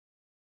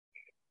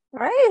All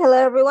right. Hello,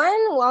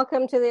 everyone.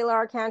 Welcome to the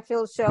Laura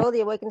Canfield Show,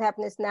 the Awakened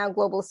Happiness Now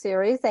Global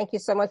Series. Thank you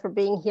so much for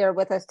being here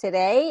with us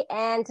today.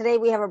 And today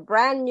we have a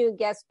brand new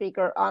guest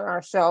speaker on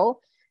our show.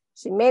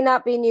 She may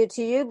not be new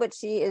to you, but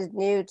she is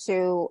new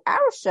to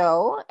our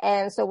show.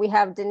 And so we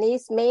have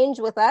Denise Mange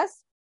with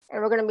us,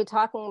 and we're going to be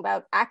talking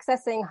about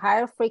accessing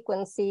higher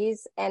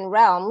frequencies and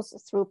realms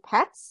through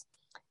pets.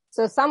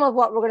 So some of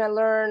what we're going to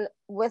learn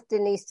with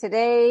Denise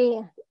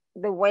today,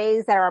 the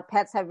ways that our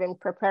pets have been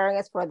preparing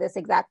us for this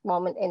exact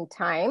moment in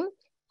time,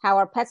 how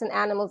our pets and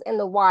animals in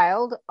the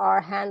wild are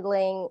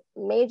handling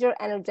major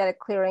energetic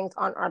clearings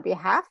on our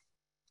behalf,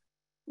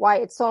 why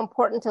it's so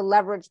important to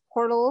leverage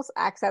portals,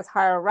 access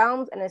higher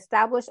realms, and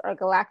establish our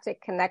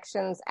galactic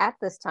connections at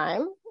this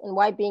time, and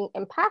why being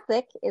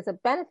empathic is a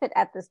benefit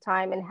at this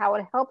time, and how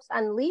it helps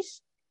unleash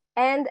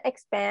an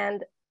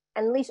expanded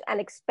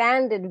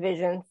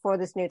vision for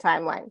this new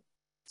timeline.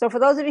 So for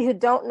those of you who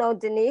don't know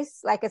Denise,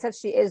 like I said,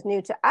 she is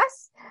new to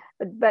us,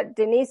 but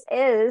Denise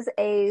is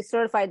a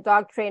certified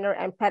dog trainer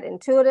and pet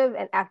intuitive.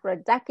 And after a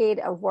decade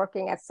of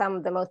working at some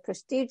of the most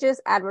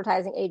prestigious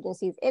advertising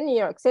agencies in New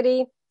York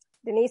City,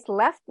 Denise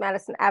left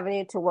Madison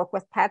Avenue to work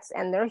with pets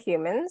and their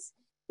humans,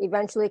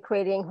 eventually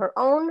creating her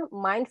own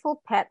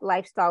mindful pet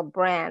lifestyle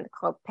brand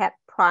called Pet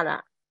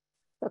Prana.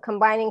 So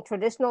combining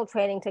traditional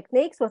training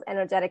techniques with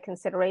energetic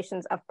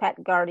considerations of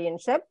pet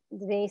guardianship,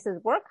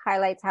 Denise's work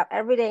highlights how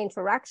everyday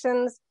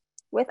interactions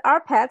with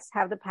our pets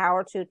have the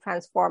power to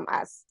transform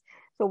us.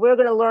 So we're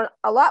going to learn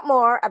a lot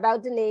more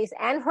about Denise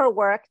and her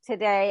work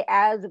today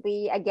as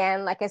we,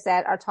 again, like I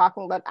said, are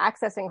talking about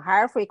accessing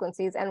higher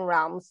frequencies and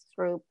realms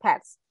through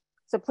pets.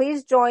 So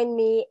please join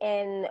me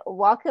in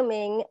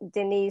welcoming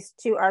Denise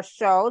to our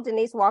show.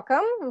 Denise, welcome.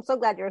 I'm so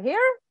glad you're here.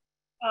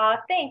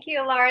 Thank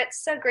you, Laura.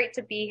 It's so great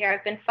to be here.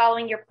 I've been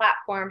following your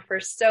platform for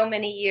so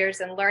many years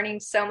and learning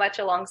so much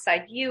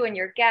alongside you and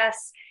your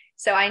guests.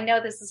 So I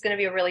know this is going to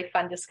be a really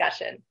fun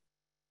discussion.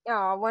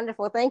 Oh,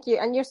 wonderful. Thank you.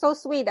 And you're so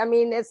sweet. I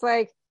mean, it's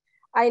like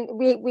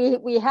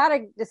we had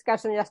a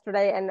discussion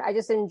yesterday and I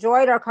just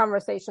enjoyed our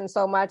conversation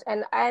so much.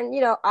 And I don't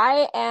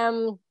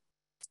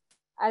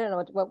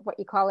know what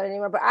you call it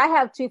anymore, but I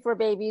have two fur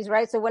babies,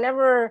 right? So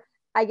whenever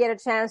I get a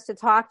chance to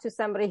talk to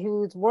somebody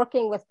who's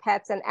working with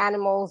pets and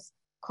animals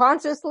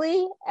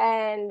consciously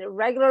and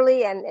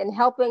regularly and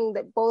helping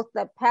both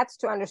the pets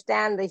to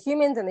understand the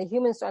humans and the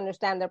humans to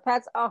understand their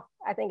pets. Oh,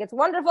 I think it's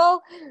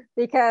wonderful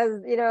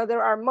because,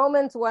 there are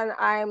moments when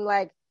I'm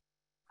like,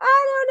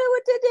 I don't know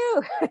what to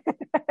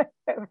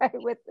do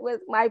right, with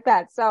my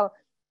pets. So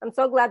I'm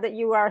so glad that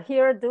you are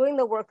here doing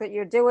the work that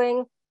you're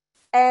doing.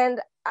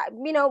 And,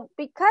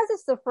 because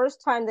it's the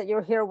first time that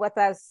you're here with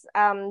us,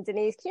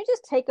 Denise, can you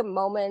just take a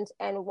moment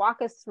and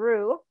walk us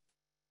through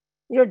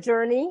your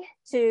journey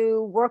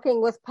to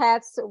working with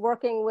pets,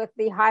 working with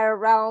the higher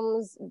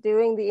realms,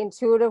 doing the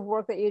intuitive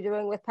work that you're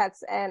doing with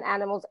pets and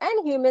animals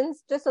and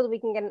humans, just so that we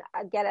can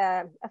get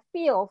a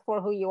feel for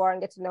who you are and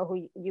get to know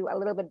who you a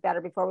little bit better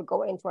before we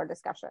go into our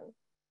discussion.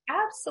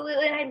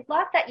 Absolutely. And I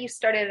love that you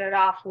started it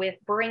off with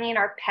bringing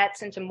our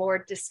pets into more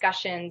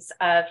discussions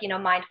of,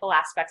 mindful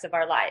aspects of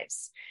our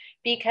lives,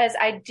 because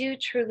I do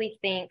truly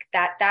think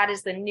that that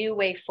is the new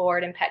way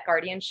forward in pet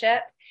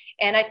guardianship.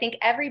 And I think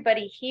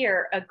everybody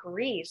here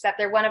agrees that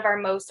they're one of our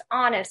most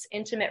honest,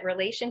 intimate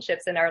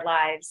relationships in our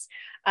lives.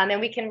 And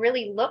we can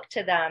really look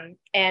to them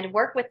and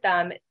work with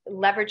them,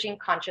 leveraging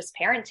conscious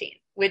parenting,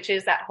 which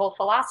is that whole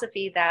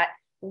philosophy that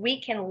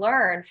we can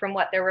learn from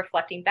what they're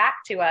reflecting back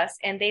to us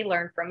and they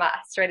learn from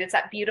us, right? It's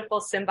that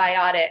beautiful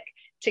symbiotic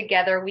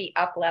together we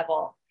up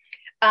level.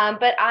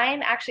 But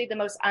I'm actually the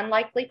most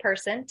unlikely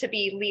person to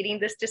be leading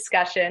this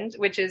discussion,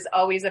 which is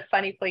always a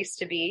funny place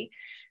to be,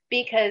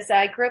 because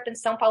I grew up in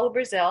São Paulo,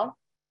 Brazil.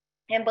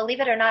 And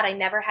believe it or not, I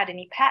never had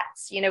any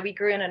pets. We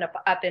grew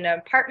up in an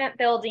apartment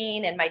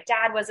building, and my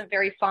dad wasn't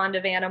very fond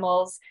of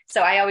animals.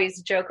 So I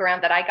always joke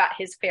around that I got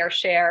his fair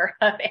share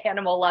of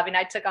animal loving.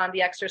 I took on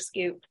the extra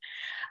scoop.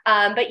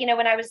 But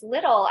when I was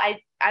little,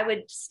 I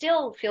would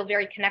still feel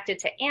very connected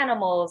to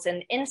animals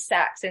and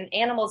insects and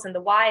animals in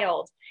the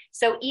wild.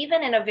 So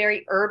even in a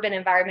very urban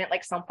environment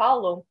like São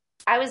Paulo,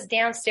 I was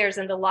downstairs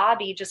in the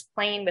lobby just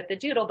playing with the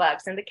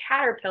doodlebugs and the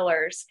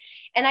caterpillars.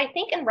 And I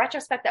think in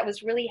retrospect, that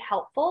was really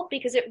helpful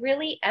because it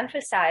really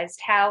emphasized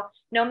how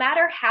no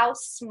matter how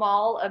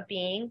small a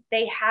being,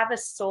 they have a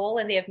soul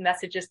and they have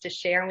messages to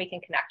share and we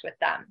can connect with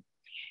them.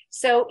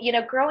 So,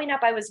 growing up,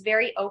 I was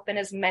very open,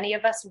 as many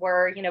of us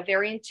were,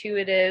 very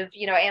intuitive.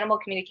 Animal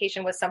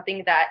communication was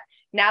something that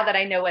now that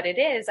I know what it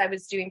is, I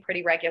was doing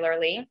pretty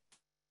regularly.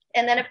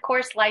 And then, of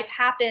course, life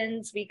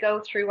happens. We go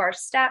through our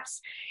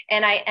steps,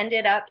 and I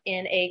ended up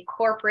in a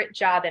corporate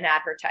job in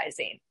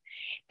advertising.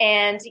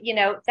 And,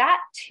 that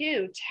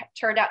too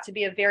turned out to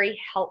be a very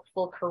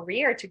helpful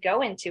career to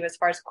go into as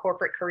far as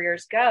corporate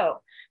careers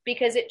go,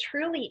 because it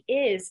truly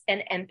is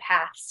an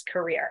empath's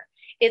career.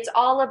 It's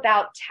all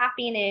about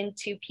tapping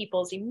into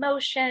people's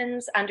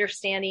emotions,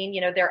 understanding,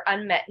 their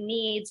unmet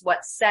needs,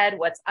 what's said,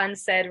 what's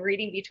unsaid,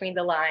 reading between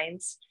the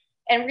lines.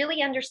 and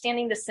really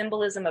understanding the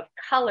symbolism of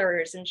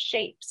colors and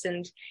shapes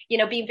and,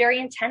 being very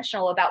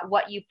intentional about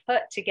what you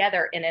put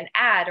together in an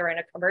ad or in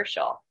a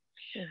commercial.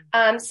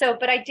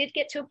 But I did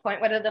get to a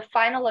point, one of the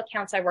final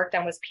accounts I worked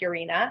on was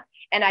Purina.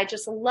 And I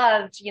just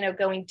loved,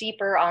 going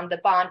deeper on the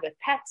bond with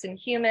pets and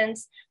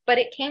humans. But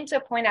it came to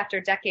a point after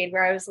a decade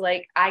where I was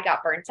like, I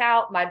got burnt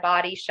out. My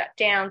body shut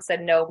down,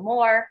 said no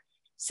more.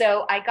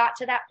 So I got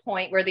to that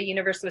point where the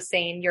universe was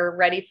saying, you're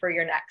ready for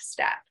your next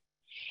step.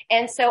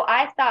 And so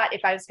I thought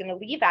if I was going to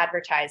leave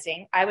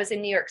advertising, I was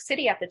in New York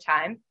City at the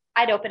time,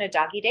 I'd open a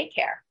doggy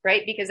daycare,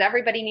 right? Because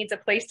everybody needs a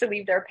place to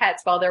leave their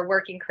pets while they're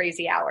working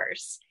crazy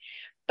hours.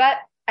 But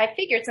I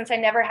figured since I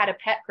never had a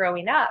pet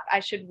growing up,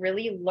 I should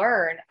really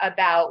learn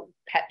about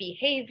pet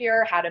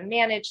behavior, how to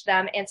manage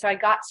them. And so I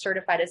got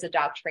certified as a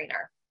dog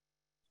trainer.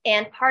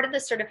 And part of the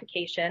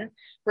certification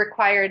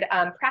required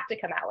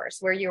practicum hours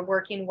where you're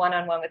working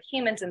one-on-one with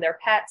humans and their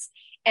pets.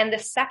 And the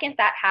second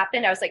that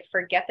happened, I was like,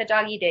 forget the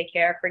doggy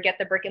daycare, forget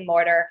the brick and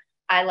mortar.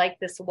 I like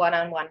this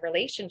one-on-one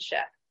relationship.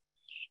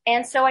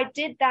 And so I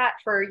did that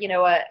for,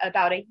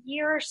 about a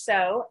year or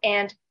so.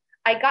 And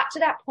I got to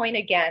that point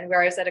again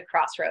where I was at a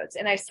crossroads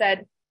and I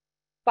said,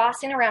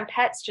 bossing around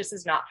pets just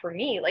is not for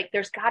me. Like,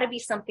 there's got to be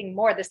something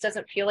more. This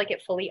doesn't feel like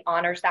it fully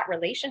honors that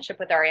relationship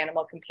with our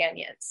animal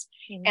companions.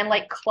 Mm-hmm. And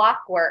like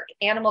clockwork,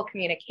 animal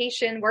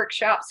communication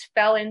workshops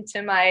fell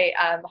into my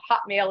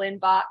Hotmail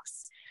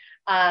inbox.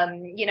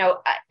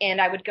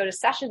 And I would go to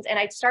sessions and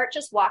I'd start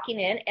just walking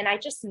in and I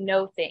just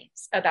know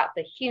things about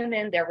the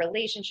human, their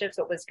relationships,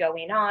 what was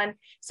going on.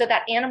 So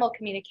that animal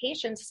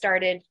communication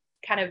started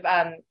kind of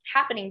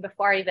happening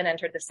before I even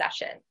entered the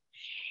session.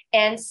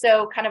 And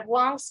so kind of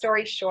long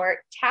story short,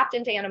 tapped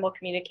into animal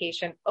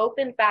communication,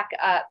 opened back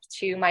up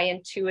to my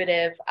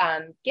intuitive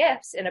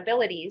gifts and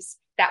abilities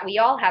that we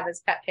all have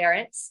as pet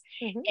parents.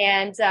 Mm-hmm.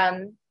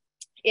 And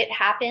it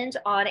happened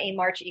on a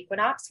March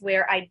equinox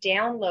where I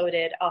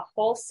downloaded a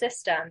whole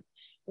system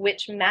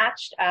which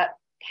matched up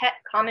pet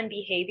common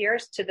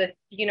behaviors to the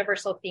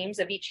universal themes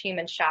of each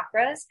human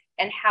chakras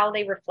and how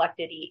they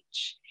reflected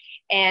each.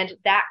 And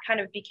that kind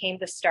of became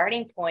the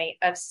starting point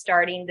of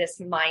starting this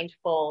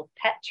mindful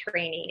pet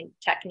training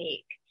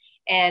technique.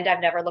 And I've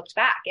never looked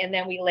back. And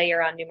then we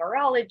layer on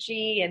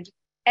numerology and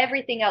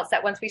everything else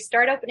that once we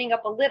start opening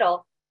up a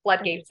little,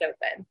 floodgates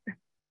open.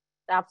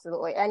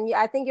 Absolutely. And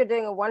I think you're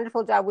doing a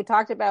wonderful job. We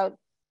talked about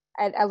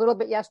a little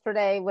bit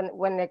yesterday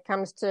when it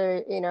comes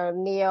to,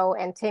 Neo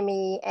and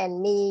Timmy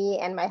and me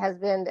and my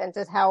husband and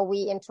just how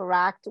we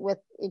interact with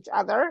each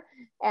other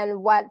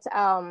and what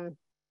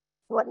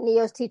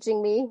Neo's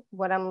teaching me,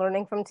 what I'm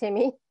learning from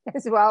Timmy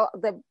as well.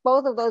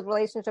 Both of those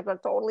relationships are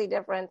totally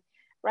different,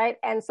 right?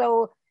 And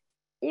so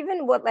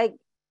even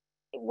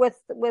with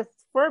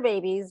fur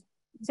babies,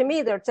 to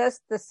me, they're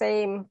just the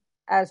same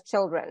as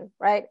children,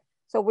 right?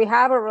 So we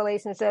have a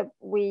relationship.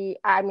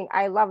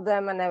 I love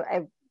them, and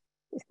I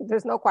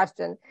there's no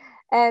question.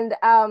 And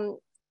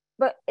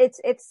but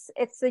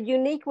it's a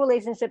unique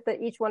relationship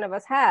that each one of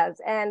us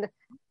has. And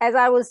as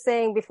I was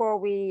saying before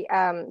we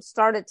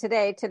started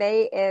today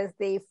is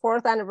the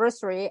 4th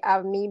anniversary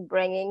of me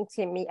bringing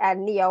Timmy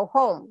and Neo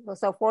home.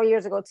 So 4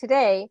 years ago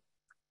today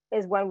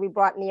is when we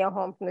brought Neo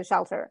home from the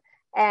shelter.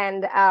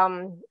 And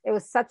it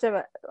was such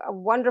a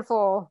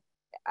wonderful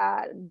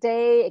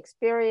day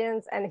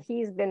experience, and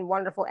he's been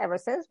wonderful ever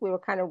since. We were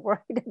kind of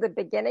worried at the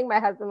beginning. My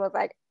husband was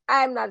like,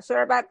 I'm not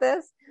sure about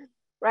this.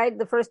 Right.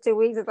 The first 2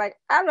 weeks, it's like,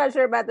 I'm not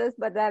sure about this.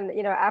 But then,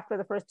 after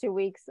the first 2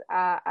 weeks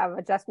of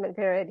adjustment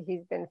period,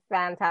 he's been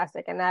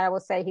fantastic. And I will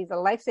say he's a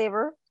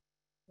lifesaver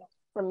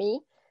for me.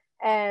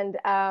 And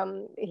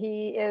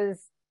he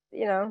is,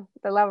 the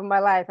love of my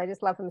life. I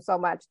just love him so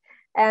much.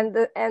 And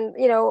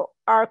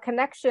our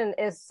connection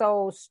is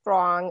so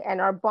strong and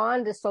our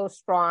bond is so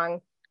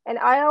strong. And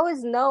I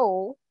always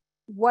know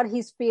what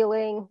he's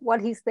feeling,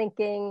 what he's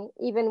thinking,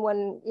 even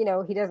when,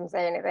 he doesn't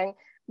say anything.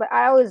 But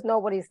I always know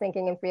what he's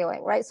thinking and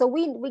feeling, right? So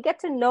we get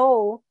to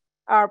know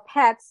our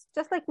pets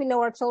just like we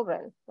know our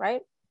children,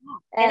 right?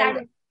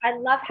 And I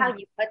love how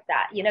you put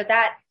that.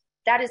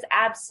 That is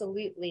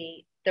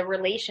absolutely the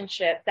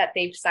relationship that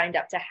they've signed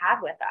up to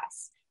have with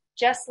us.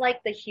 Just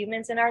like the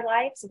humans in our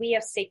lives, we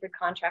have sacred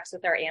contracts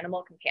with our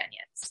animal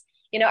companions.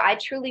 I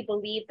truly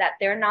believe that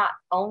they're not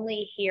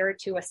only here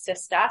to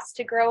assist us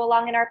to grow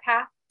along in our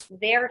path,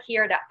 they're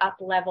here to up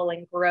level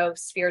and grow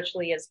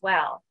spiritually as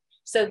well.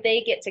 So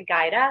they get to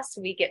guide us.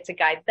 We get to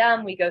guide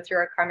them. We go through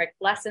our karmic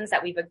lessons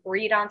that we've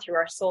agreed on through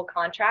our soul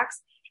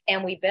contracts,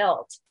 and we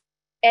build.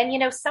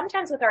 And,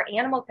 sometimes with our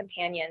animal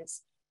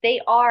companions, they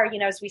are,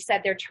 as we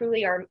said, they're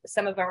truly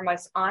some of our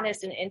most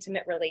honest and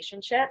intimate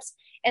relationships.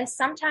 And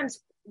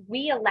sometimes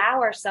we allow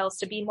ourselves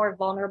to be more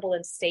vulnerable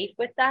and safe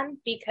with them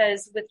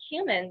because with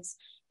humans,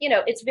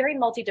 it's very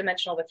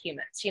multidimensional with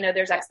humans.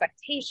 There's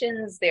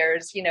expectations,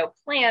 there's,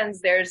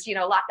 plans, there's, a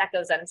lot that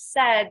goes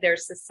unsaid,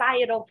 there's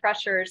societal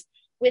pressures.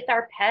 With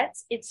our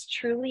pets, it's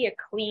truly a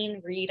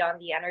clean read on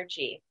the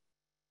energy.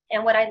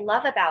 And what I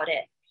love about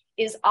it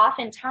is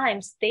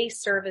oftentimes they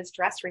serve as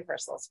dress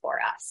rehearsals for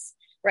us.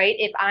 right?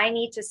 If I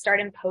need to start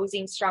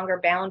imposing stronger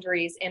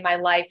boundaries in my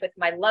life with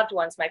my loved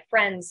ones, my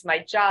friends, my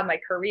job, my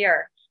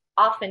career,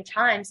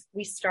 oftentimes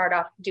we start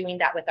off doing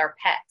that with our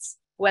pets,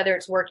 whether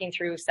it's working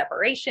through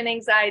separation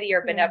anxiety or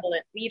Yeah.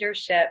 benevolent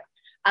leadership.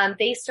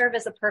 They serve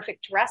as a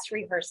perfect dress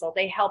rehearsal.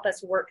 They help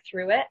us work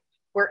through it,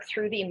 work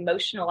through the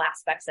emotional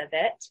aspects of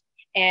it.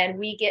 And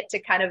we get to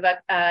kind of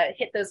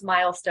hit those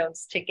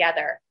milestones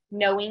together,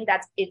 knowing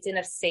that it's in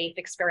a safe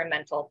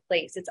experimental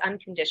place. It's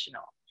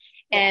unconditional.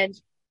 Yeah.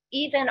 And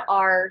even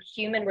our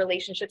human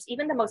relationships,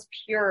 even the most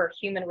pure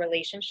human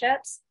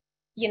relationships,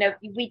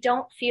 we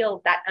don't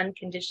feel that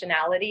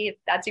unconditionality, if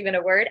that's even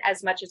a word,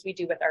 as much as we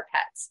do with our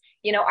pets.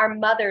 Our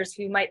mothers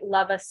who might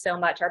love us so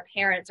much, our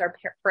parents, our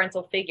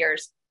parental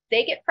figures,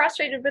 they get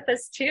frustrated with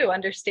us too,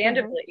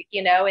 understandably,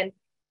 and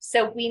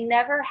so we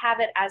never have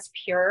it as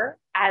pure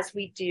as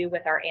we do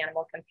with our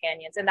animal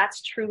companions. And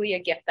that's truly a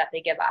gift that they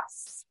give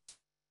us.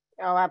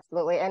 Oh,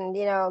 absolutely. And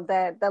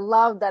the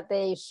love that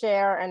they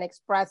share and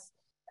express.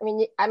 I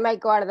mean, I might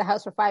go out of the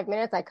house for 5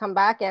 minutes. I come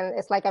back and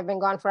it's like I've been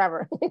gone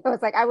forever.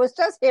 It's like I was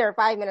just here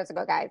 5 minutes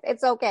ago, guys.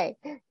 It's okay.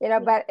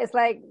 But it's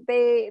like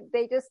they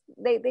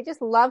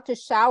just love to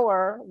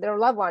shower their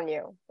love on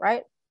you,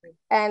 right?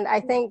 And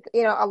I think,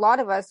 a lot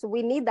of us,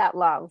 we need that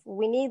love.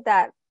 We need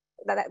that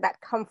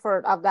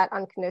comfort of that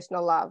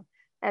unconditional love.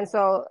 And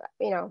so,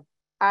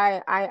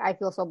 I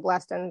feel so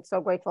blessed and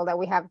so grateful that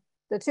we have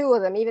the two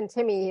of them. Even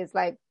Timmy is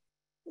like,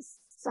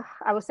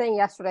 I was saying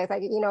yesterday, it's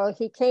like,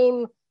 he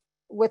came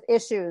with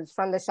issues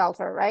from the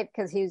shelter, right?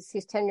 Because he's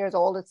 10 years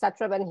old,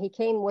 etc. But he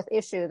came with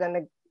issues,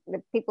 and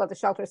the people at the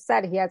shelter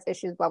said he has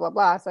issues, blah blah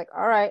blah. It's like,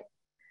 all right.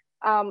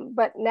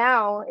 But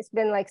now it's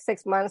been like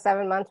 6 months,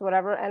 7 months,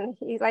 whatever, and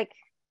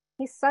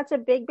he's such a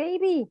big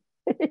baby.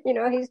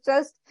 He's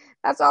just,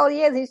 that's all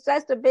he is. He's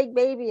just a big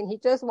baby, and he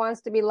just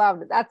wants to be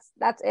loved. That's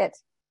it.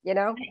 Isn't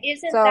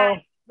that So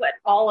what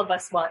all of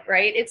us want,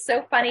 right? It's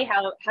so funny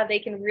how they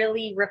can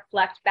really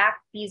reflect back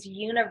these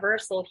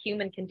universal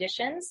human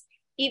conditions,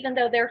 even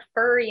though they're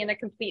furry in a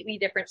completely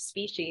different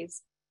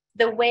species.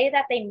 The way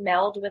that they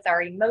meld with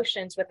our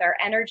emotions, with our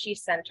energy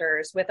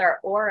centers, with our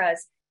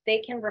auras, they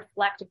can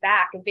reflect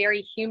back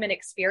very human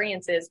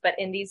experiences, but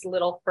in these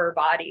little fur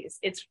bodies.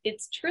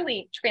 It's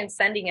truly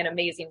transcending and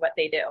amazing what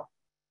they do.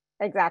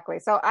 exactly.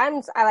 So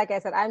like I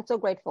said, I'm so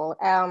grateful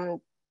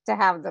to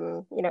have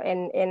them,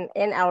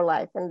 in our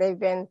life, and they've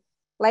been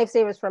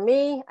lifesavers for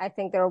me. I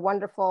think they're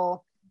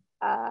wonderful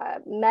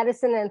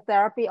medicine and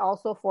therapy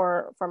also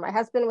for my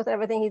husband with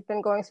everything he's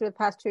been going through the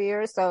past 2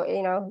 years. So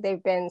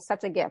they've been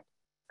such a gift.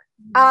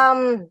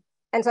 And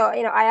so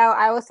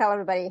I always tell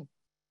everybody,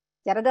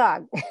 get a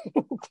dog,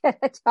 get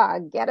a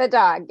dog, get a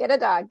dog, get a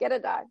dog, get a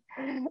dog,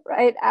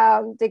 right?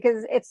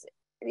 Because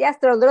yes,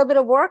 they're a little bit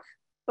of work,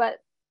 but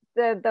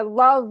the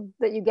love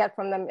that you get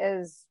from them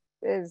is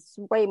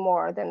way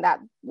more than that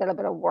little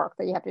bit of work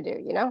that you have to do.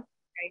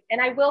 Right.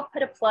 And I will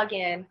put a plug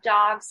in: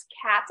 dogs,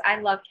 cats. I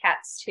love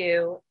cats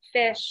too.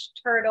 Fish,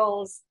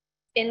 turtles,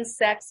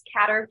 insects,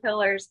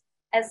 caterpillars,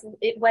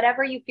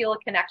 whatever you feel a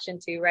connection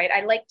to, right?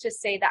 I like to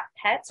say that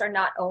pets are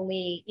not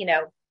only,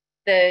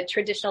 the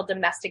traditional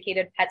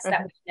domesticated pets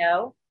that we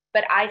know,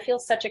 but I feel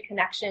such a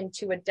connection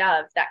to a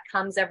dove that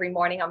comes every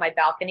morning on my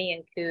balcony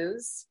and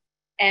coos.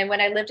 And when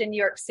I lived in New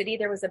York City,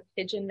 there was a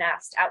pigeon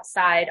nest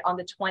outside on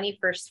the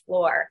 21st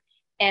floor.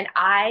 And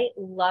I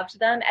loved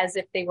them as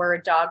if they were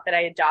a dog that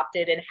I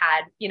adopted and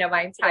had,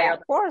 my entire Yeah,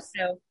 of course.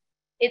 life. So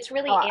it's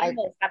really, Oh,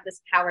 animals have this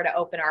power to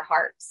open our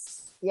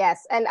hearts.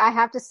 yes. And I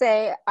have to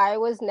say, I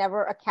was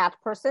never a cat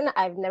person.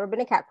 I've never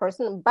been a cat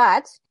person,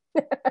 but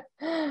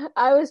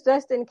I was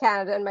just in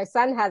Canada and my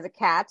son has a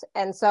cat.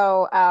 And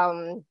so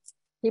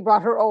he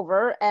brought her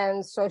over.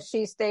 And so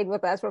she stayed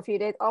with us for a few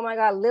days. Oh my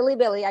God, Lily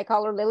Billy. I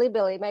call her Lily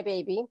Billy, my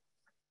baby.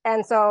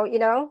 And so,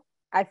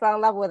 I fell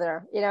in love with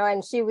her,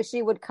 and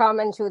she would come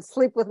and she would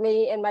sleep with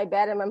me in my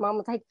bed. And my mom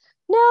was like,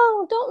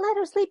 no, don't let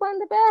her sleep on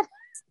the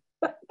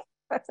bed.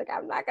 I was like,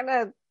 I'm not going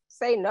to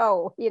say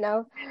no.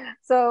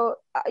 So,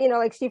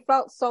 like she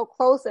felt so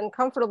close and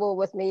comfortable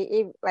with me,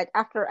 even, like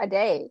after a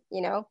day.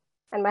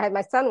 And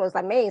my son was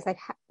amazed, like,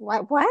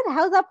 what?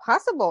 How's that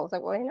possible? It's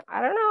like, well,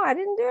 I don't know. I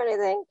didn't do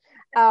anything.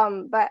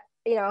 But,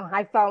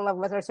 I fell in love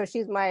with her. So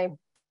she's my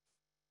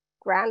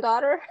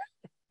granddaughter.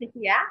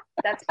 Yeah,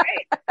 that's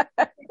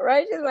right.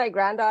 Right? She's my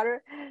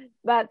granddaughter.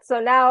 But so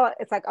now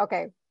it's like,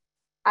 okay,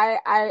 I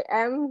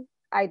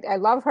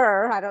love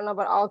her. I don't know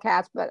about all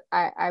cats, but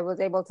I was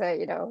able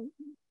to,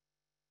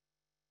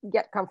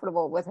 get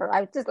comfortable with her.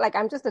 I'm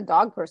just a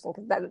dog person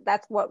because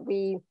that's what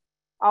we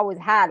always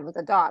had was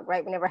a dog,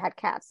 right? We never had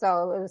cats.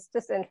 So it was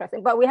just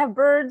interesting. But we have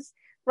birds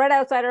right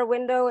outside our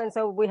window. And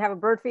so we have a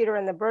bird feeder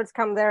and the birds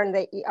come there and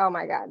they eat. Oh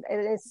my God.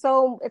 It's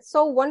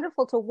so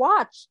wonderful to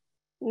watch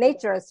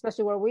nature,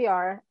 especially where we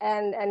are,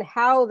 and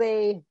how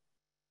they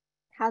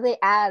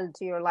add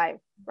to your life,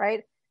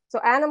 right? So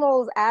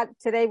animals add.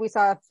 Today we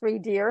saw 3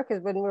 deer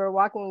because when we were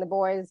walking the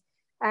boys,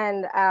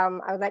 and I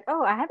was like,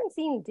 oh, I haven't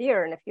seen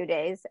deer in a few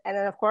days. And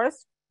then of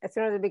course, as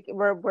soon as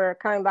we're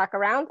coming back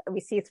around,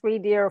 we see 3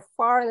 deer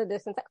far in the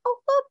distance. Like, oh,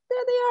 look,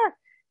 there they are.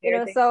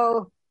 There they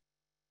So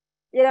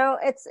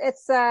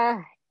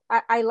I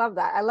love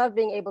that. I love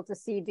being able to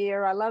see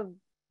deer. I love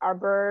our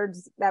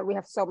birds that we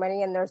have so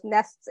many, and there's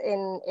nests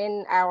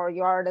in our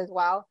yard as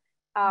well.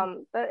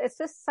 But it's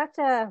just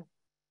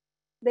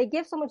they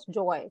give so much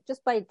joy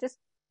just by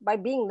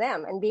being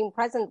them and being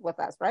present with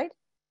us, right?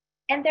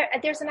 And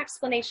there's an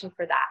explanation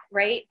for that,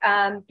 right?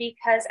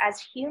 Because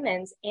as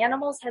humans,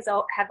 animals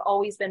have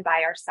always been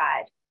by our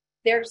side.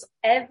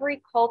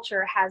 Every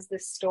culture has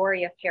this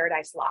story of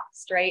paradise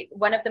lost, right?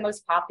 One of the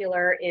most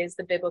popular is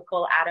the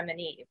biblical Adam and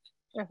Eve.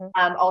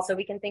 Also,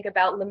 we can think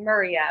about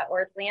Lemuria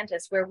or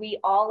Atlantis, where we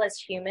all as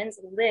humans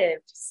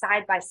lived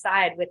side by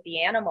side with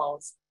the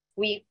animals.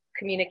 We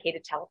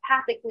communicated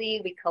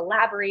telepathically, we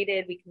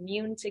collaborated, we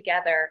communed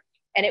together,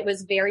 and it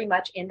was very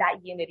much in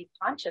that unity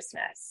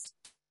consciousness.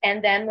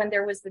 And then when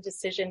there was the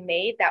decision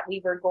made that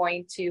we were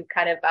going to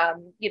kind of,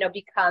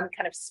 become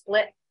kind of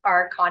split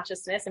our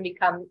consciousness and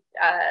become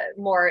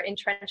more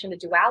entrenched in the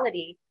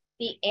duality,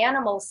 the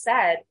animals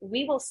said,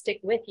 we will stick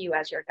with you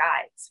as your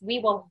guides. We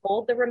will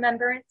hold the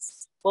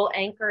remembrance. We'll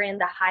anchor in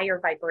the higher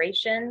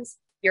vibrations,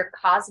 your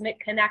cosmic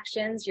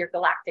connections, your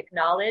galactic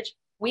knowledge.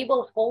 We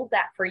will hold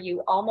that for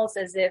you almost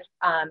as if,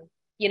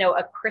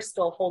 a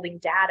crystal holding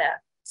data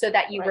so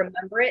that you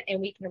remember it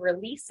and we can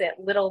release it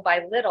little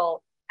by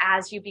little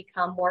as you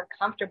become more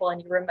comfortable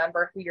and you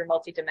remember who your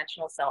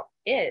multidimensional self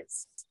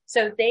is.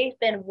 So they've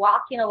been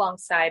walking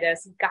alongside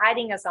us,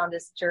 guiding us on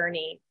this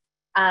journey.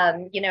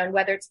 And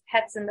whether it's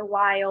pets in the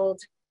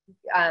wild,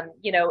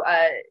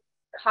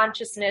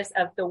 consciousness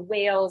of the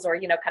whales or,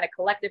 kind of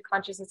collective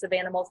consciousness of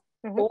animals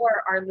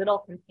or our little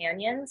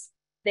companions,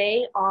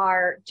 they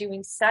are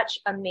doing such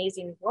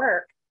amazing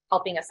work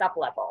helping us up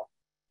level.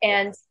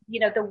 And,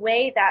 the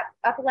way that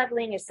up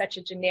leveling is such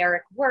a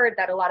generic word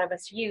that a lot of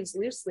us use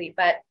loosely,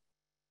 but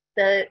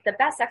the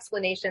best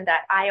explanation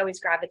that I always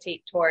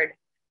gravitate toward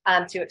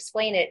to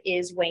explain it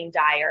is Wayne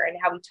Dyer and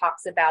how he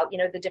talks about,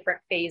 the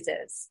different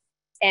phases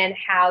and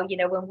how,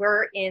 when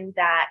we're in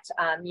that,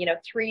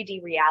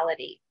 3D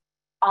reality,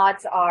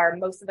 odds are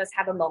most of us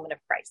have a moment of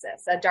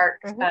crisis, a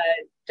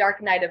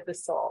dark night of the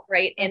soul,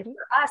 right? And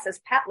for us as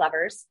pet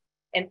lovers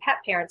and pet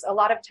parents, a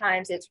lot of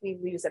times it's we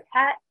lose a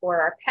pet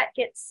or our pet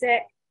gets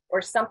sick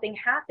or something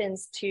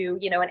happens to,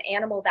 an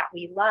animal that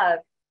we love.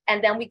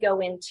 And then we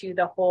go into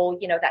the whole,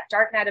 that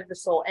dark night of the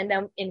soul. And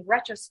then in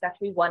retrospect,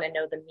 we want to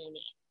know the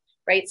meaning,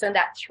 right? So in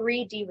that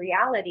 3D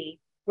reality,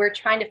 we're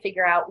trying to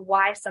figure out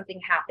why something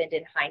happened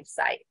in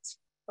hindsight.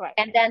 Right.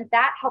 And then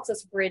that helps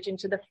us bridge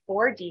into the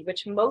 4D,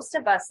 which most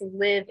of us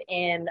live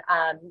in,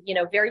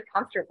 very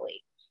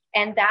comfortably.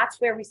 And that's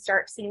where we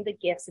start seeing the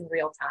gifts in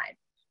real time,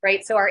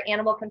 right? So our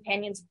animal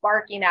companions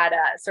barking at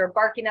us or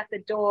barking at the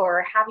door,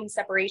 or having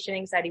separation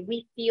anxiety,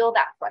 we feel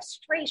that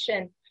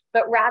frustration.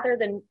 But rather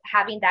than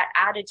having that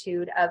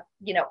attitude of,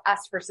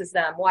 us versus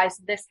them, why is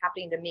this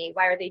happening to me?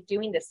 Why are they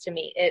doing this to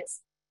me?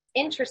 It's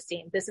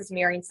interesting. This is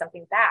mirroring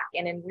something back.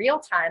 And in real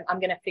time, I'm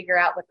going to figure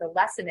out what the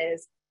lesson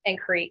is and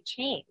create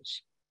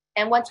change.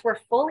 And once we're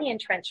fully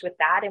entrenched with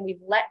that and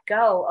we've let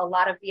go a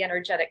lot of the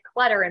energetic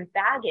clutter and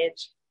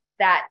baggage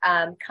that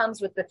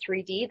comes with the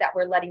 3D that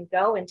we're letting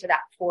go into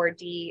that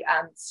 4D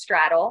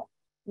straddle,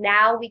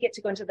 now we get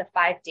to go into the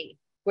 5D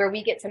where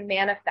we get to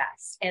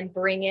manifest and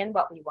bring in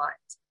what we want.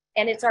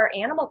 And it's our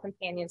animal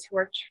companions who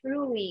are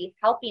truly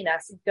helping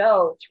us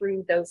go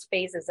through those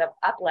phases of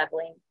up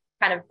leveling,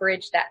 kind of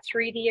bridge that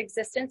 3D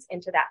existence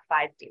into that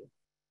 5D.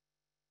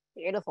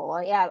 Beautiful.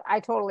 Well, yeah,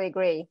 I totally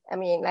agree. I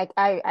mean, like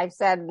I've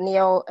said,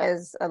 Neo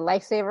is a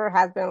lifesaver,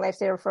 has been a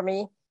lifesaver for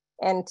me.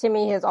 And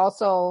Timmy is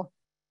also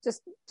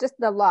just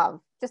the love.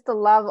 Just the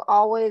love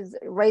always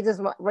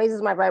raises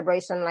my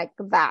vibration like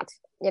that,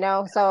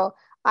 So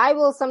I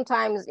will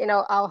sometimes,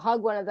 I'll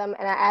hug one of them.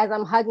 And as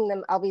I'm hugging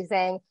them, I'll be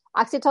saying,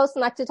 oxytocin,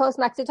 oxytocin,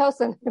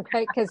 oxytocin,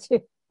 right? Because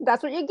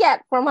that's what you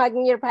get from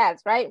hugging your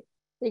pets, right?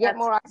 You get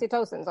more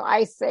oxytocin. So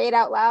I say it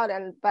out loud,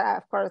 but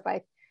of course,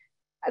 like,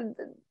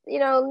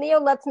 Neo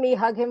lets me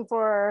hug him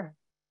for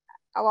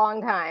a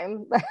long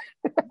time.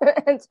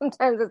 And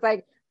sometimes it's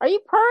like, are you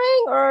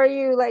purring or are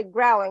you like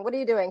growling? What are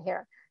you doing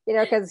here?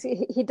 Because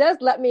he does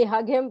let me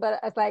hug him, but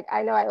it's like,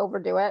 I know I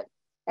overdo it.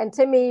 And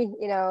Timmy,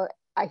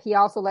 he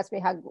also lets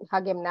me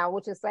hug him now,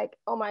 which is like,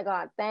 oh my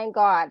God, thank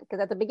God. Because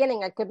at the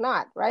beginning I could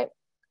not, right?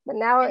 But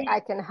now I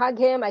can hug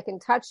him, I can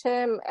touch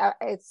him.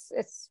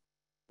 It's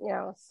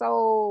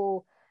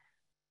so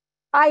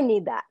I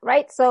need that,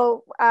 right?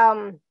 So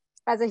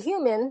as a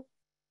human,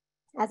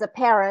 as a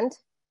parent,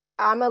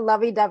 I'm a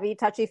lovey-dovey,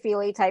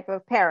 touchy-feely type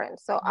of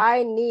parent. So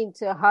I need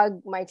to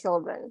hug my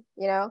children,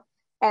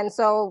 And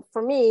so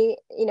for me,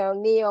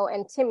 Neo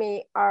and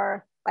Timmy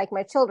are like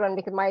my children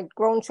because my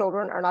grown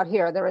children are not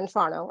here. They're in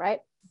Toronto, right?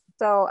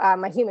 So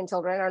my human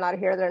children are not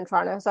here. They're in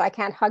Toronto. So I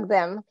can't hug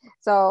them.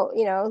 So,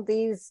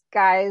 these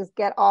guys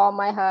get all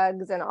my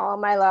hugs and all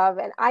my love.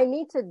 And I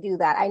need to do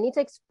that. I need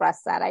to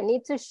express that. I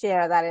need to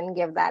share that and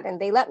give that.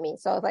 And they let me.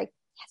 So it's like,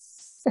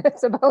 yes.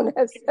 It's a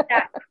bonus. It's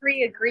that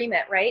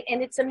pre-agreement, right?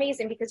 And it's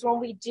amazing because when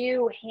we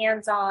do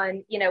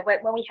hands-on,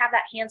 when we have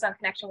that hands-on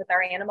connection with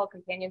our animal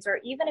companions, or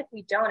even if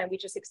we don't and we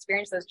just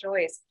experience those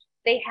joys,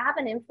 they have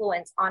an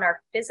influence on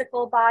our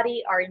physical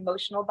body, our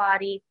emotional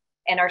body,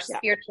 and our Yeah,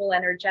 spiritual,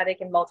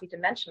 energetic, and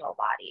multidimensional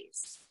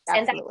bodies.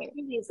 And that absolutely.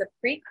 really is a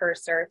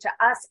precursor to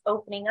us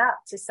opening up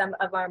to some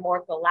of our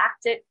more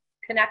galactic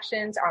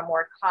connections, our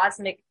more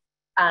cosmic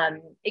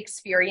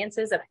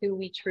experiences of who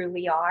we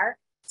truly are.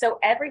 So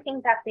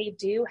everything that they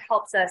do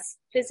helps us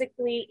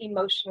physically,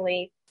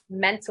 emotionally,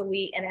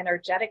 mentally, and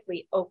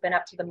energetically open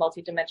up to the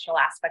multidimensional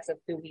aspects of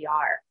who we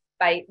are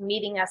by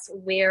meeting us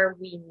where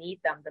we need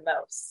them the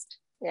most.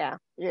 Yeah,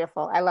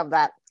 beautiful. I love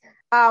that.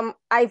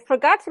 I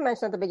forgot to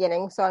mention at the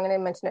beginning, so I'm going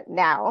to mention it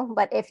now.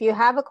 But if you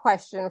have a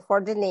question for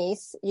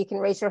Denise, you can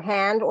raise your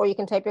hand or you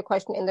can type your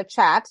question in the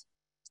chat.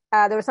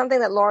 There was something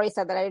that Lori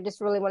said that I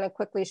just really want to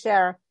quickly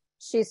share.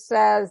 She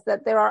says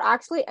that there are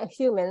actually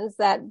humans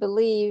that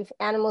believe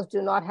animals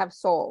do not have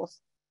souls.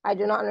 I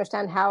do not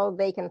understand how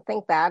they can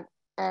think that,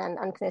 and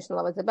unconditional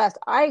love is the best.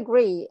 I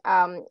agree,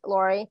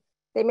 Lori.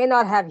 They may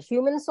not have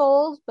human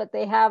souls, but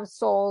they have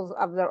souls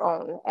of their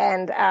own.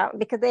 And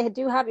because they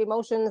do have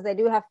emotions, they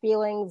do have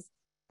feelings,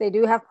 they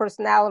do have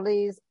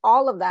personalities,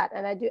 all of that.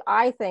 And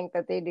I think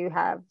that they do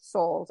have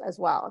souls as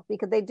well,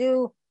 because they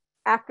do,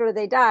 after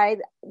they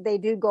died, they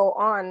do go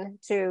on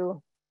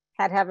to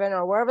heaven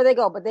or wherever they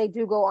go, but they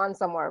do go on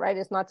somewhere, right?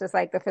 It's not just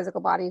like the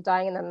physical body is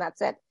dying and then that's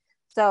it.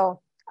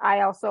 So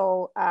I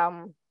also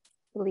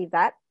believe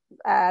that.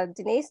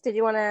 Denise, did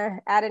you want to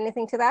add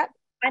anything to that?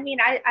 I mean,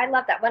 I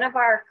love that. One of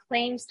our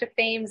claims to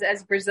fame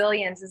as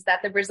Brazilians is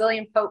that the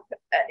Brazilian Pope,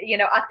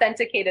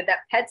 authenticated that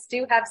pets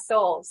do have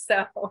souls.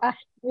 So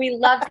we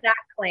love that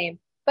claim.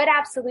 But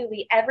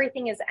absolutely,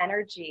 everything is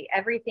energy.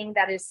 Everything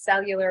that is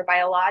cellular,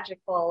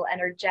 biological,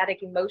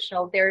 energetic,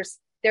 emotional, there's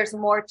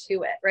more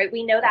to it, right?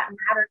 We know that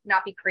matter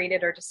cannot be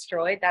created or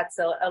destroyed. That's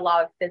a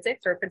law of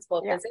physics or a principle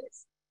of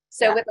physics.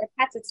 So with our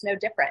pets, it's no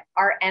different.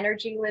 Our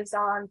energy lives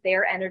on,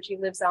 their energy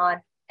lives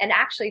on. And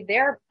actually,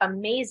 they're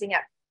amazing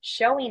at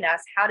showing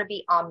us how to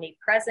be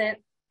omnipresent,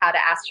 how to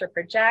astral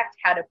project,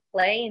 how to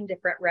play in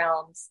different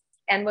realms.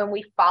 And when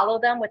we follow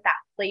them with that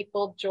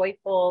playful,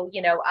 joyful,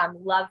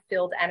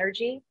 love-filled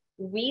energy,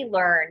 we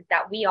learn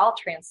that we all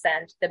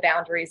transcend the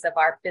boundaries of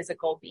our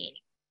physical being.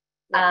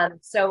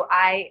 So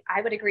I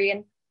would agree.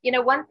 And,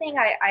 one thing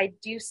I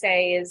do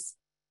say is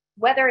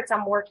whether it's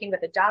I'm working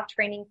with a dog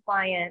training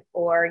client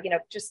or,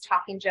 just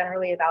talking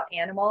generally about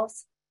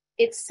animals,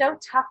 it's so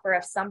tough for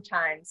us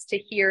sometimes to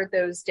hear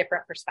those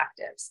different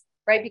perspectives,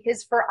 right?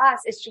 Because for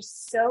us, it's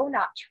just so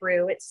not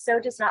true. It so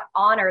does not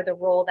honor the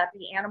role that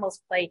the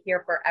animals play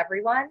here for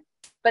everyone,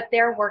 but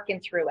they're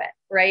working through it,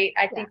 right?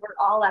 I think we're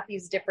all at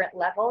these different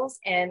levels,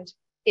 and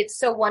it's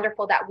so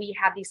wonderful that we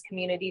have these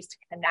communities to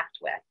connect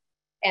with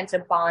and to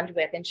bond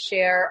with and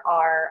share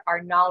our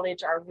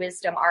knowledge, our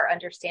wisdom, our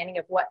understanding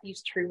of what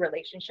these true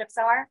relationships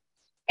are.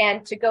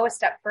 And to go a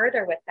step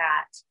further with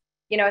that,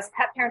 as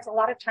pet parents, a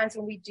lot of times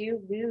when we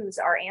do lose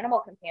our animal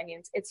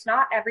companions, it's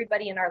not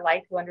everybody in our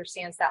life who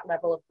understands that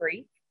level of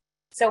grief.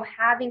 So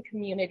having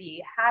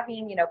community,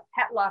 having,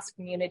 pet loss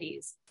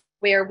communities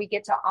where we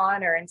get to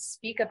honor and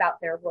speak about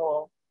their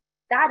role,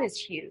 that is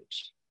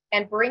huge.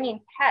 And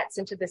bringing pets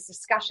into this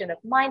discussion of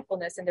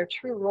mindfulness and their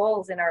true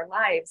roles in our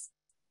lives,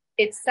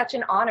 it's such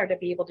an honor to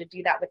be able to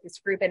do that with this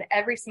group. And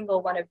every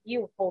single one of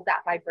you hold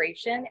that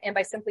vibration. And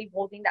by simply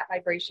holding that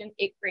vibration,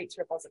 it creates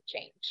ripples of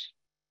change.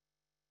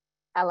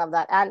 I love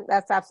that. And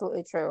that's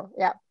absolutely true.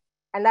 Yeah.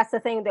 And that's the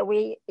thing that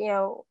we,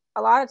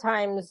 a lot of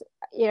times,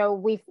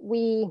 when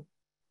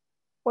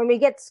we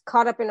get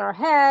caught up in our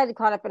head,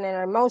 caught up in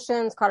our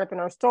emotions, caught up in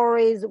our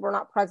stories, we're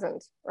not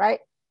present, right?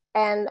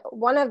 And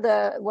one of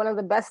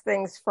the best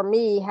things for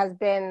me has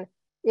been,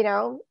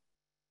 being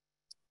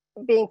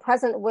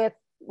present with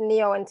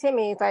Neo and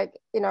Timmy. It's like,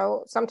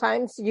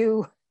 sometimes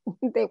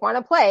they want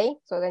to play,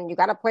 so then you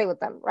got to play with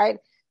them, right?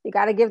 You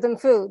got to give them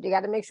food. You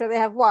got to make sure they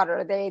have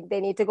water.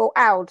 They need to go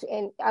out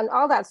and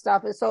all that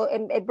stuff. So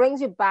it brings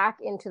you back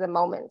into the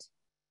moment,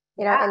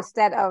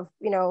 instead of,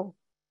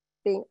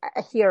 being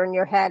here in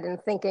your head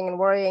and thinking and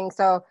worrying.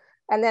 So,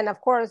 and then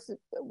of course,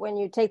 when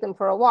you take them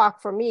for a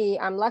walk, for me,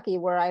 I'm lucky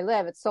where I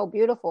live. It's so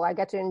beautiful. I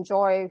get to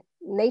enjoy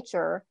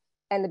nature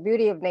and the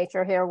beauty of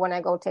nature here when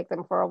I go take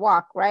them for a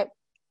walk. Right.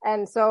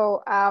 And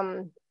so,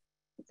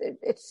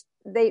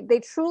 they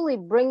truly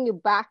bring you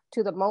back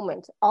to the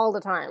moment all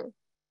the time.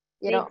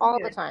 All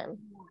the time.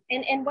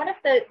 And one of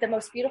the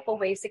most beautiful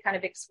ways to kind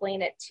of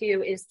explain it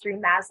too is through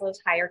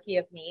Maslow's hierarchy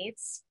of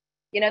needs.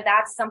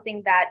 That's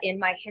something that in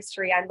my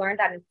history, I learned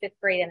that in 5th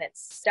grade and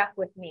it's stuck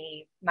with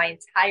me my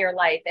entire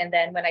life. And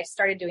then when I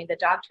started doing the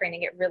dog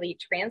training, it really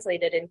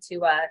translated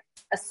into a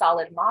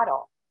solid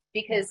model,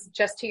 because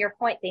just to your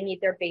point, they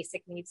need their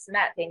basic needs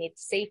met. They need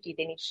safety,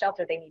 they need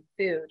shelter, they need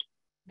food.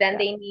 Then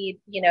they need,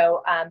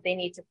 they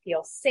need to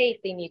feel safe.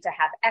 They need to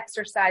have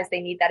exercise.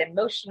 They need that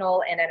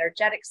emotional and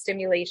energetic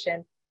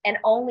stimulation. And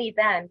only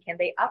then can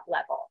they up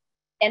level.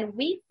 And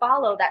we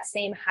follow that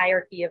same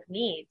hierarchy of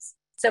needs.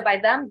 So by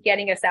them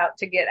getting us out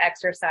to get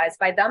exercise,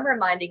 by them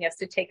reminding us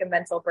to take a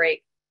mental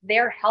break,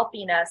 they're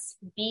helping us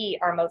be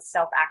our most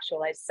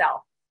self-actualized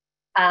self.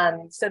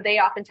 So they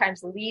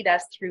oftentimes lead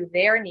us through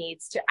their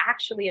needs to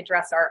actually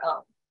address our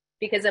own.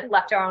 Because if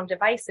left to our own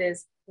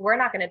devices, we're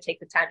not going to take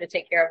the time to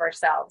take care of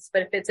ourselves.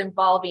 But if it's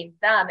involving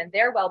them and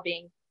their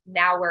well-being,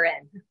 now we're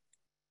in.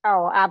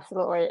 Oh,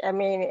 absolutely. I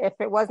mean, if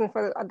it wasn't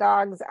for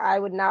dogs, I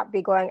would not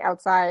be going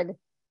outside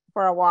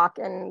for a walk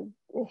and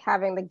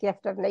having the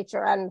gift of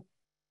nature. And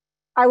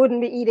I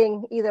wouldn't be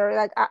eating either.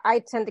 Like I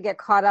tend to get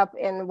caught up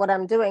in what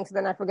I'm doing. So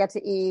then I forget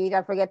to eat,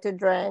 I forget to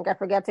drink, I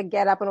forget to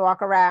get up and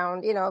walk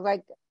around,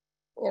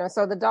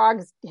 so the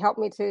dogs help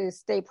me to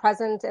stay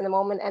present in the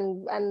moment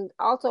and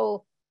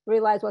also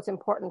realize what's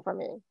important for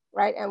me,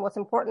 right? And what's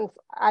important,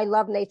 I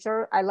love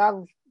nature. I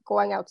love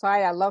going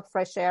outside. I love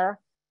fresh air.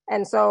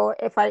 And so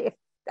if I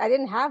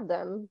didn't have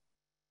them,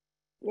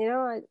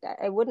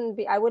 I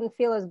wouldn't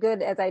feel as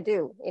good as I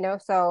do,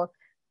 So,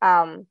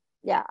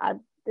 yeah,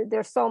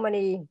 there's so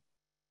many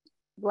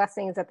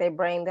blessings that they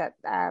bring that,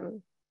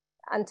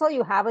 until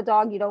you have a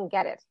dog, you don't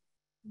get it,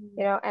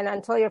 and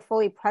until you're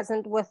fully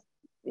present with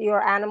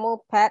your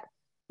animal pet,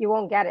 you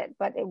won't get it.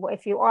 But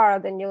if you are,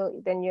 then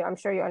I'm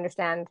sure you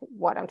understand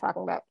what I'm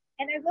talking about.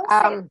 And I will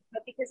say,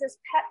 because as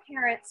pet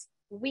parents,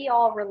 we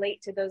all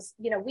relate to those,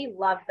 we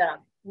love them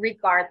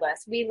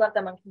regardless. We love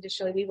them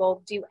unconditionally. We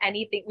will do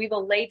anything. We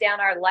will lay down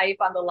our life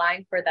on the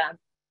line for them.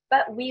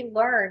 But we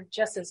learn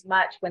just as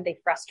much when they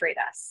frustrate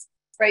us,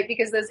 right?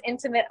 Because those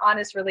intimate,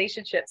 honest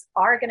relationships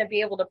are going to be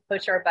able to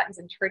push our buttons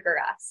and trigger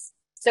us.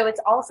 So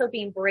it's also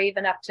being brave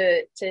enough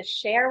to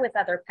share with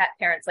other pet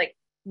parents, like,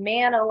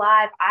 man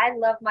alive, I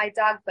love my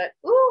dog, but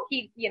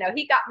he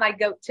got my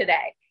goat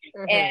today.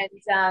 Mm-hmm. And,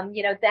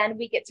 then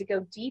we get to go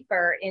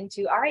deeper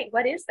into, all right,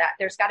 what is that?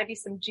 There's got to be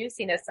some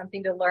juiciness,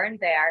 something to learn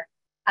there.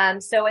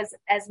 So as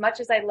much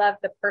as I love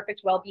the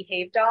perfect,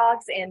 well-behaved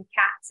dogs and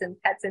cats and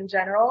pets in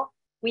general,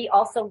 we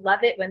also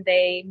love it when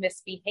they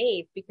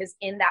misbehave, because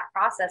in that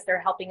process,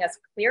 they're helping us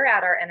clear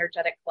out our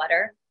energetic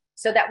clutter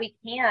so that we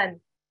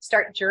can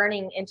start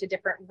journeying into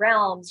different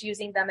realms,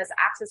 using them as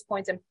access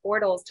points and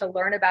portals to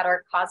learn about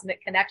our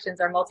cosmic connections,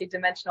 our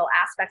multidimensional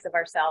aspects of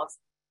ourselves,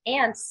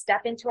 and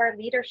step into our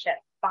leadership,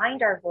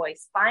 find our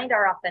voice, find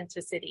our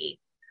authenticity,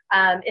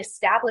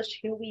 establish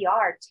who we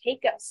are,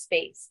 take up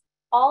space,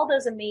 all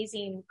those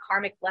amazing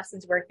karmic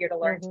lessons we're here to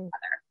learn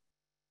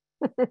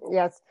together.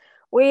 Yes,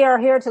 we are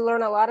here to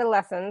learn a lot of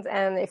lessons.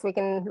 And if we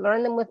can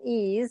learn them with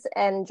ease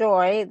and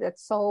joy,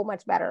 that's so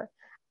much better.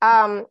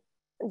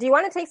 Do you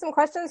want to take some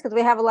questions? Because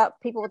we have a lot of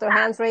people with their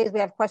hands raised. We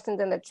have questions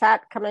in the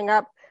chat coming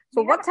up.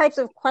 So what types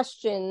of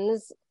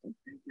questions,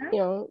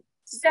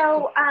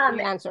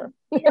 answer?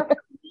 For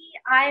me,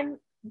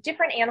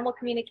 different animal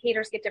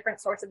communicators get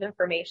different sorts of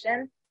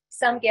information.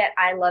 Some get,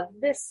 I love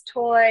this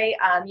toy.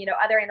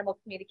 Other animal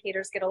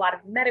communicators get a lot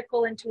of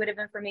medical intuitive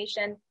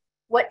information.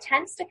 What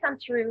tends to come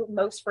through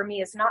most for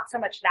me is not so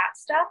much that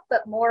stuff,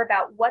 but more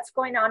about what's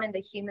going on in the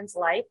human's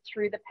life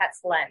through the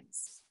pet's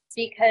lens.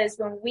 Because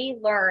when we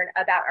learn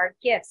about our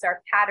gifts,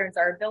 our patterns,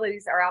 our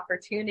abilities, our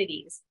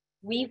opportunities,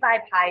 we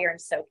vibe higher and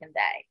so can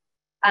they.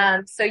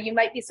 So you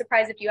might be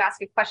surprised if you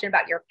ask a question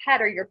about your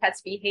pet or your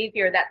pet's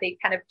behavior, that they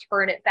kind of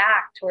turn it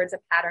back towards a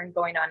pattern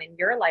going on in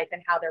your life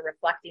and how they're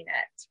reflecting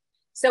it.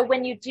 So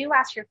when you do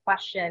ask your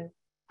question,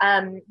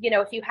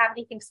 if you have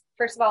anything,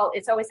 first of all,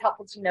 it's always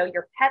helpful to know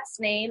your pet's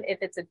name.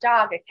 If it's a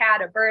dog, a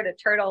cat, a bird, a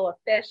turtle, a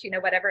fish,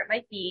 whatever it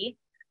might be.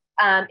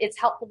 It's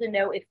helpful to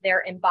know if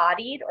they're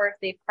embodied or if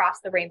they've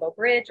crossed the rainbow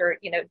bridge or,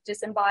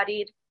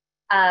 disembodied.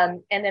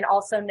 And then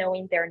also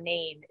knowing their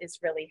name is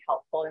really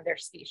helpful in their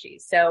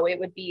species. So it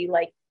would be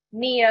like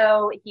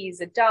Neo,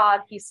 he's a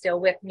dog, he's still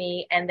with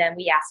me. And then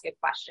we ask a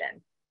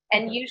question.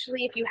 And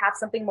usually if you have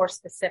something more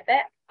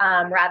specific,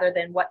 rather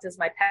than what does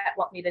my pet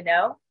want me to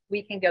know,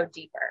 we can go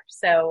deeper.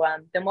 So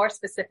the more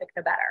specific,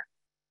 the better.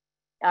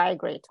 I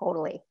agree.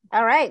 Totally.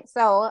 All right.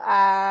 So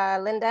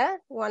Linda,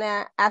 you want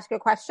to ask your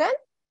question?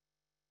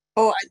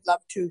 Oh, I'd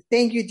love to.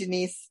 Thank you,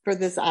 Denise, for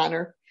this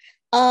honor.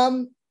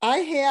 I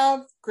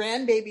have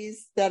grandbabies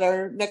that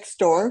are next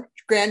door,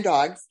 grand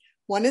dogs.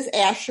 One is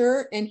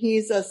Asher, and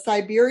he's a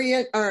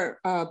Siberian or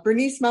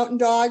Bernese mountain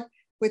dog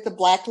with a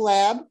black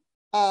lab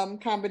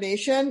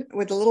combination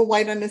with a little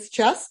white on his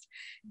chest.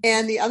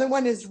 And the other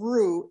one is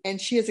Rue,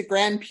 and she is a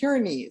Grand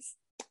Pyrenees.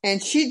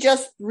 And she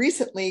just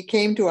recently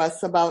came to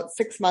us about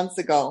 6 months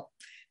ago.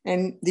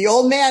 And the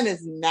old man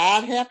is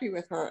not happy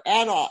with her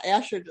at all.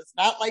 Asher does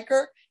not like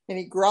her. And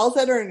he growls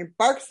at her and he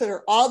barks at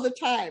her all the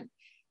time.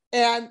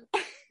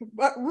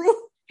 But Ruth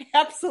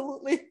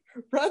absolutely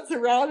runs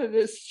around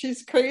and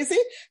she's crazy,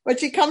 but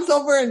she comes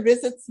over and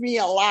visits me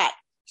a lot.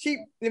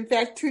 In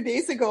fact, 2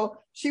 days ago,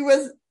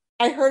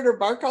 I heard her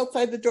bark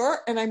outside the door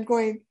and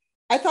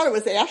I thought it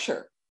was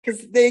Asher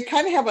because they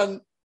kind of have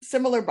a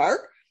similar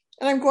bark.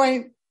 And I'm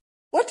going,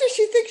 what does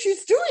she think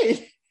she's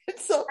doing? And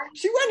so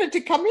she wanted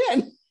to come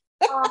in.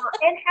 And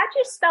how'd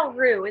you spell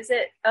Rue? Is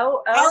it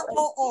O-O?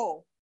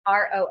 R-O-O.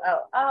 R-O-O.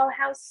 Oh,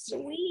 how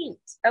sweet.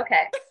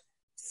 Okay.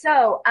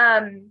 So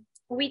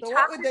we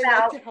talked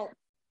about,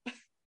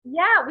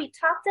 Yeah, we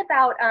talked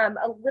about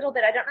a little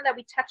bit. I don't know that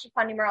we touched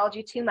upon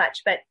numerology too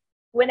much, but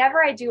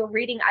whenever I do a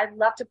reading, I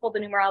love to pull the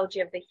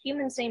numerology of the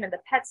human's name and the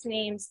pet's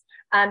names,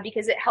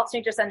 because it helps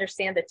me just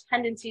understand the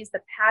tendencies,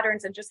 the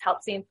patterns, and just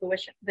helps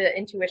the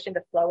intuition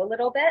to flow a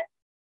little bit.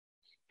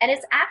 And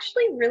it's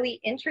actually really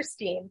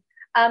interesting.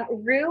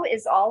 Rue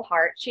is all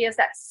heart. She has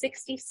that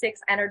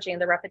 66 energy in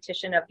the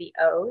repetition of the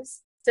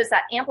O's. So it's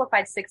that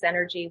amplified 6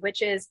 energy,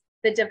 which is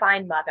the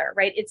divine mother,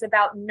 right? It's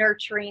about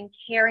nurturing,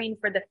 caring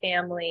for the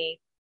family,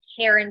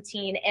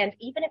 parenting. And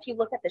even if you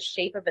look at the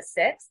shape of a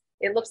 6,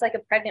 it looks like a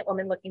pregnant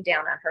woman looking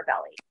down on her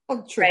belly,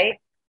 Oh, true. right?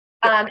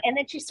 And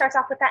then she starts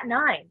off with that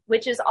 9,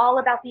 which is all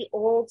about the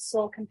old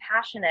soul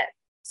compassionate.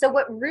 So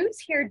what Rue's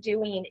here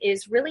doing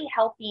is really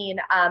helping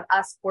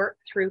us work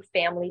through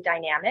family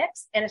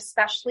dynamics, and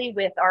especially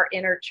with our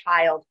inner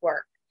child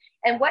work.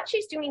 And what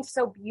she's doing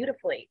so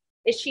beautifully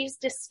is she's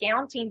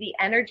discounting the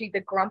energy,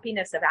 the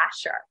grumpiness of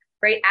Asher,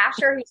 right?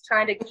 Asher, who's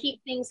trying to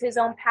keep things his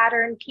own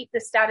pattern, keep the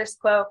status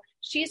quo.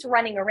 She's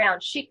running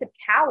around. She could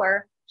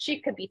cower. She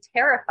could be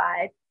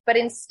terrified. But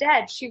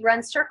instead, she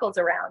runs circles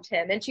around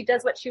him and she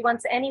does what she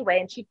wants anyway,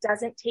 and she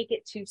doesn't take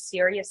it too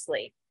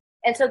seriously.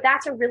 And so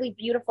that's a really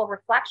beautiful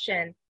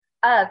reflection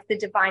of the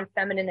divine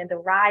feminine and the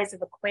rise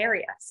of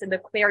Aquarius and the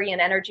Aquarian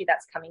energy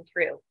that's coming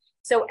through.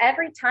 So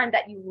every time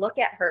that you look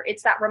at her,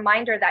 it's that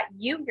reminder that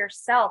you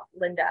yourself,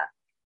 Linda,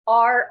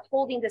 are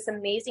holding this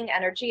amazing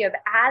energy of,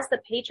 as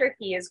the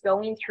patriarchy is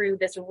going through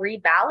this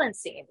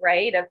rebalancing,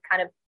 right, of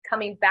kind of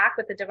coming back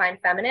with the divine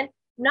feminine,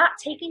 not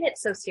taking it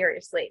so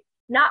seriously,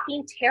 not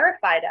being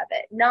terrified of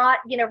it, not,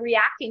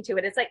 reacting to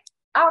it. It's like,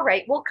 all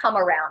right, we'll come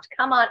around.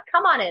 Come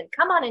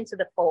on into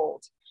the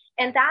fold.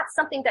 And that's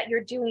something that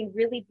you're doing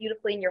really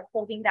beautifully, and you're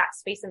holding that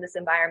space in this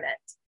environment.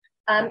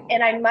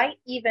 And I might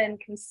even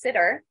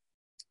consider,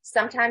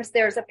 sometimes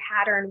there's a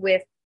pattern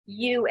with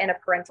you and a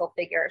parental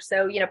figure.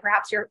 So,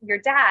 perhaps your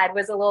dad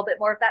was a little bit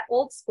more of that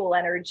old school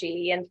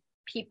energy, and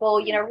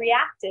people,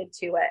 reacted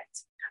to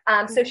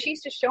it. So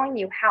she's just showing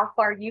you how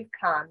far you've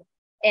come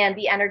and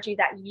the energy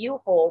that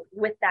you hold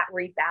with that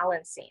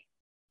rebalancing.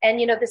 And,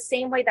 the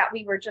same way that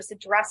we were just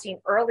addressing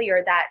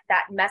earlier,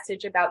 that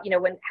message about,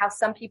 how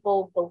some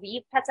people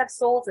believe pets have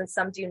souls and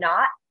some do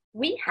not,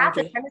 we have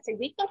the tendency,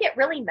 we can get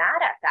really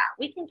mad at that.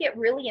 We can get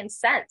really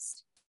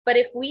incensed. But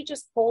if we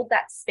just hold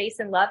that space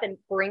and love and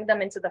bring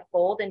them into the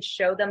fold and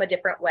show them a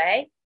different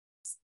way,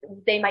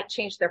 they might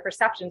change their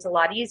perceptions a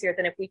lot easier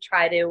than if we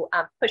try to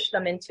push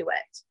them into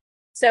it.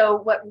 So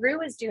what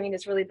Rue is doing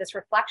is really this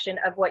reflection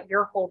of what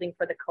you're holding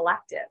for the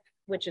collective,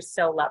 which is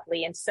so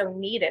lovely and so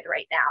needed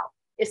right now,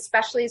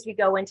 especially as we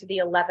go into the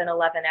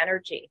 1111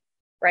 energy,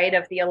 right?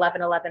 Of the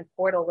 1111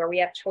 portal, where we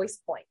have choice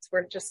points.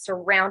 We're just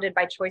surrounded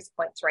by choice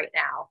points right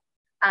now.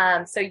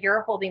 So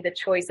you're holding the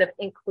choice of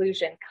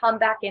inclusion. Come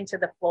back into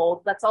the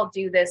fold. Let's all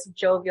do this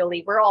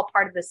jovially. We're all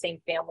part of the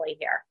same family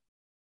here.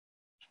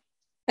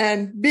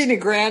 And being a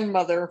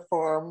grandmother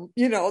for,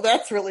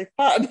 that's really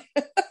fun.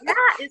 Yeah,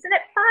 isn't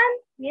it fun?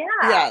 Yeah.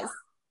 Yes.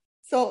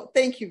 So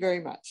thank you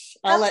very much.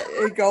 I'll let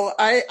it go.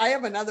 I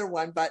have another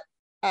one, but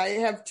I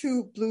have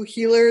 2 blue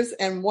healers,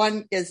 and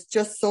one is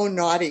just so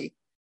naughty,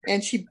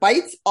 and she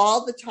bites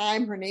all the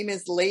time. Her name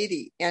is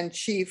Lady, and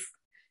she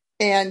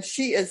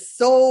is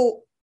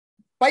so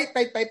bite.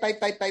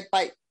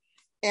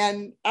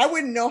 And I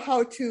wouldn't know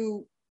how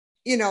to,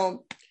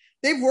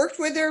 they've worked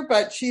with her,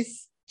 but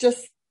she's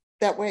just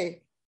that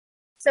way.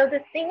 So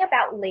the thing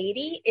about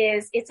Lady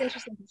is, it's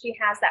interesting because she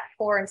has that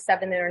 4 and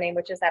 7 in her name,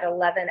 which is that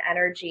 11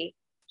 energy.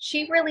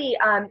 She really,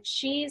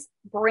 she's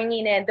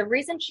bringing in, the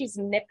reason she's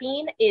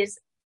nipping is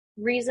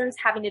reasons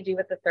having to do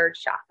with the 3rd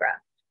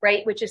chakra,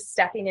 right? Which is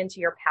stepping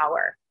into your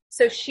power.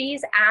 So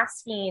she's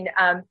asking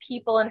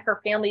people in her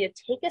family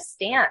to take a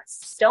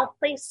stance. Don't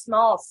play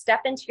small, step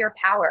into your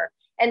power.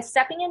 And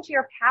stepping into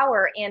your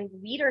power and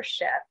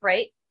leadership,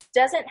 right,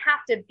 doesn't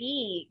have to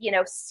be,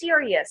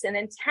 serious and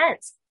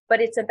intense,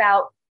 but it's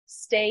about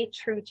stay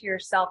true to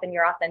yourself and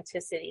your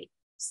authenticity.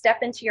 Step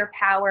into your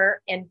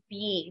power and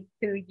be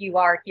who you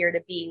are here to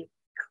be.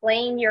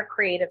 Claim your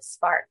creative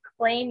spark,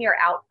 claim your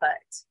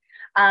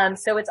output.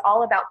 So it's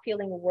all about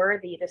feeling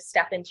worthy to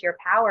step into your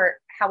power,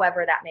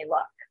 however that may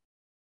look.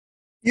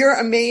 You're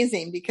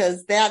amazing,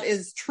 because that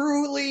is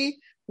truly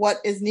what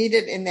is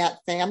needed in that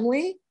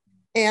family.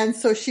 And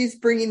so she's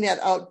bringing that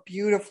out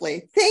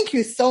beautifully. Thank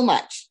you so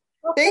much.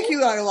 Well, thank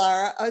you,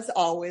 Laura, as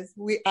always.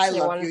 I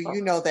love wonderful. You.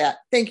 You know that.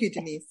 Thank you,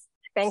 Denise.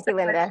 Thank you,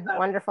 Linda.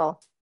 Wonderful.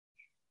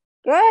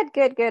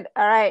 Good.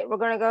 All right. We're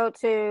going to go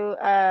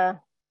to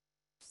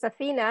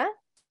Safina.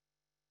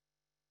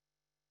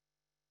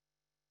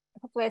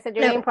 Hopefully I said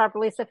your name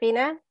properly,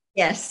 Safina.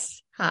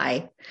 Yes.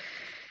 Hi.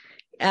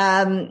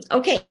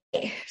 Okay.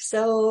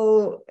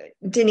 So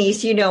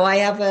Denise, I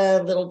have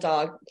a little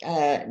dog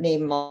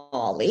named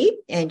Molly,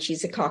 and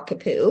she's a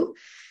cockapoo.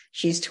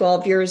 She's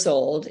 12 years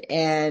old,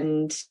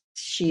 and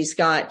she's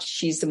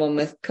the one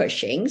with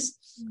Cushing's.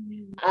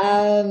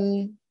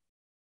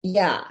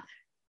 Yeah.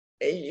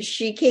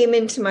 She came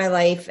into my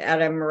life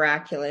at a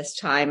miraculous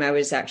time. I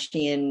was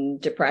actually in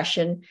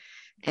depression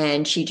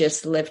and she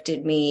just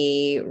lifted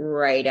me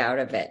right out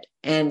of it.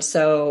 And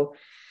so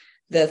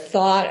the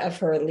thought of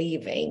her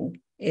leaving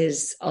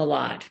is a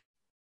lot.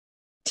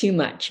 Too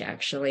much,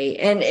 actually.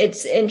 And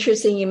it's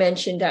interesting you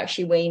mentioned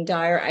actually Wayne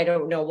Dyer. I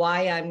don't know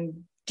why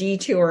I'm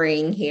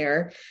detouring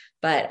here,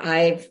 but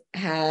I've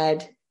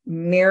had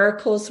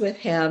miracles with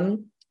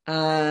him.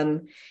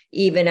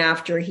 Even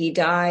after he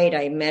died,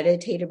 I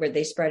meditated where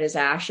they spread his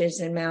ashes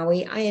in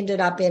Maui. I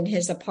ended up in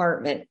his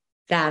apartment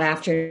that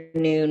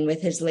afternoon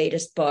with his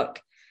latest book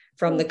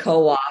from the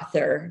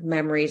co-author,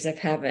 Memories of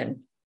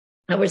Heaven.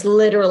 I was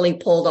literally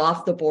pulled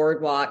off the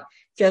boardwalk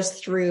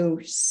just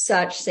through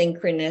such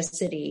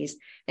synchronicities,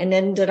 and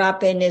ended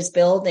up in his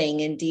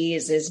building, and Dee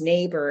is his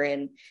neighbor,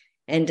 and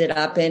ended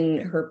up in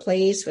her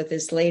place with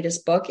his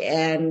latest book.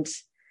 And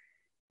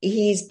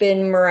he's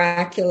been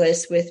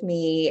miraculous with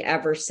me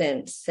ever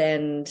since.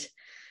 And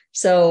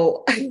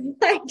so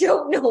I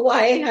don't know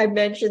why I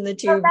mentioned the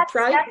two.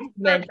 Try to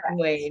mention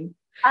Wayne.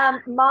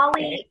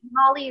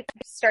 Molly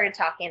started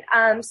talking.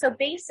 So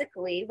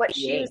basically what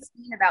she was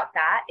saying about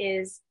that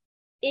is,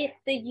 if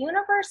the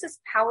universe is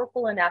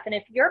powerful enough, and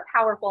if you're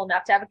powerful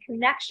enough to have a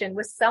connection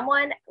with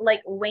someone like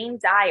Wayne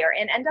Dyer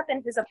and end up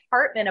in his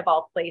apartment of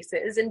all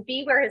places and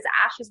be where his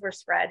ashes were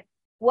spread,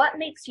 what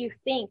makes you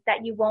think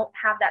that you won't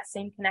have that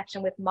same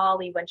connection with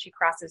Molly when she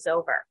crosses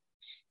over?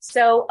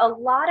 So a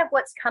lot of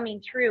what's coming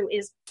through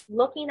is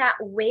looking at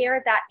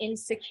where that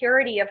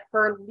insecurity of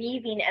her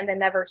leaving and then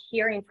never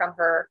hearing from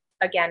her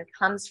again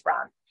comes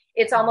from.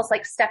 It's almost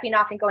like stepping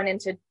off and going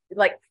into,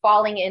 like,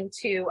 falling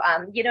into,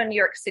 in New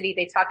York City,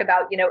 they talk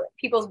about,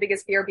 people's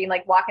biggest fear being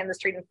like walking the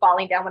street and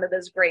falling down one of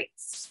those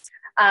grates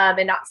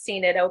and not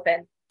seeing it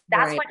open.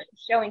 That's what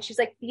she's showing. She's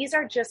like, these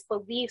are just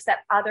beliefs that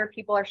other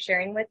people are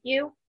sharing with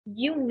you.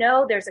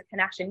 There's a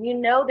connection.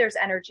 There's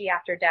energy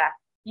after death.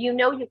 You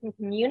can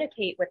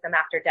communicate with them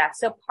after death.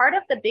 So part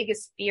of the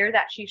biggest fear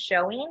that she's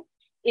showing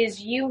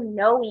is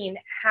knowing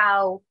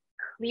how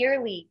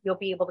clearly you'll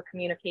be able to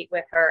communicate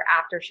with her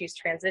after she's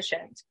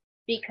transitioned.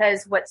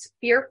 Because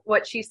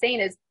what she's saying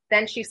is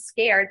then she's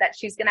scared that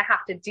she's going to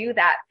have to do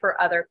that for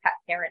other pet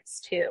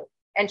parents too.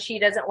 And she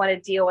doesn't want to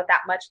deal with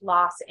that much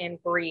loss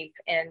and grief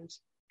and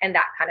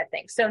that kind of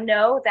thing. So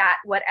know that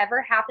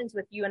whatever happens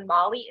with you and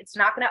Molly, it's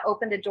not going to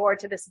open the door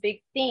to this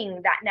big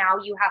thing that now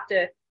you have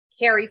to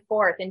carry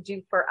forth and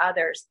do for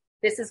others.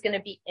 This is going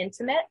to be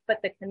intimate,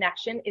 but the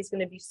connection is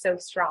going to be so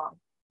strong.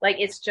 Like,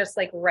 it's just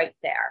like right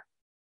there.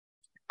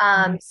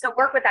 So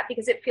work with that,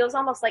 because it feels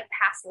almost like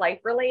past life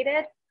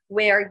related,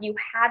 where you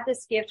had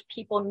this gift,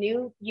 people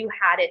knew you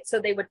had it,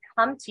 so they would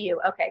come to you.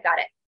 Okay, got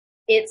it.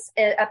 It's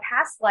a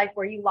past life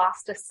where you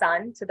lost a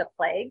son to the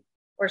plague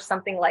or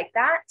something like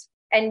that,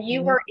 and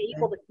you were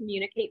able to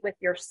communicate with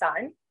your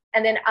son,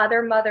 and then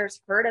other mothers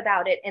heard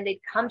about it, and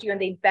they'd come to you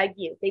and they'd beg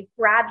you. They'd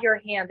grab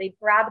your hand, they'd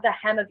grab the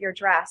hem of your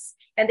dress,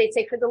 and they'd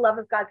say, for the love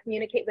of God,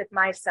 communicate with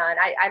my son.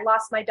 I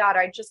lost my daughter.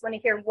 I just want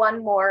to hear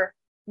one more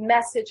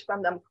message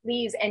from them,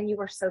 please. And you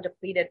were so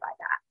depleted by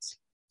that.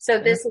 So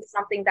this is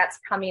something that's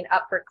coming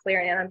up for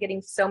clearing, and I'm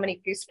getting so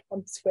many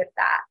goosebumps with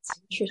that.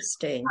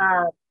 Interesting.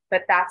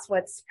 But that's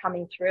what's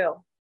coming through.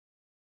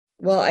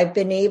 Well, I've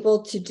been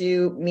able to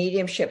do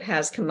mediumship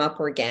has come up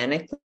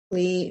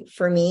organically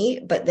for me,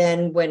 but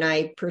then when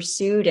I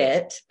pursued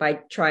it by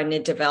trying to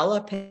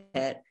develop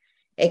it,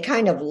 it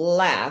kind of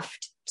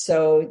left.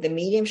 So the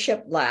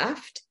mediumship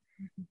left.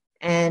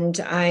 And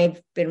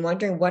I've been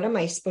wondering, what am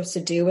I supposed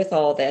to do with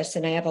all this?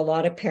 And I have a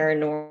lot of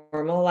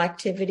paranormal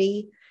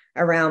activity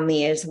around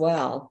me as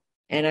well.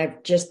 And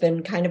I've just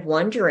been kind of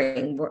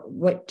wondering,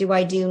 what do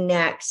I do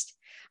next?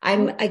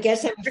 I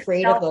guess I'm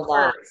afraid of the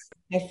loss.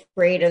 I'm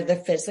afraid of the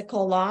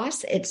physical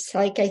loss. It's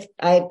like,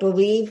 I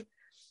believe,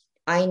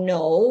 I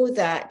know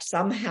that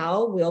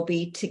somehow we'll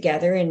be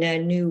together in a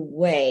new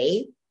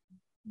way,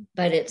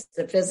 but it's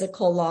the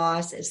physical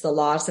loss. It's the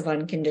loss of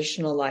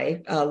unconditional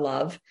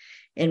love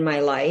in my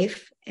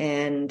life.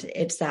 And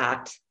it's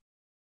that.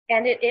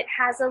 And it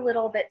has a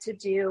little bit to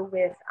do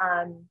with,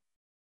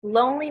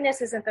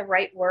 loneliness isn't the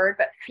right word,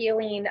 but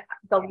feeling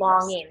the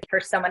longing for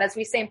someone. As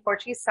we say in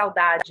Portuguese,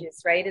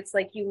 saudades, right? It's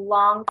like you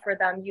long for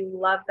them, you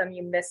love them,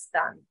 you miss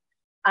them.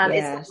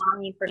 It's the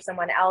longing for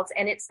someone else.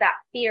 And it's that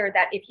fear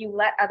that if you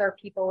let other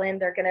people in,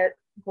 they're going to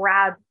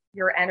grab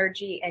your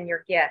energy and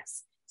your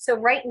gifts. So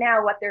right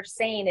now, what they're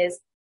saying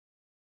is,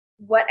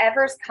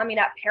 whatever's coming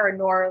up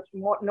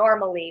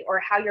paranormally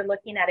or how you're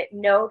looking at it,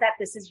 know that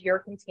this is your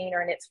container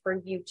and it's for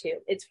you too.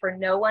 It's for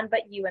no one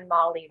but you and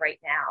Molly right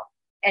now.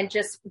 And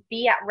just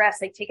be at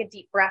rest. Like, take a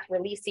deep breath,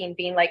 releasing,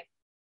 being like,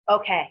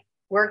 okay,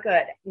 we're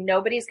good.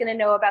 Nobody's going to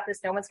know about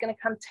this. No one's going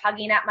to come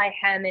tugging at my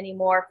hem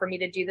anymore for me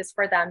to do this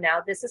for them.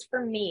 Now, this is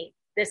for me.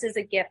 This is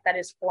a gift that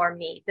is for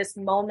me. This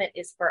moment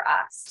is for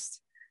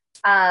us.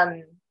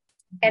 And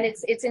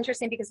it's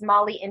interesting because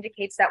Molly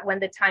indicates that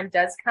when the time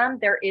does come,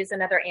 there is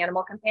another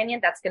animal companion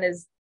that's going to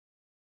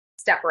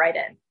step right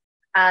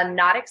in.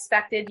 Not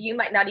expected. You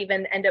might not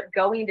even end up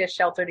going to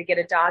shelter to get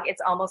a dog.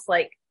 It's almost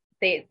like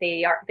they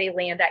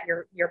land at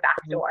your back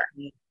door.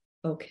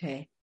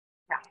 Okay.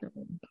 Yeah.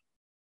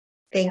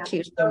 Thank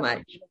you so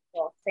much.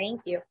 Beautiful.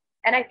 Thank you.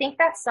 And I think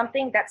that's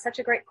such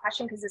a great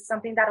question, because it's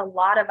something that a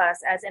lot of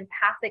us as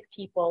empathic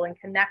people and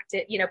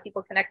connected,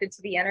 people connected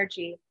to the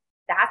energy,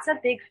 that's a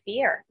big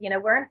fear.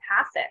 We're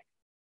empathic.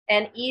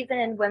 And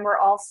even when we're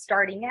all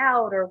starting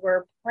out or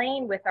we're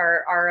playing with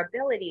our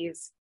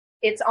abilities,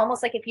 it's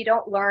almost like if you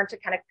don't learn to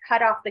kind of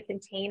cut off the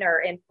container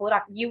and pull it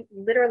off, you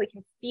literally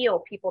can feel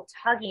people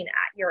tugging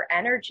at your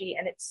energy,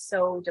 and it's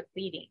so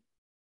depleting.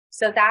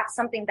 So that's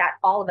something that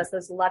all of us,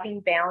 those loving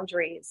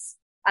boundaries,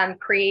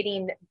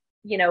 creating,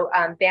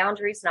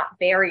 boundaries, not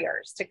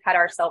barriers, to cut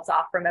ourselves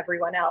off from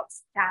everyone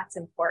else. That's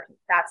important.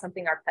 That's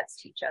something our pets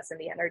teach us in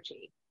the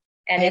energy.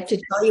 And I have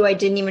to tell you, I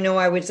didn't even know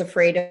I was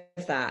afraid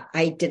of that.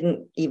 I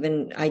didn't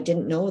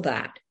know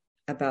that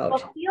about.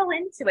 Well, feel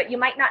into it. You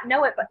might not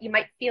know it, but you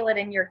might feel it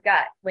in your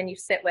gut when you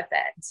sit with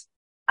it.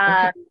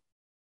 Okay.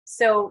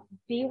 So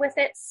be with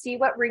it, see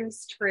what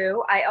rings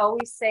true. I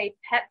always say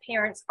pet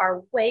parents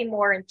are way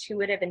more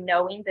intuitive and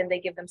knowing than they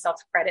give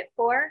themselves credit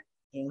for.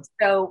 Yes.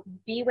 So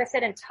be with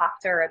it and talk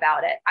to her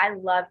about it. I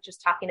love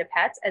just talking to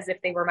pets as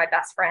if they were my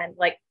best friend,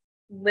 like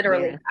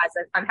literally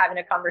I'm having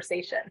a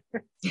conversation.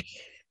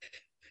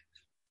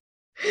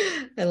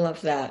 I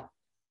love that.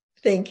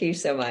 Thank you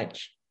so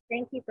much.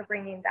 Thank you for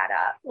bringing that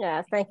up.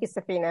 Yeah, thank you,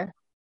 Safina.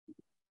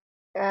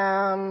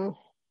 All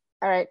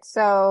right,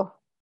 so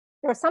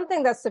there was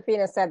something that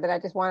Safina said that I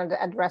just wanted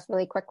to address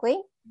really quickly.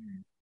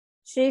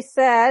 She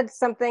said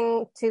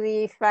something to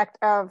the effect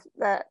of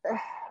that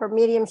her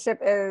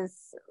mediumship has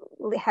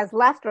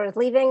left or is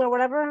leaving or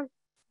whatever.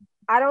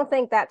 I don't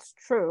think that's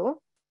true.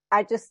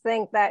 I just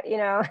think that,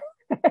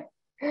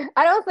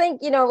 I don't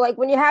think, like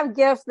when you have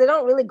gifts, they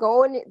don't really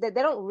go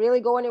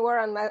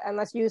anywhere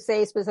unless you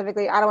say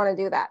specifically, I don't want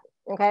to do that.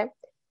 Okay.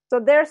 So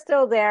they're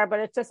still there, but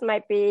it just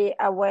might be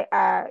a way,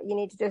 you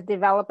need to just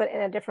develop it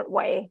in a different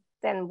way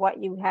than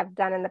what you have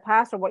done in the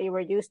past or what you were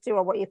used to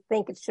or what you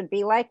think it should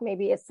be like.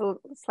 Maybe it's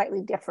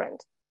slightly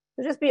different.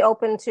 So just be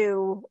open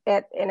to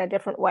it in a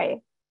different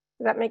way.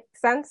 Does that make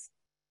sense?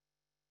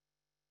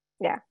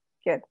 Yeah,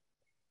 good.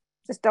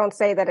 Just don't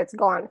say that it's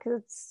gone,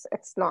 because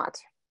it's not.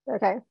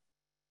 Okay.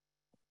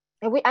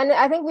 And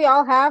I think we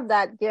all have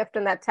that gift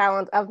and that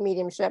talent of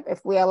mediumship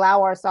if we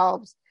allow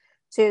ourselves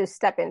to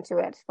step into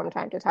it from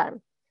time to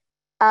time.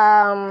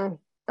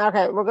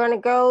 Okay, we're going to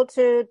go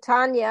to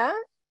Tanya.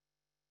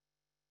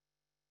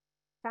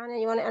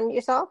 Tanya, you want to unmute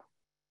yourself?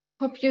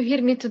 Hope you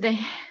hear me today.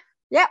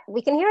 Yeah,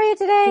 we can hear you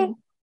today.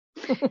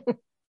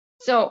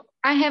 So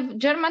I have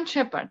German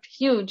Shepherd,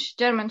 huge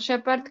German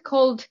Shepherd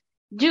called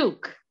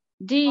Duke,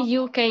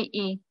 Duke.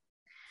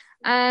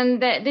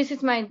 And this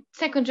is my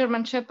second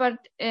German Shepherd,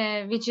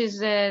 which is,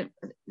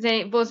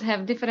 they both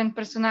have different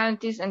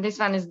personalities. And this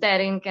one is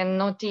daring and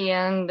naughty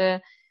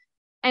and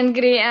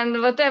angry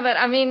and whatever.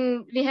 I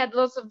mean, we had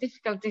lots of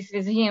difficulties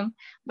with him.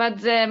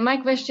 But my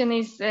question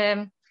is,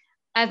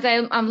 as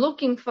I'm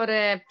looking for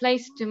a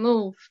place to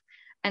move,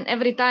 and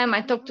every time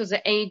I talk to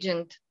the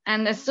agent,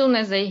 and as soon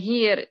as I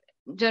hear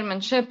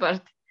German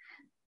Shepherd,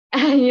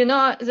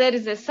 there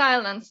is a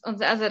silence on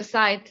the other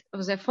side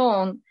of the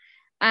phone.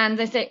 And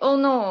they say, oh,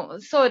 no,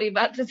 sorry,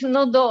 but there's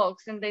no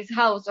dogs in this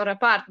house or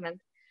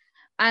apartment.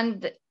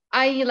 And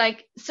I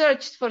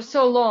searched for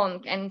so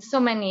long and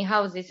so many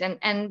houses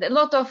and a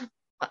lot of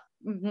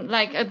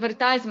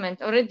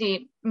advertisement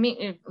already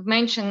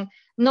mentioned,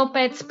 no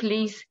pets,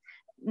 please.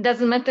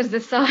 Doesn't matter the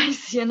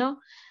size,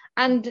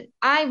 And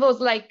I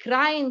was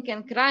crying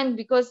and crying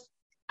because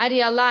I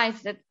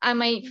realized that I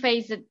may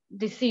face a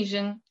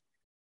decision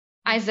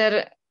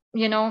either,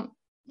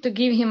 to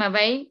give him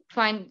away,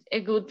 find a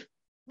good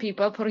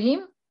people for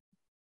him,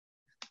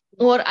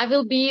 or I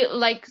will be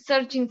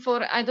searching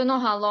for I don't know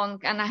how long,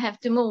 and I have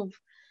to move.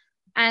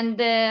 And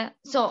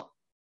so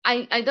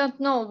I don't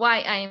know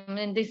why I'm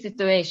in this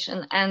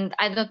situation, and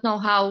I don't know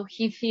how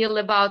he feel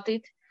about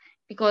it,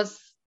 because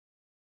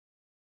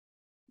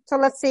so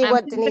let's see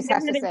what Denise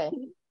has to say.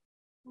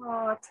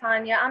 Oh,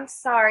 Tanya, I'm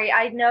sorry.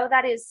 I know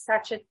that is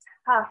such a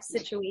tough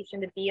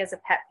situation to be as a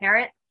pet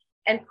parent.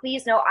 And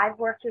please know, I've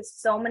worked with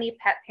so many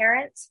pet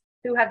parents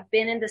who have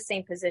been in the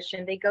same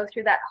position. They go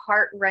through that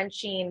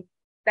heart-wrenching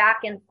back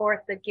and forth,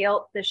 the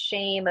guilt, the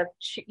shame of,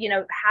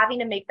 having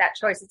to make that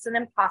choice. It's an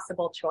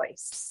impossible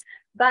choice,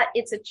 but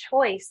it's a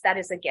choice that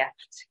is a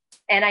gift.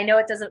 And I know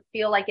it doesn't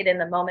feel like it in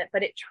the moment,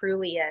 but it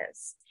truly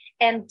is.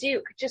 And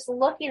Duke, just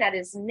looking at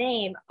his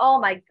name, oh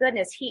my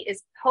goodness, he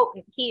is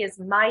potent. He is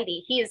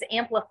mighty. He is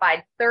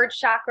amplified third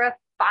chakra,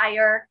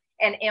 fire,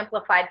 and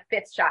amplified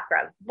fifth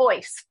chakra,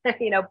 voice,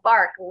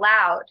 bark,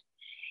 loud.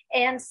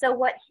 And so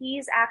what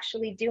he's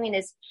actually doing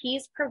is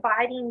he's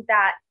providing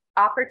that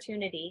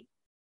opportunity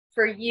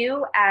for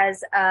you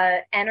as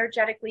an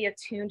energetically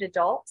attuned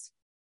adult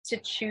to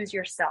choose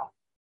yourself,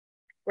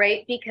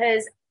 right?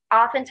 Because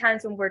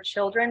oftentimes when we're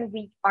children,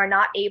 we are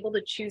not able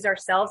to choose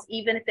ourselves,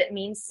 even if it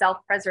means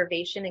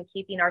self-preservation and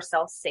keeping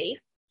ourselves safe.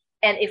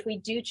 And if we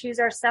do choose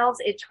ourselves,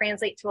 it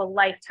translates to a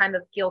lifetime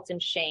of guilt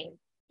and shame.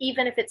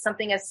 Even if it's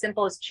something as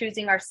simple as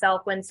choosing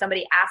ourselves when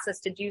somebody asks us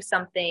to do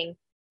something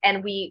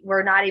and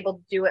we're not able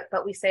to do it,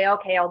 but we say,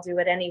 okay, I'll do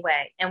it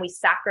anyway. And we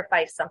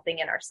sacrifice something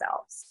in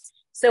ourselves.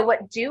 So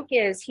what Duke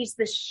is, he's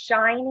this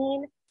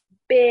shining,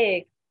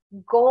 big,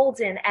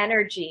 golden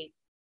energy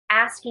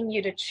asking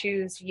you to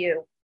choose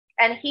you.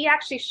 And he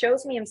actually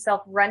shows me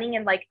himself running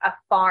in like a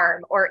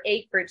farm or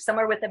acreage,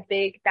 somewhere with a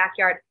big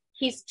backyard.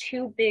 He's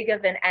too big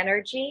of an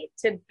energy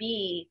to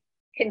be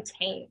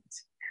contained.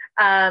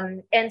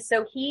 And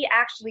so he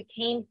actually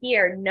came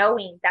here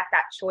knowing that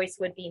that choice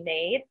would be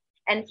made.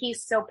 And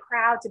he's so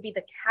proud to be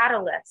the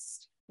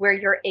catalyst where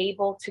you're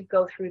able to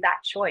go through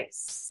that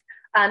choice.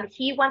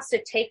 He wants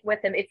to take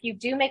with him, if you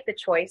do make the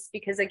choice,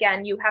 because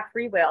again, you have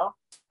free will,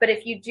 but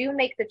if you do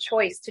make the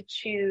choice to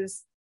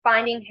choose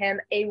finding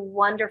him a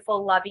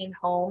wonderful, loving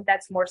home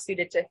that's more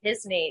suited to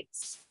his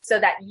needs so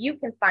that you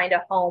can find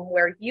a home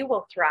where you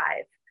will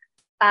thrive,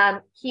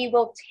 he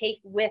will take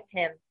with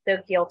him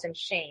the guilt and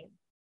shame.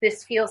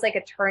 This feels like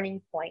a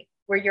turning point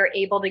where you're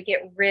able to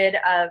get rid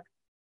of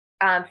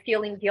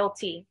feeling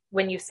guilty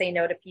when you say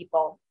no to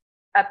people,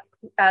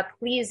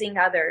 pleasing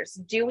others,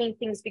 doing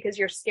things because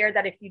you're scared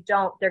that if you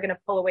don't, they're going to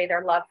pull away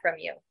their love from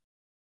you.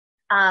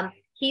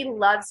 He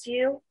loves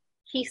you.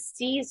 He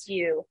sees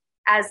you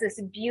as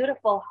this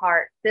beautiful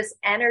heart, this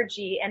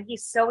energy, and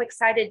he's so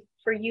excited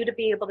for you to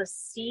be able to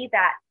see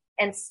that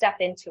and step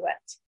into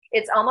it.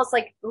 It's almost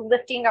like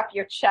lifting up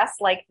your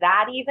chest like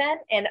that even,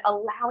 and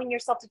allowing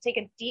yourself to take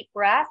a deep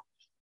breath.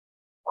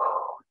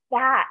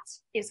 That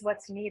is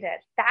what's needed.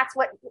 That's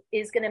what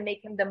is going to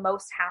make him the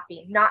most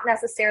happy, not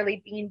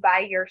necessarily being by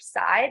your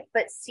side,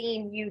 but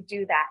seeing you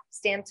do that.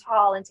 Stand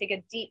tall and take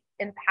a deep,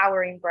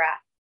 empowering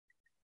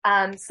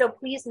breath. So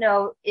please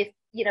know, if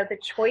the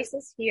choice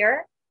is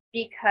here,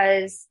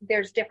 because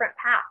there's different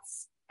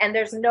paths and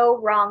there's no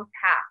wrong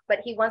path, but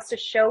he wants to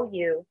show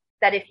you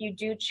that if you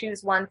do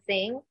choose one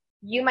thing,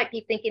 you might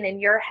be thinking in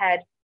your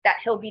head that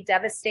he'll be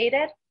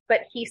devastated,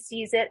 but he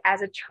sees it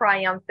as a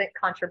triumphant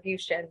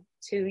contribution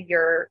to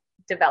your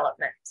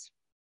development.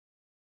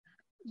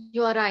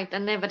 You are right. I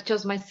never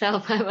chose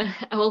myself. I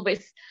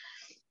always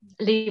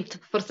lived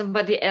for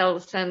somebody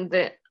else, and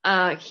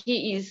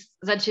he is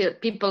such a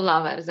people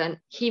lover, and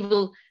he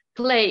will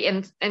play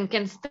and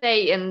can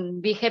stay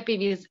and be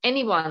happy with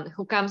anyone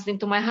who comes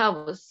into my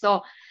house.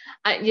 So,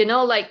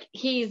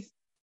 he's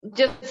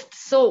just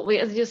so,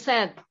 as you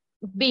said,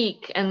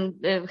 big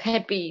and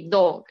happy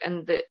dog,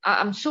 and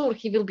I'm sure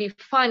he will be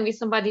fine with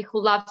somebody who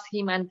loves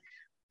him and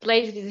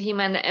plays with him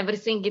and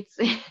everything.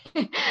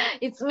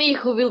 It's me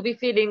who will be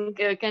feeling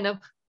kind of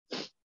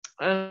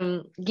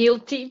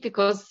guilty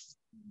because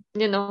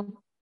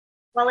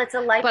well, it's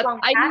a lifelong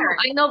pattern.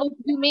 I know what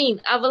you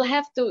mean. I will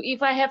have to,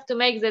 if I have to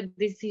make that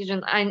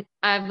decision,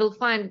 I will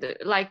find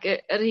like a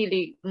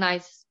really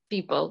nice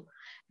people,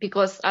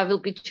 because I will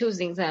be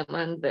choosing them,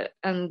 and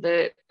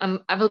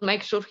I will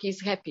make sure he's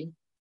happy.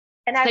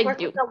 And I've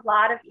worked with a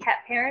lot of pet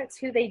parents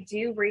who they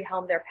do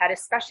rehome their pet,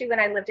 especially when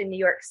I lived in New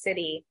York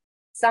City.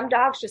 Some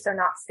dogs just are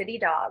not city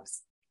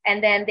dogs.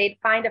 And then they'd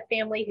find a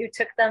family who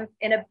took them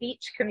in a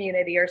beach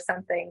community or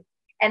something,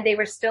 and they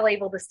were still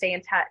able to stay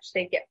in touch.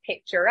 They'd get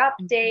picture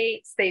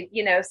updates.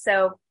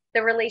 So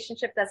the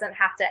relationship doesn't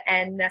have to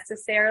end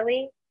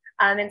necessarily.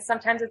 And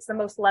sometimes it's the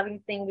most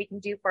loving thing we can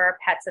do for our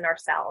pets and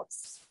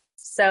ourselves.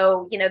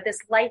 So,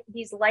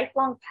 these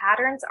lifelong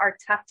patterns are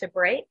tough to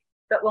break.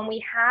 But when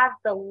we have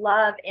the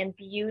love and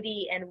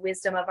beauty and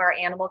wisdom of our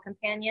animal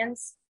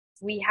companions,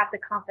 we have the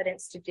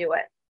confidence to do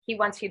it. He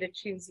wants you to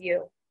choose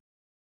you.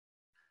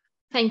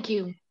 Thank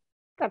you.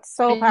 That's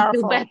so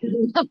powerful.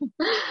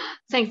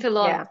 Thanks a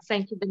lot. Yeah.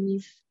 Thank you,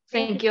 Denise.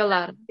 Thank you a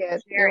lot.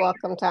 Good. You're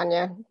welcome,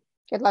 Tanya.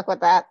 Good luck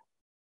with that.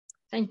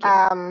 Thank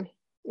you.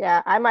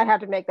 Yeah, I might have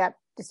to make that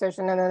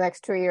decision in the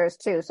next 2 years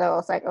too. So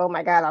it's like, oh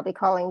my God, I'll be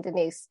calling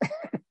Denise.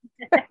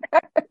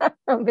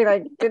 I'll be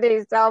like,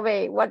 Denise, tell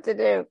me what to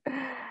do.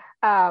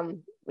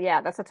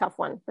 Yeah, that's a tough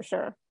one for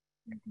sure.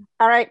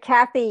 All right,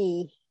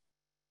 Kathy,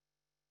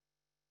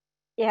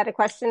 you had a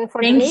question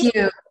for Denise? Thank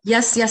you.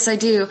 Yes, I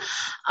do.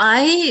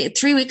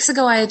 3 weeks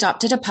ago, I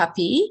adopted a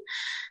puppy,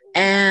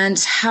 and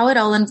how it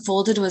all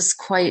unfolded was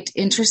quite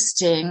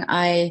interesting.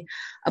 I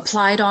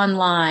applied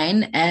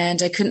online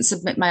and I couldn't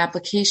submit my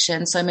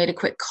application. So I made a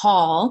quick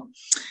call,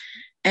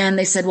 and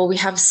they said, well, we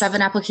have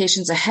 7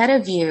 applications ahead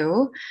of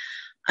you.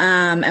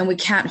 And we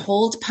can't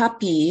hold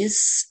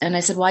puppies. And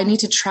I said, well, I need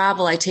to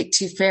travel. I take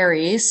 2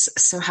 ferries.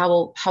 So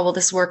how will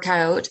this work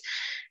out?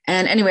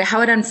 And anyway,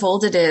 how it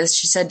unfolded is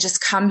she said, just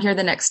come here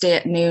the next day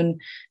at noon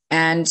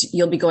and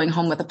you'll be going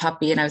home with a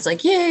puppy. And I was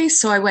like, yay.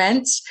 So I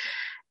went,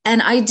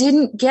 and I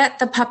didn't get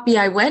the puppy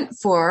I went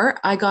for.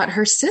 I got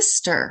her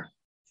sister,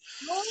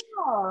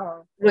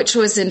 which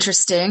was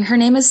interesting. Her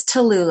name is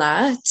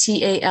Tallulah,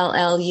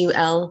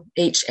 Tallulha.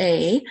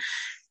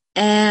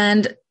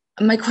 And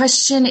my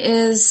question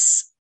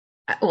is,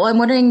 well, I'm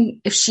wondering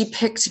if she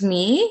picked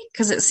me,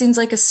 because it seems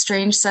like a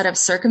strange set of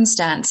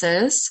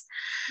circumstances.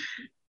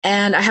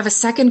 And I have a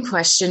second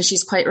question.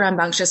 She's quite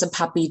rambunctious, a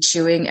puppy,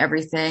 chewing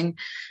everything.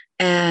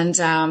 And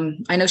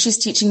I know she's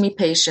teaching me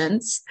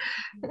patience.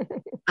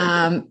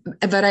 But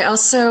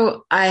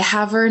I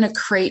have her in a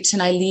crate,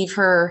 and I leave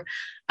her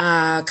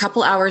a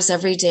couple hours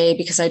every day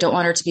because I don't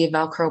want her to be a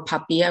Velcro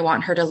puppy. I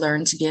want her to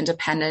learn to be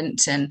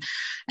independent.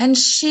 And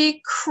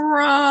she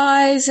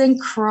cries and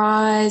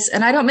cries.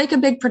 And I don't make a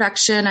big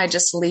production. I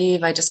just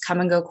leave. I just come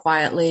and go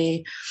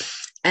quietly.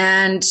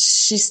 And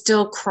she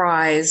still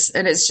cries.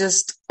 And it's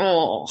just,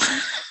 oh.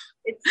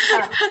 It's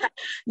tough.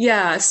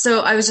 Yeah. So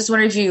I was just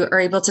wondering if you are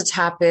able to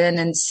tap in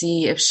and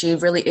see if she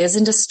really is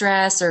in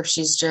distress or if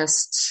she's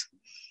just.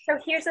 So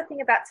here's the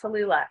thing about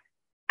Tallulah.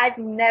 I've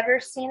never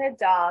seen a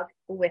dog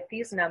with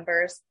these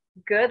numbers.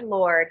 Good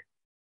Lord.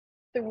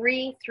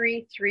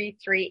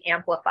 3333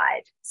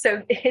 amplified.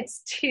 So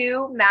it's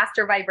 2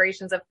 master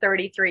vibrations of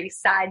 33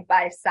 side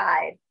by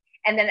side.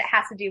 And then it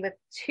has to do with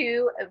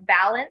 2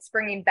 balance,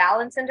 bringing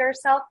balance into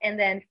herself, and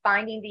then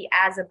finding the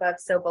as above,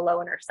 so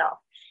below in herself.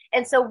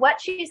 And so what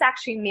she's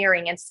actually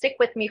mirroring, and stick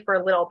with me for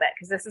a little bit,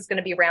 because this is going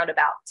to be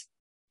roundabout.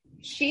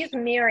 She's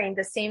mirroring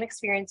the same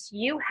experience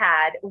you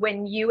had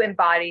when you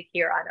embodied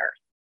here on Earth,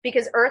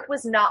 because Earth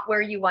was not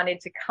where you wanted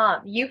to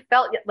come. You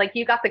felt like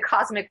you got the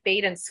cosmic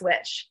bait and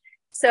switch.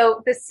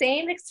 So the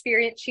same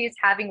experience she's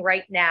having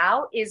right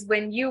now is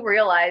when you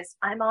realize,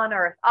 I'm on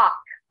Earth. Oh,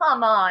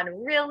 come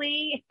on,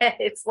 really?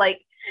 It's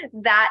like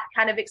that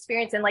kind of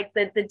experience, and like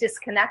the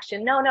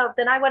disconnection. No,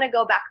 then I want to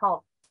go back home.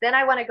 Then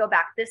I want to go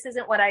back. This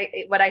isn't what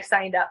I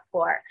signed up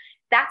for.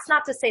 That's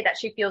not to say that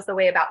she feels the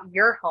way about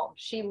your home.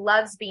 She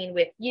loves being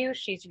with you.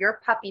 She's your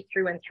puppy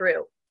through and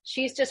through.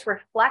 She's just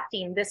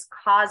reflecting this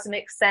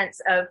cosmic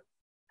sense of,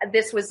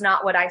 this was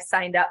not what I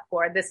signed up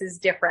for. This is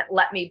different.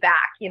 Let me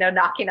back,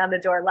 knocking on the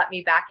door, let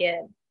me back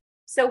in.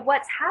 So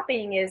what's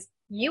happening is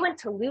you and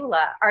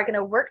Tallulah are going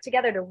to work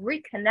together to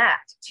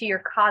reconnect to your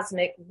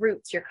cosmic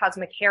roots, your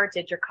cosmic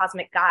heritage, your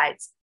cosmic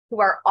guides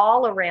who are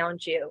all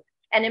around you.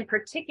 And in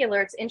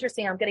particular, it's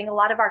interesting. I'm getting a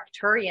lot of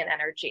Arcturian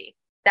energy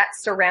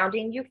that's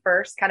surrounding you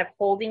first, kind of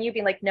holding you,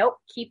 being like, nope,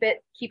 keep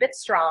it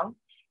strong.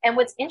 And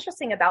what's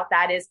interesting about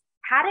that is,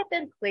 had it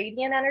been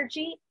Pleiadian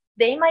energy,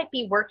 they might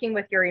be working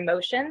with your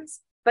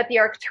emotions, but the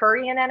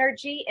Arcturian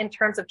energy in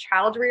terms of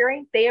child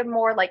rearing, they are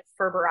more like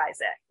Ferberize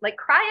it, like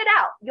cry it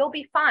out, you'll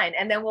be fine.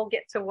 And then we'll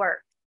get to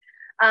work.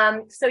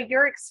 So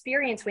your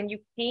experience when you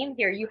came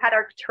here, you had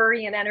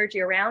Arcturian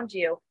energy around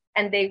you,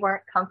 and they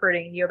weren't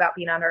comforting you about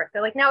being on Earth.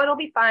 They're like, no, it'll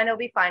be fine,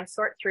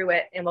 sort through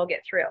it, and we'll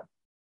get through.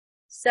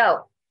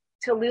 So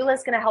Tallulah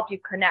is going to help you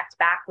connect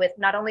back with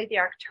not only the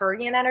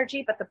Arcturian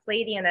energy, but the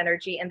Pleiadian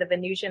energy and the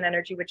Venusian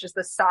energy, which is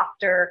the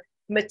softer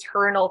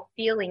maternal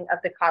feeling of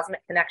the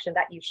cosmic connection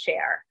that you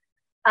share.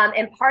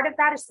 And part of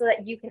that is so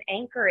that you can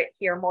anchor it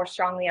here more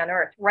strongly on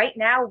Earth. Right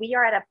now, we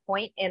are at a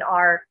point in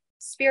our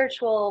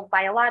spiritual,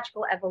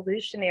 biological,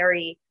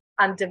 evolutionary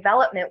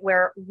development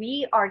where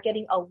we are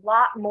getting a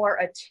lot more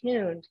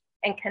attuned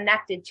and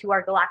connected to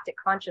our galactic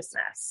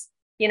consciousness.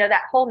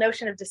 That whole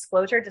notion of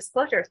disclosures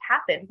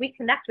happen. We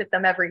connect with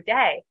them every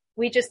day.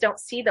 We just don't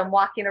see them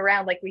walking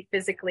around like we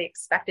physically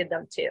expected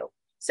them to.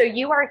 So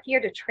you are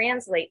here to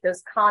translate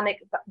those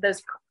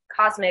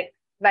cosmic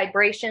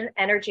vibration,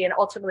 energy, and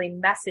ultimately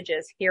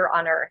messages here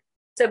on Earth.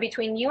 So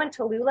between you and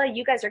Tallulah,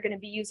 you guys are going to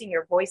be using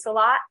your voice a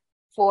lot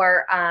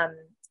for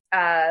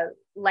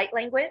light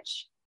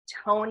language,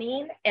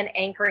 toning, and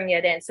anchoring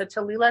it in. So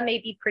Tallulah may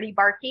be pretty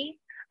barky,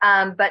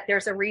 but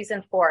there's a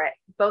reason for it.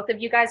 Both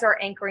of you guys are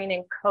anchoring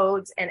in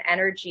codes and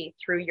energy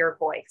through your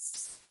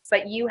voice,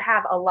 but you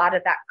have a lot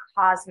of that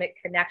cosmic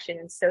connection,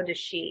 and so does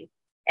she.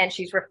 And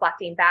she's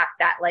reflecting back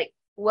that like,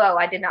 whoa,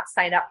 I did not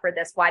sign up for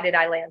this. Why did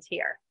I land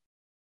here?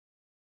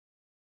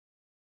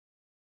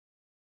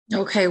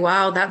 Okay,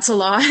 wow, that's a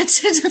lot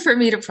for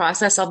me to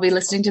process. I'll be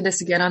listening to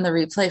this again on the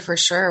replay for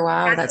sure.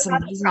 Wow, that's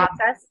amazing.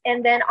 Process.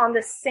 And then on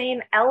the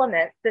same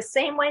element, the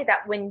same way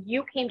that when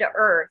you came to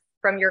Earth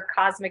from your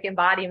cosmic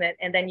embodiment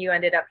and then you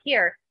ended up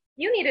here,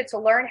 you needed to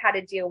learn how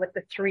to deal with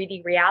the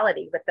 3D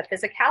reality, with the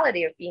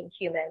physicality of being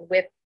human,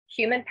 with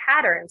human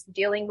patterns,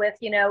 dealing with,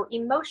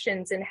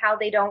 emotions and how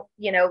they don't,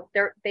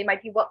 they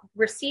might be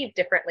received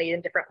differently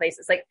in different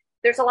places. Like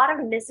there's a lot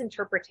of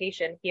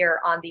misinterpretation here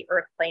on the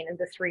Earth plane in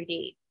the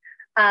 3D.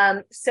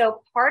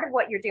 So part of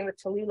what you're doing with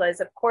Tallulah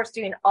is, of course,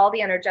 doing all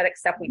the energetic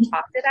stuff we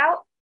talked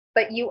about,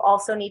 but you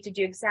also need to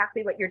do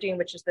exactly what you're doing,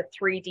 which is the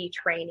 3D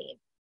training.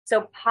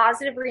 So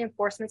positive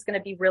reinforcement is going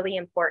to be really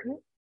important.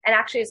 And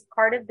actually, as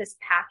part of this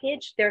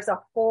package, there's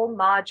a whole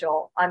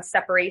module on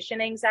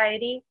separation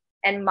anxiety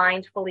and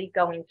mindfully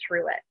going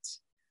through it.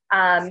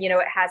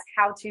 It has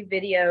how-to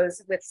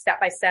videos with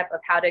step-by-step of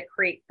how to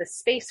create the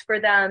space for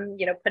them,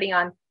 putting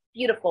on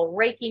beautiful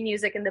Reiki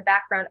music in the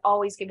background,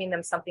 always giving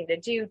them something to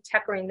do,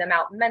 tempering them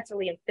out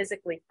mentally and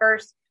physically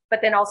first, but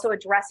then also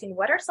addressing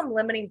what are some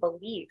limiting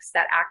beliefs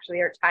that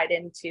actually are tied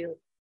into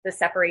the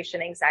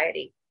separation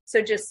anxiety.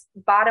 So just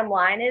bottom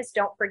line is,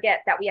 don't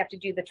forget that we have to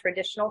do the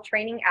traditional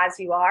training as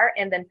you are,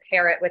 and then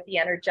pair it with the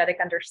energetic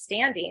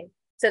understanding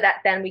so that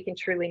then we can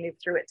truly move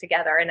through it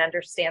together and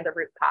understand the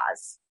root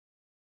cause.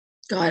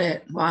 Got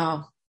it.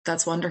 Wow.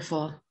 That's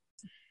wonderful.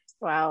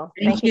 Wow.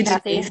 Thank you,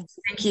 Kathy. Denise.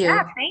 Thank you.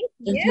 Yeah, thank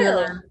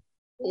you.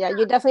 Yeah,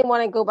 you definitely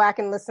want to go back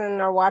and listen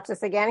or watch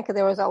this again, because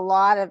there was a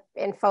lot of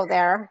info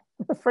there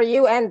for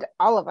you and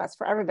all of us,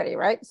 for everybody,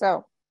 right?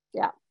 So,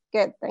 yeah.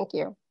 Good. Thank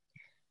you.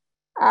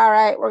 All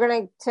right. We're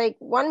going to take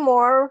one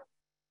more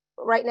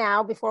right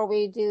now before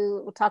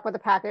we'll talk about the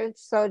package.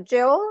 So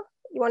Jill,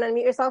 you want to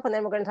unmute yourself, and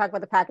then we're going to talk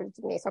about the package,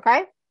 Denise,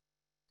 okay?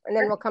 And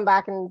then we'll come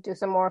back and do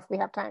some more if we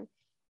have time.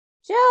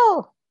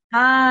 Jill.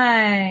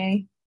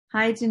 Hi,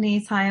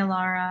 Denise. Hi,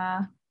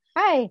 Laura.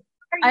 Hi.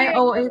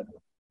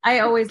 I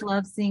always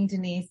love seeing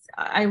Denise.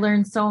 I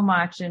learn so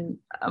much, and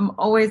I'm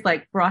always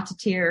like brought to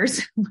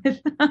tears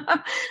with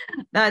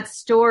that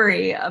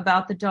story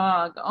about the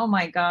dog. Oh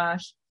my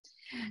gosh.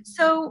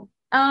 So,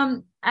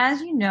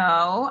 as you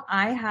know,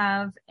 I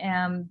have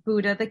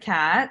Buddha the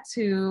cat,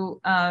 who,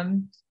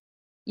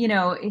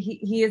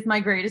 he is my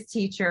greatest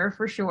teacher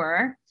for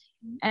sure.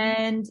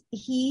 And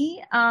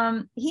he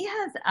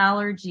has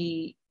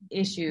allergy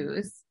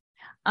issues.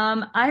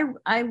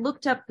 I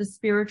looked up the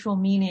spiritual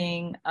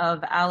meaning of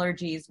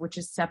allergies, which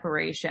is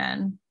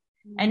separation.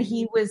 And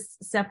he was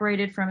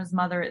separated from his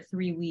mother at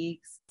 3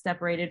 weeks,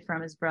 separated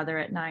from his brother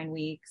at 9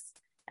 weeks.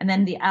 And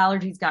then the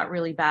allergies got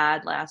really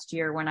bad last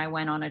year when I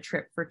went on a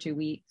trip for 2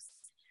 weeks.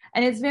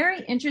 And it's very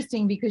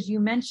interesting because you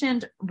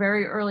mentioned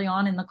very early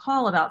on in the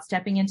call about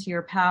stepping into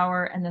your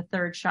power and the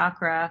third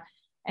chakra.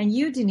 And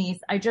you, Denise,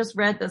 I just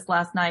read this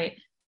last night.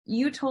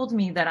 You told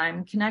me that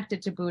I'm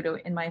connected to Buddha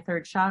in my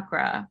third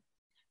chakra.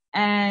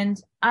 And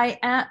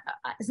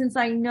since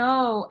I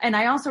know, and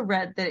I also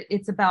read that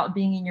it's about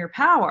being in your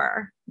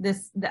power, the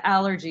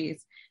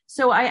allergies.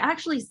 So I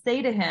actually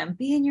say to him,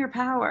 be in your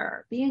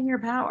power, be in your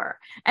power.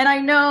 And I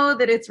know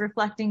that it's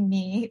reflecting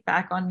me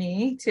back on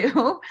me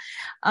too.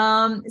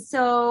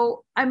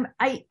 So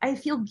I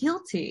feel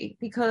guilty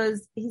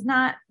because he's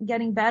not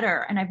getting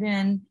better. And I've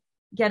been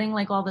getting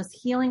like all this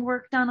healing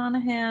work done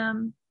on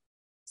him.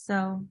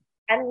 So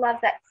I love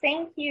that.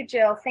 Thank you,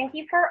 Jill. Thank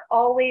you for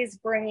always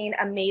bringing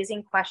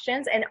amazing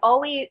questions, and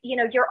always,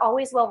 you're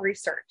always well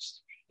researched.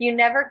 You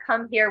never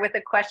come here with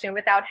a question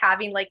without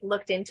having like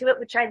looked into it,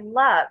 which I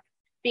love,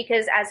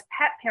 because as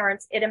pet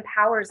parents, it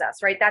empowers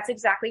us, right? That's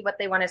exactly what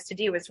they want us to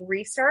do, is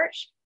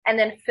research and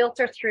then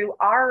filter through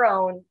our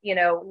own,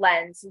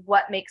 lens,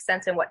 what makes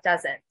sense and what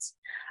doesn't.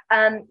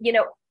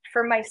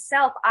 For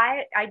myself,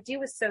 I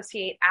do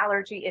associate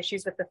allergy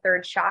issues with the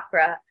third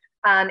chakra.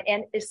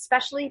 And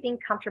especially being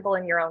comfortable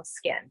in your own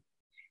skin,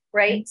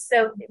 right?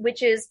 So,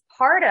 which is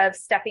part of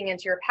stepping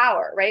into your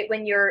power, right?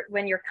 When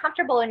you're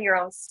comfortable in your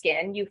own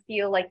skin, you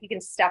feel like you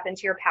can step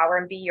into your power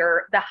and be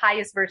the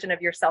highest version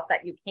of yourself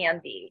that you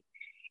can be.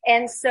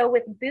 And so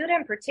with Buddha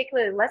in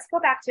particular, let's go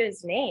back to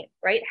his name,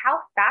 right? How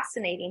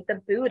fascinating,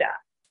 the Buddha,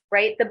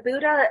 right? The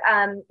Buddha,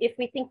 if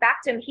we think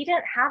back to him, he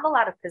didn't have a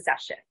lot of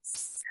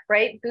possessions,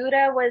 right?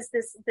 Buddha was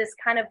this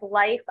kind of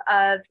life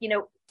of,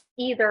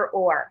 either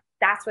or.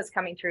 That's what's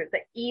coming through,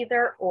 the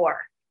either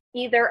or.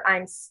 Either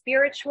I'm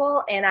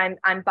spiritual and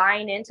I'm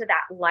buying into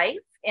that life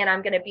and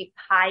I'm going to be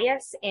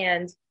pious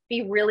and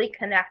be really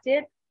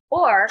connected,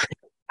 or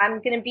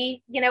I'm going to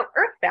be,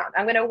 earthbound.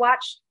 I'm going to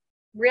watch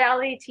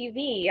reality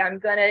TV. I'm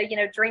going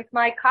to, drink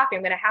my coffee.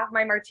 I'm going to have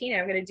my martini.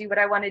 I'm going to do what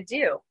I want to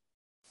do.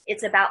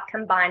 It's about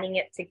combining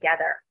it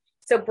together.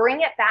 So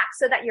bring it back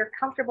so that you're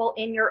comfortable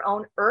in your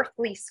own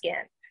earthly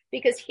skin,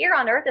 because here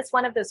on earth, it's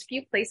one of those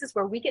few places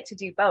where we get to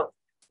do both.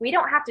 We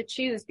don't have to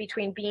choose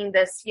between being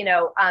this,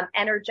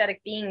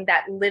 energetic being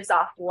that lives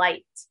off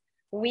light.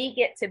 We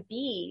get to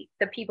be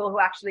the people who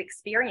actually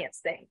experience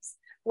things.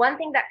 One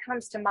thing that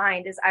comes to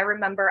mind is I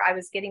remember I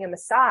was getting a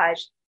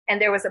massage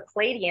and there was a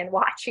Pleiadian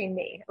watching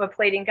me, a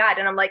Pleiadian guide.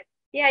 And I'm like,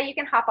 yeah, you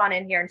can hop on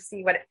in here and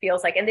see what it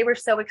feels like. And they were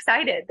so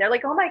excited. They're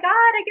like, oh my God,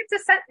 I get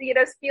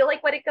to feel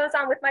like what it goes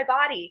on with my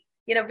body.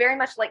 Very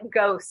much like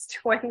Ghost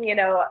when,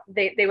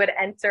 they would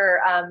enter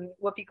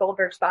Whoopi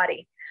Goldberg's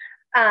body.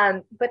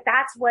 But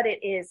that's what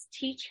it is.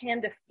 Teach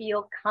him to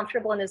feel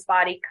comfortable in his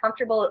body,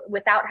 comfortable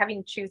without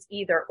having to choose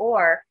either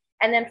or.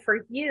 And then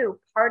for you,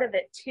 part of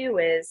it too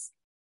is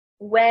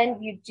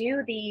when you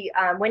do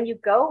when you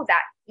go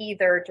that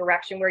either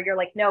direction where you're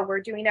like, no,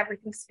 we're doing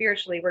everything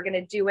spiritually. We're going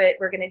to do it.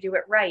 We're going to do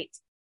it right.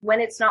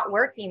 When it's not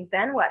working,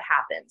 then what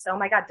happens? Oh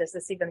my God, does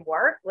this even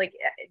work? Like,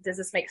 does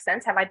this make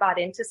sense? Have I bought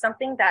into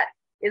something that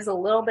is a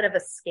little bit of a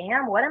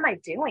scam? What am I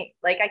doing?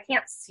 Like, I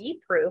can't see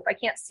proof. I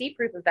can't see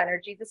proof of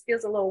energy. This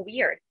feels a little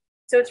weird.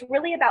 So it's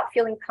really about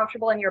feeling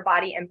comfortable in your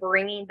body and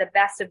bringing the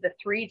best of the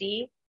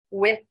 3D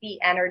with the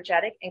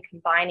energetic and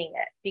combining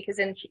it. Because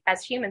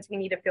as humans, we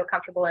need to feel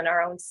comfortable in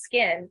our own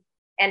skin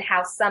and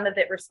how some of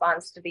it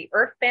responds to the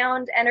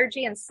earthbound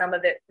energy and some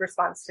of it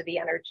responds to the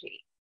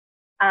energy.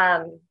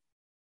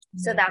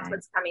 So that's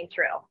what's coming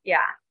through. Yeah.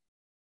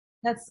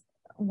 That's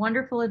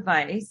wonderful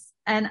advice.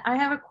 And I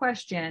have a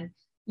question.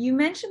 You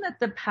mentioned that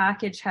the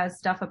package has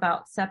stuff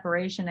about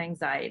separation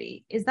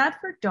anxiety. Is that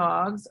for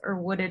dogs or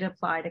would it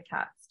apply to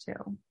cats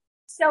too?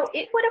 So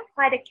it would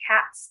apply to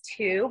cats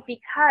too,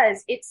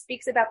 because it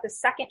speaks about the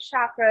second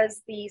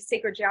chakras, the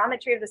sacred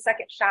geometry of the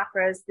second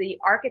chakras, the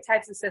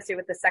archetypes associated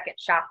with the second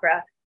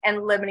chakra,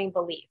 and limiting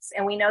beliefs.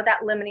 And we know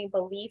that limiting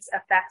beliefs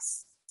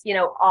affects,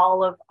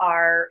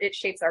 it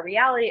shapes our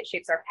reality, it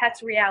shapes our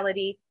pets'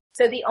 reality.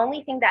 So the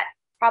only thing that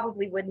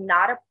probably would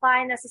not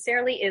apply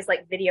necessarily is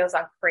like videos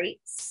on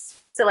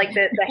crates, So like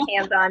the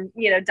hands-on,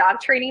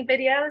 dog training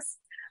videos.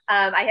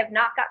 I have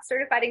not got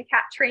certified in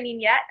cat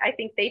training yet. I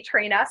think they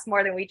train us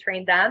more than we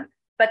train them,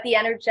 but the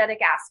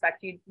energetic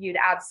aspect, you'd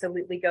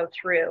absolutely go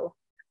through.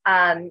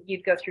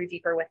 You'd go through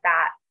deeper with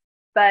that.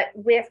 But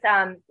with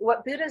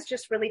what Buddha's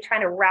just really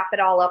trying to wrap it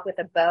all up with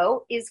a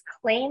bow is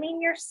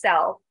claiming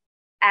yourself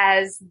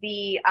as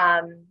the,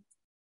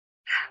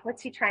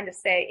 what's he trying to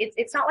say?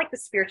 It's not like the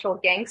spiritual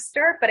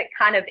gangster, but it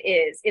kind of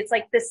is. It's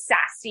like the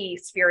sassy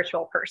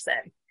spiritual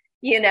person,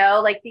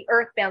 like the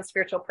earthbound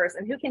spiritual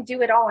person who can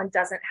do it all and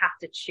doesn't have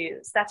to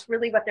choose. That's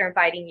really what they're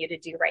inviting you to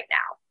do right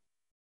now.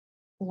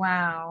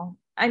 Wow.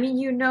 I mean,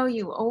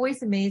 you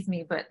always amaze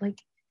me, but like,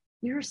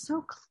 you're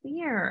so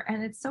clear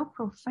and it's so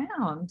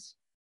profound.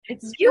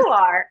 You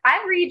are.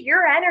 I read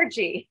your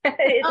energy.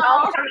 It's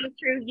all coming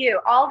through you.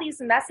 All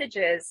these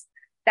messages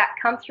that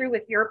come through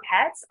with your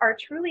pets are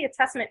truly a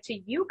testament to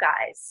you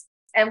guys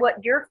and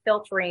what you're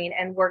filtering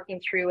and working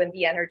through in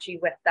the energy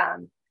with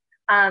them.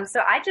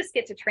 So I just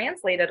get to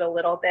translate it a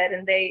little bit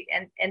and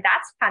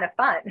that's kind of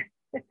fun.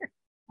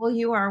 Well,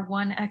 you are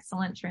one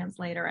excellent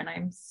translator and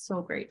I'm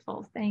so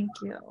grateful. Thank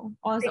you.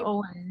 As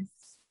always.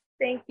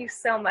 Thank you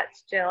so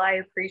much, Jill. I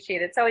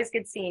appreciate it. It's always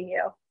good seeing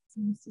you. It's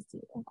nice to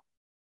see you.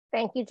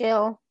 Thank you,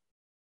 Jill.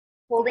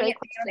 Holding it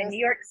down in New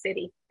York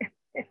City.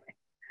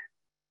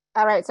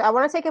 All right. So I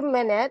want to take a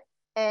minute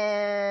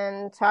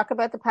and talk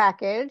about the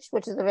package,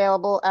 which is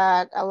available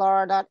at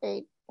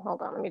alara.8.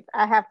 Hold on.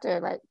 I have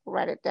to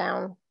write it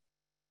down.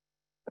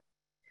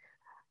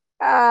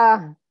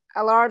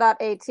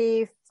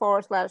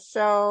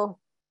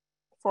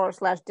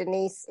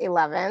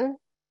 alara.at/show/Denise11.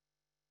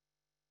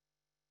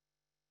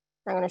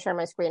 I'm going to share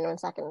my screen in a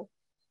second.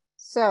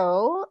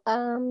 So,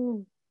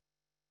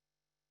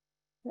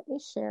 let me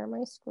share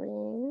my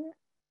screen.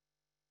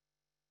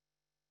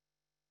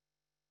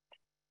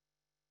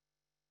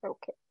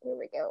 Okay, here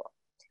we go.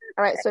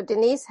 All right, so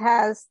Denise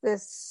has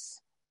this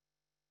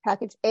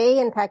package A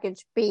and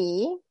package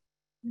B.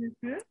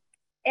 Mm-hmm.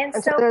 And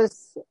so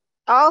there's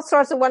all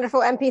sorts of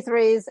wonderful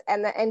MP3s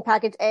and in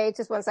package A,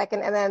 just 1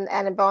 second,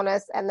 and a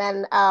bonus. And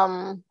then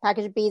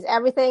package B is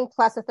everything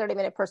plus a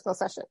 30-minute personal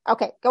session.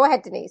 Okay, go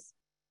ahead, Denise.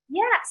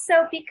 Yeah,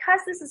 so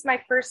because this is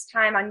my first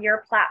time on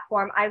your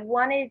platform, I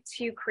wanted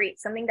to create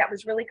something that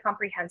was really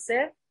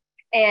comprehensive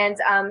and,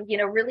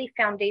 really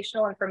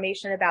foundational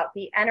information about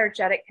the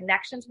energetic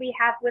connections we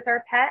have with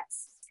our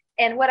pets.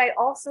 And what I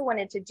also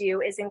wanted to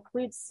do is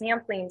include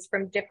samplings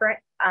from different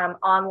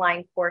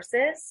online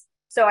courses.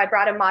 So I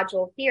brought a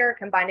module here,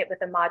 combined it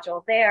with a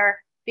module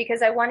there,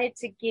 because I wanted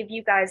to give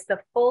you guys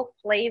the full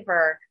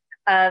flavor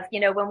of,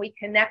 when we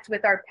connect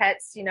with our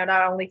pets, not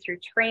only through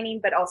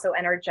training, but also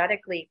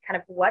energetically, kind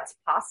of what's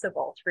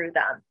possible through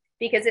them,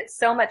 because it's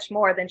so much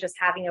more than just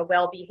having a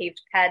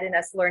well-behaved pet and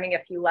us learning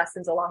a few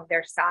lessons along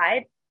their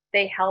side.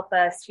 They help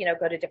us,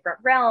 go to different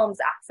realms,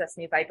 access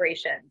new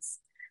vibrations.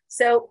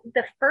 So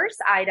the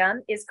first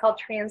item is called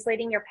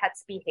Translating Your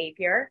Pet's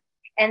Behavior.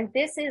 And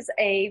this is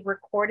a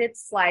recorded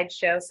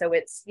slideshow. So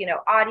it's,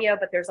 audio,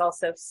 but there's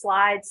also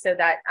slides so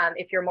that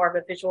if you're more of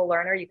a visual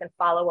learner, you can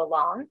follow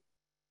along.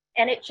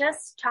 And it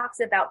just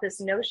talks about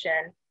this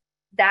notion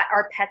that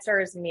our pets are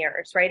as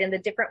mirrors, right? And the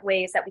different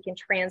ways that we can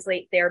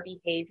translate their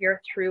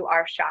behavior through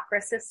our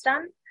chakra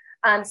system.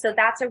 So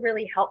that's a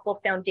really helpful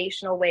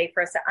foundational way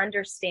for us to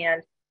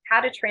understand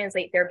how to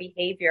translate their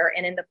behavior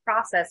and in the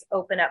process,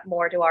 open up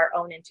more to our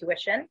own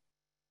intuition.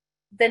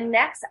 The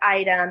next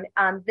item,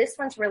 this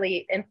one's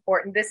really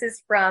important. This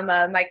is from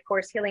my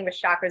course, Healing with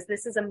Chakras.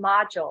 This is a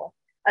module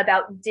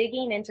about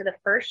digging into the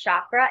first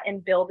chakra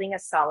and building a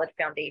solid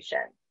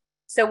foundation.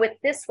 So with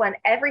this one,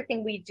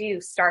 everything we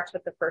do starts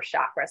with the first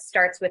chakra,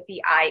 starts with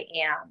the I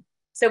am.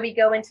 So we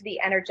go into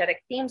the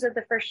energetic themes of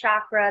the first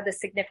chakra, the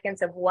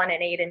significance of 1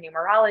 and 8 in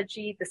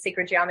numerology, the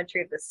sacred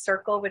geometry of the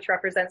circle, which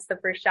represents the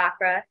first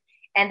chakra,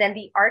 and then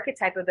the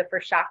archetype of the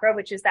first chakra,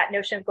 which is that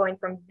notion of going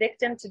from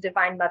victim to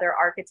divine mother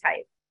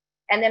archetype.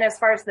 And then as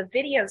far as the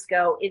videos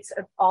go, it's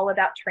all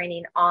about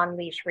training on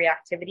leash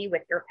reactivity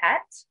with your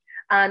pet,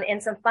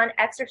 and some fun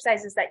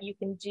exercises that you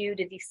can do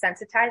to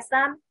desensitize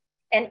them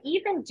and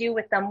even do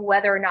with them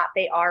whether or not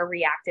they are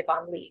reactive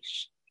on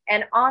leash.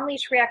 And on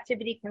leash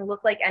reactivity can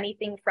look like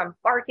anything from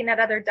barking at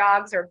other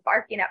dogs or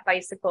barking at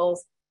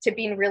bicycles to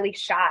being really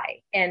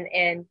shy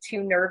and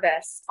too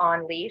nervous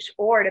on leash,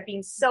 or to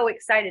being so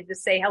excited to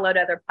say hello to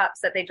other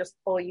pups that they just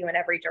pull you in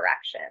every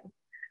direction.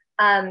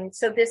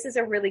 So this is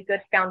a really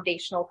good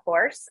foundational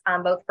course,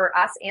 both for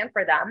us and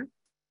for them.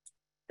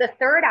 The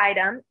third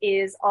item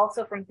is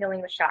also from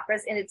Healing with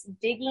Chakras, and it's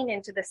digging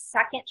into the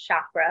second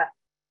chakra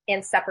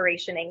and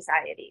separation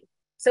anxiety.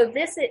 So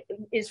this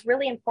is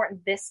really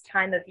important this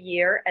time of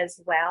year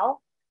as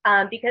well,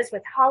 because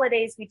with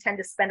holidays, we tend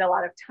to spend a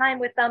lot of time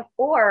with them,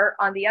 or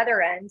on the other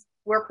end,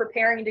 we're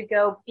preparing to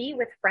go be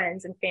with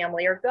friends and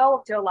family or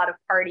go to a lot of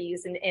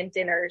parties and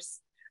dinners.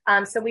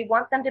 So we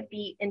want them to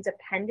be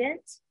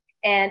independent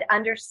and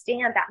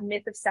understand that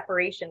myth of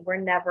separation. We're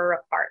never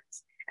apart.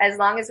 As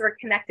long as we're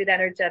connected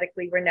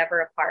energetically, we're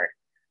never apart.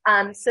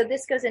 So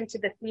this goes into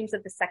the themes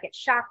of the second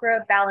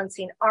chakra,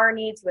 balancing our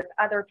needs with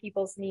other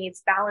people's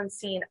needs,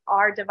 balancing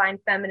our divine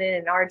feminine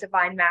and our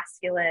divine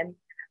masculine.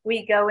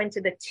 We go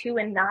into the 2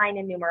 and 9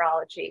 in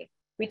numerology.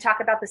 We talk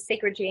about the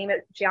sacred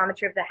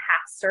geometry of the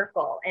half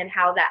circle and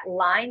how that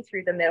line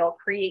through the middle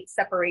creates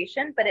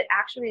separation, but it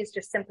actually is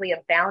just simply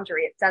a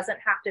boundary. It doesn't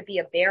have to be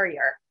a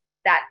barrier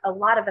that a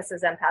lot of us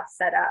as empaths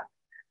set up.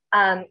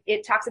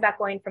 It talks about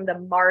going from the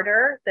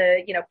martyr,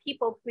 the,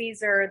 people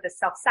pleaser, the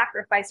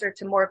self-sacrificer,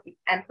 to more of the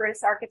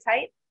empress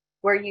archetype,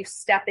 where you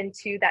step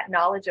into that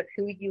knowledge of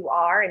who you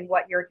are and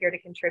what you're here to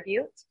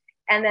contribute.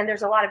 And then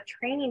there's a lot of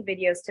training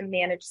videos to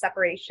manage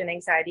separation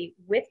anxiety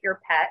with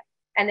your pet,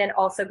 and then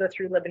also go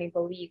through limiting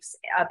beliefs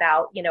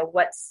about,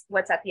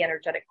 what's at the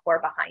energetic core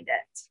behind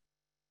it.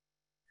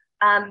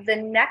 The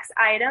next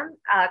item,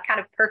 kind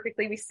of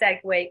perfectly we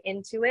segue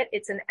into it.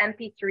 It's an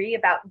MP3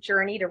 about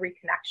journey to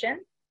reconnection.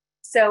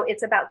 So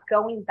it's about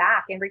going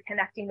back and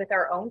reconnecting with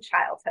our own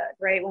childhood,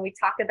 right? When we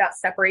talk about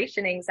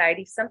separation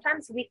anxiety,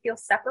 sometimes we feel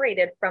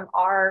separated from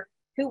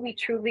who we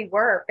truly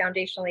were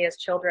foundationally as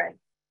children.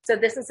 So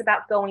this is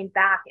about going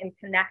back and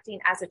connecting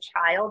as a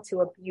child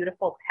to a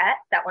beautiful pet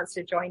that wants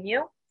to join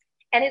you.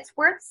 And it's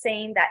worth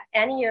saying that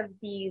any of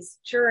these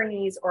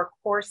journeys or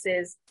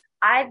courses,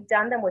 I've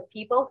done them with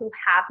people who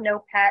have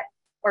no pet,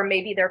 or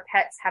maybe their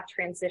pets have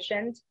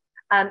transitioned.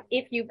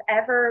 If you've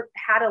ever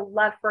had a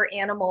love for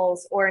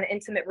animals or an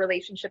intimate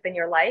relationship in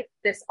your life,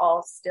 this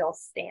all still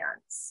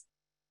stands.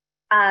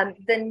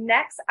 The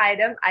next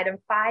item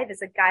 5,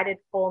 is a guided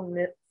full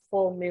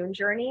moon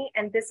journey.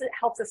 And this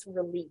helps us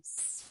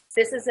release.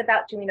 This is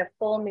about doing a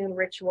full moon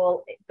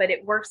ritual, but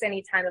it works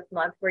any time of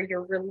month, where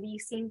you're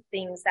releasing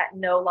things that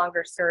no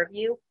longer serve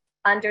you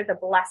under the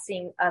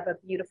blessing of a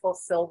beautiful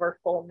silver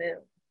full moon.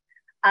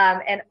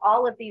 And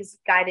all of these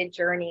guided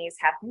journeys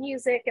have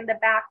music in the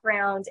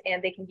background,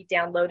 and they can be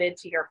downloaded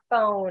to your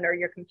phone or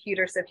your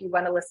computer. So if you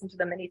want to listen to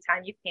them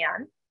anytime, you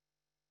can.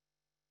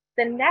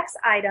 The next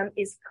item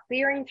is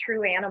clearing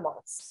through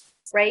animals,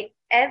 right?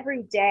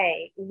 Every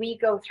day we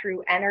go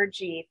through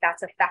energy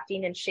that's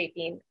affecting and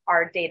shaping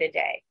our day to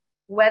day,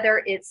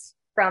 whether it's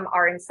from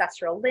our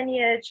ancestral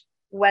lineage,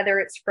 whether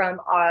it's from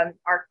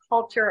our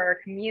culture, our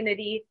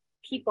community,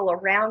 people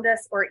around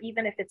us, or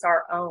even if it's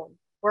our own.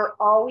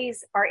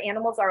 Our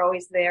animals are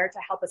always there to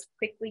help us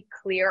quickly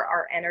clear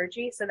our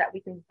energy so that we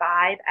can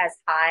vibe as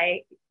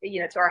high,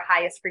 to our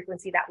highest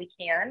frequency that we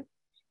can.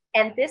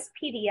 And this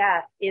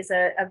PDF is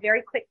a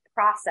very quick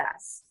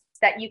process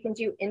that you can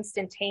do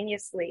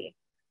instantaneously,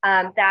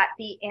 that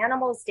the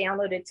animals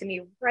downloaded to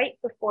me right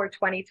before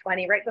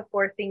 2020, right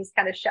before things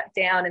kind of shut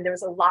down and there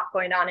was a lot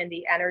going on in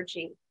the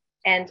energy.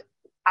 And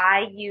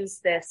I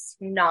use this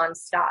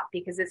nonstop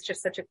because it's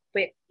just such a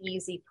quick,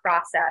 easy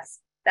process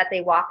that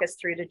they walk us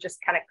through to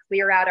just kind of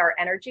clear out our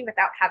energy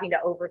without having to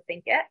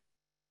overthink it.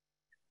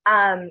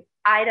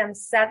 Item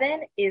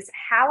 7 is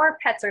how our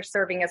pets are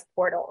serving as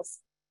portals.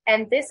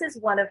 And this is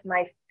one of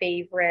my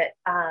favorite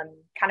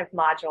kind of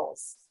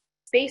modules.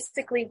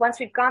 Basically, once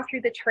we've gone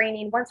through the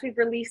training, once we've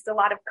released a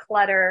lot of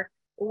clutter,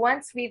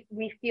 once we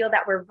feel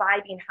that we're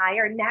vibing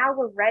higher, now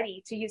we're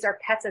ready to use our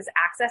pets as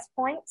access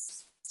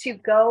points to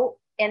go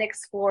and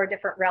explore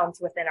different realms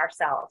within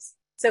ourselves.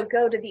 So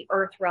go to the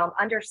earth realm,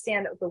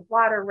 understand the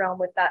water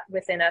realm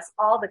within us,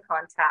 all the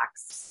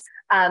contacts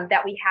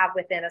that we have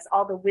within us,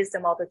 all the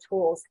wisdom, all the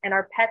tools. And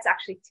our pets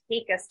actually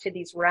take us to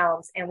these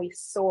realms, and we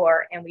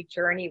soar and we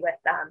journey with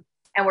them.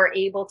 And we're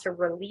able to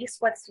release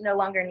what's no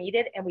longer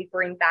needed, and we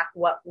bring back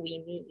what we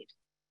need.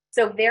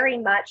 So very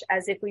much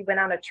as if we went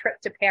on a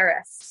trip to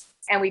Paris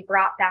and we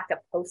brought back a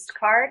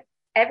postcard.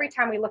 Every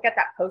time we look at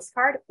that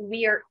postcard,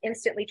 we are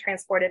instantly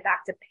transported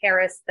back to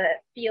Paris, the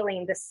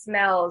feeling, the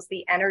smells,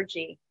 the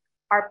energy.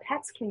 Our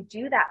pets can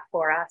do that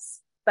for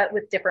us, but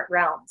with different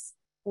realms,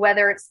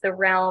 whether it's the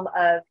realm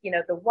of,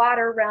 the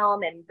water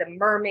realm and the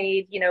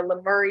mermaid,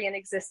 Lemurian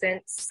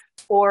existence,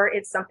 or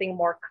it's something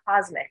more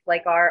cosmic,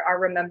 like our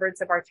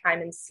remembrance of our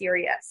time in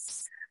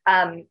Sirius.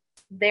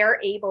 They're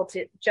able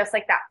to, just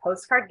like that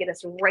postcard, get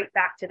us right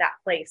back to that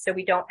place. So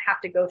we don't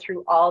have to go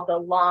through all the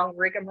long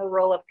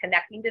rigmarole of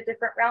connecting to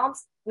different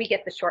realms. We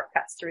get the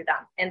shortcuts through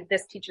them. And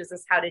this teaches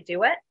us how to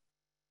do it.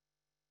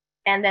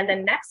 And then the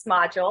next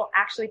module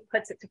actually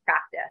puts it to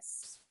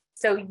practice.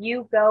 So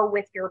you go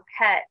with your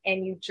pet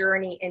and you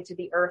journey into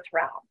the earth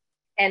realm,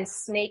 and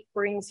Snake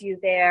brings you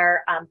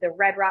there. The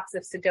red rocks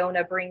of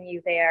Sedona bring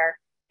you there,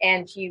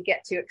 and you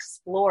get to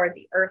explore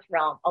the earth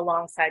realm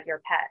alongside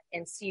your pet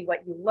and see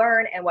what you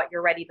learn and what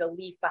you're ready to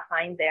leave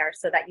behind there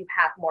so that you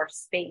have more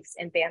space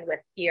and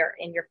bandwidth here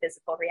in your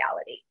physical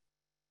reality.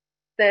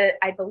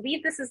 I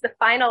believe this is the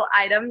final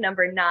item,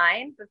 number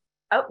 9.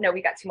 Oh, no,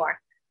 we got 2 more.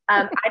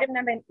 Item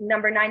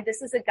number 9,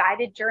 this is a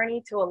guided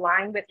journey to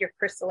align with your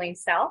crystalline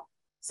self.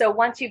 So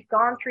once you've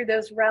gone through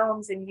those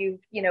realms and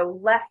you've,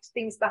 left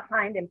things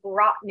behind and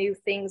brought new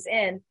things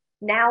in,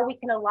 now we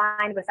can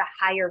align with a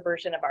higher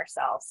version of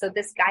ourselves. So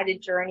this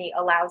guided journey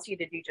allows you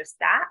to do just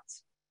that.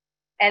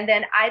 And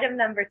then item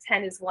number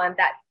 10 is one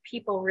that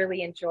people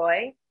really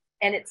enjoy,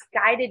 and it's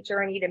guided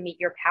journey to meet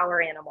your power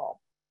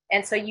animal.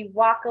 And so you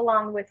walk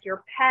along with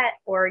your pet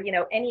or,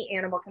 any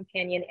animal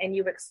companion, and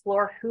you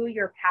explore who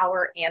your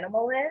power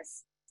animal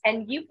is.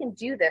 And you can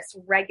do this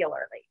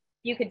regularly.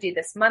 You could do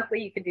this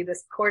monthly. You could do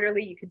this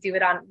quarterly. You could do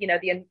it on,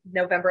 the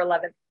November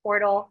 11th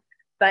portal.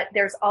 But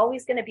there's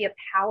always going to be a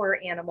power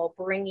animal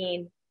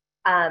bringing,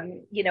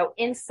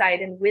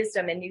 insight and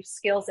wisdom and new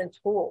skills and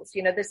tools.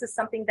 This is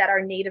something that our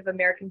Native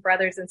American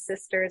brothers and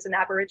sisters and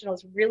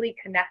Aboriginals really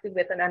connected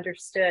with and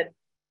understood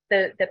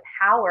the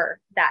power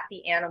that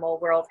the animal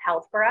world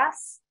held for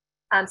us.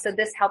 So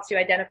this helps you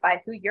identify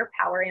who your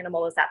power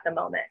animal is at the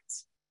moment.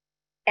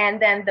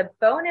 And then the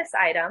bonus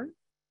item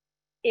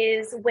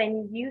is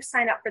when you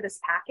sign up for this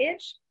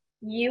package,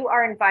 you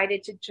are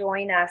invited to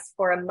join us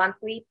for a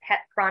monthly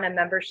Pet Prana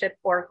membership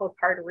oracle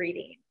card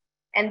reading.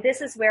 And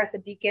this is where at the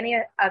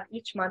beginning of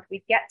each month,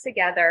 we get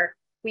together,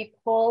 we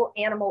pull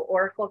animal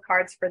oracle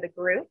cards for the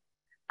group.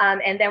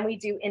 And then we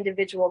do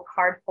individual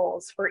card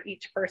pulls for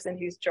each person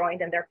who's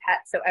joined and their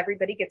pet. So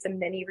everybody gets a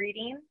mini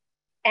reading.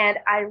 And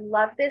I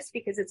love this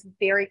because it's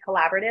very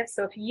collaborative.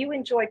 So if you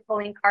enjoy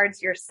pulling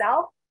cards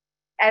yourself,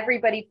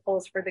 everybody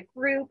pulls for the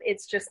group.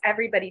 It's just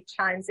everybody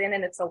chimes in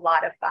and it's a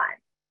lot of fun.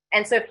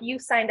 And so if you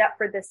signed up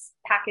for this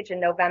package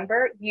in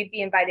November, you'd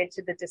be invited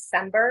to the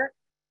December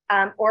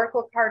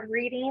Oracle card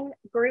reading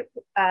group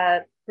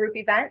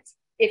event.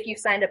 If you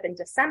signed up in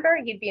December,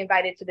 you'd be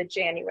invited to the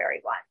January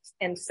one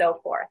and so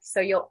forth.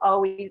 So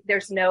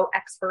there's no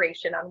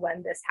expiration on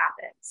when this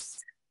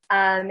happens.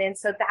 And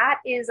so that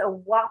is a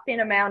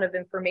whopping amount of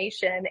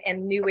information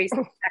and new ways to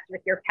connect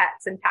with your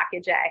pets in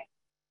package A.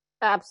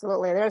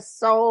 Absolutely. There's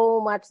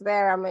so much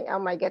there. Oh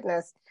my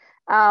goodness.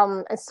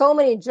 And so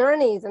many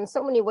journeys and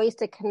so many ways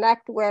to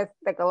connect with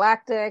the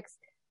galactics,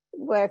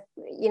 with,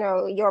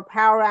 your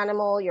power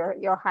animal,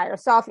 your higher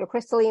self, your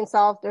crystalline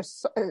self,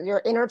 there's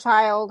your inner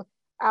child.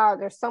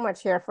 There's so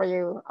much here for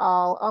you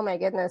all. Oh my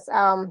goodness.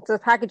 So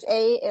package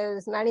A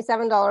is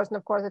 $97. And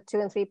of course, a 2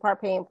 and 3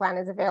 part payment plan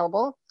is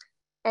available.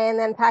 And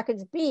then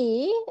package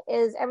B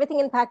is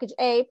everything in package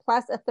A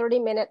plus a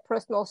 30-minute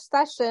personal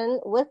session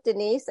with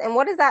Denise. And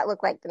what does that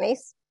look like,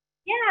 Denise?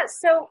 Yeah.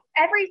 So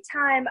every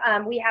time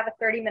we have a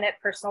 30-minute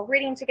personal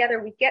reading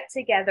together, we get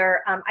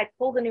together. I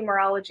pull the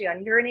numerology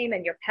on your name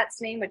and your pet's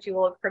name, which you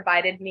will have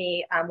provided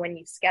me when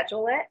you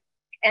schedule it.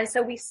 And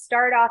so we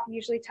start off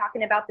usually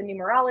talking about the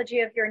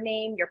numerology of your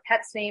name, your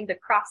pet's name, the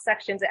cross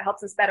sections. It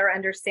helps us better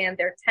understand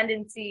their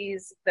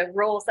tendencies, the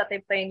roles that they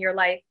play in your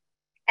life.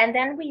 And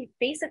then we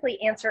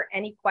basically answer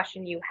any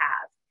question you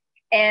have.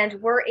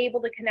 And we're able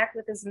to connect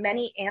with as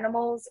many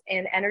animals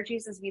and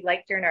energies as we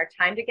like during our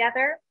time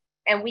together.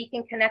 And we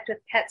can connect with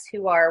pets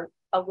who are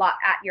a lot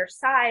at your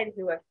side,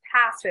 who have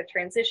passed, who have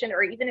transitioned,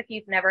 or even if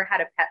you've never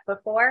had a pet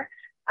before,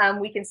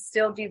 we can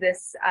still do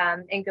this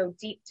and go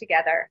deep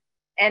together.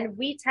 And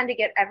we tend to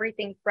get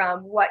everything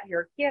from what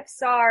your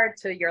gifts are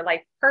to your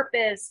life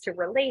purpose to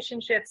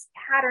relationships,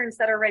 patterns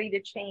that are ready to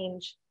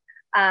change.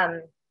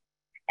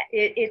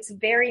 It's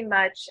very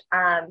much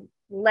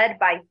led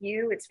by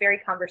you. It's very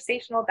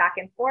conversational back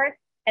and forth,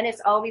 and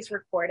it's always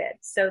recorded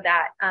so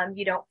that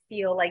you don't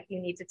feel like you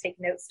need to take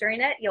notes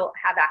during it. You'll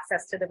have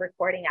access to the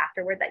recording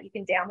afterward that you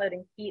can download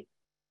and keep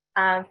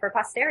for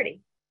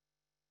posterity.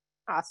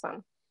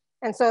 Awesome.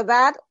 And so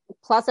that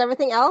plus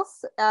everything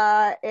else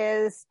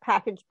is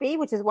package B,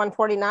 which is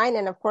 $149.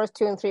 And of course,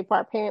 2 and 3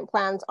 part payment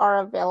plans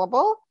are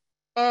available.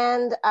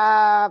 And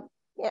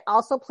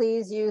also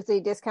please use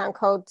the discount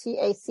code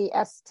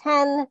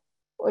TACS10,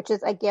 which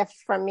is a gift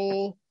from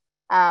me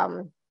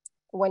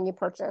when you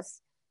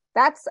purchase.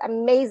 That's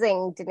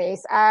amazing,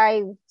 Denise.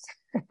 I'm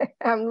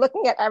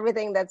looking at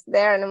everything that's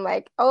there and I'm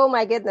like, oh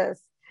my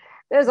goodness,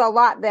 there's a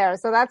lot there.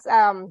 So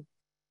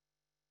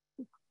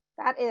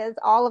that is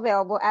all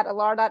available at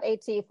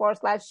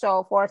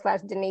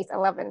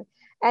alara.at/show/Denise11.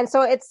 And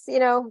so it's,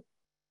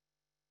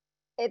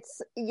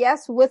 it's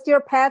yes, with your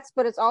pets,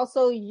 but it's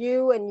also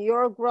you and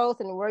your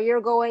growth and where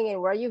you're going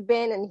and where you've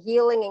been and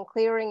healing and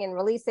clearing and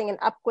releasing and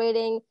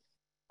upgrading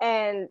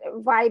and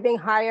vibing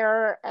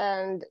higher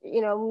and,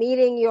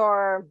 meeting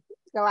your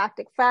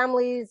galactic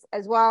families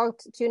as well,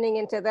 tuning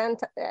into them.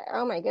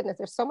 Oh my goodness,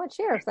 there's so much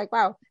here. It's like,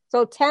 wow.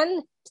 So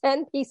 10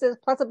 pieces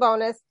plus a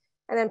bonus.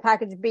 And then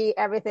package B,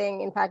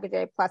 everything in package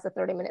A plus a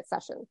 30-minute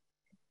session.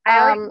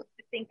 I always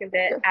think of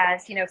it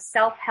as,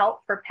 self-help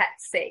for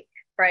pet's sake,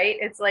 right?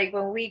 It's like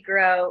when we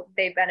grow,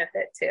 they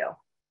benefit too.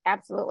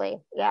 Absolutely.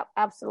 Yeah,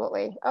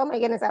 absolutely. Oh my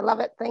goodness. I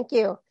love it. Thank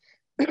you.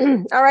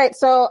 All right.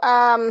 So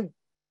I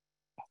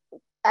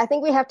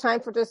think we have time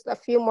for just a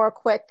few more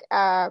quick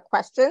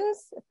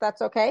questions, if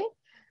that's okay.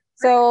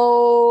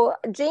 So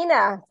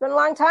Gina, it's been a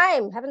long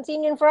time. Haven't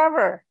seen you in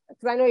forever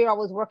because I know you're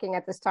always working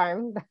at this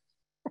time.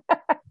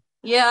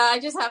 Yeah, I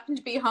just happened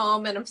to be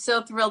home and I'm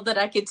so thrilled that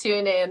I could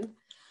tune in.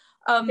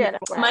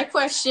 My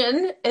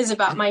question is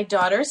about my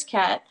daughter's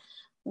cat.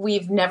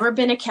 We've never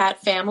been a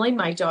cat family.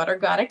 My daughter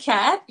got a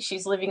cat.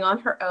 She's living on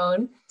her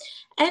own.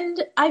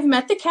 And I've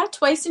met the cat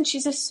twice and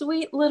she's a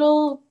sweet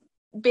little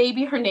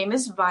baby. Her name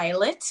is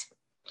Violet.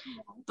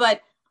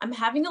 But I'm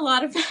having a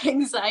lot of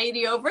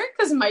anxiety over it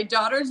because my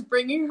daughter's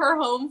bringing her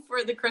home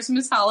for the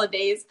Christmas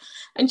holidays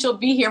and she'll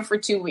be here for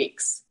 2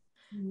 weeks.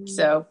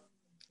 So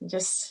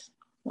just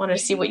want to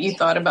see what you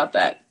thought about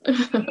that. Do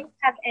you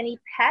have any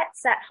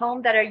pets at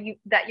home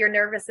that you're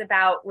nervous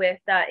about with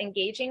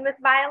engaging with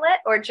Violet,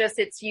 or just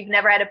you've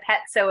never had a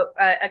pet, so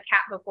a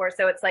cat before,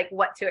 so it's like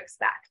what to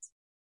expect?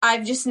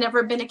 I've just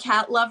never been a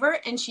cat lover,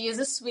 and she is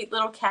a sweet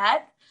little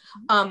cat.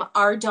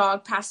 Our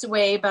dog passed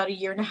away about 1.5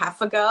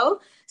 years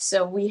ago,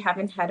 so we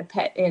haven't had a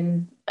pet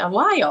in a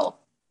while.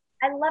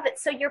 I love it.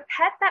 So your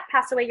pet that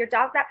passed away, your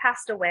dog that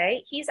passed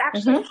away, he's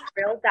actually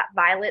thrilled that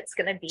Violet's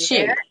going to be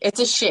there. It's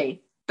a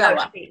she.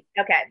 Bella. Oh, she.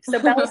 Okay.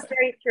 So Bella's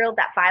very thrilled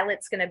that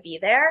Violet's going to be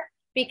there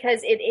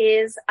because it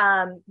is,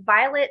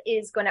 Violet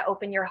is going to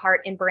open your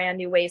heart in brand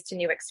new ways to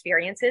new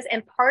experiences.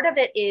 And part of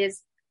it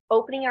is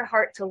opening your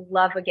heart to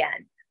love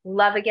again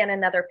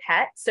another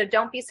pet. So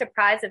don't be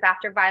surprised if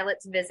after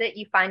Violet's visit,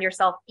 you find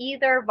yourself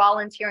either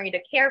volunteering to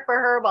care for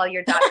her while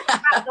your dog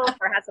travels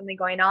or has something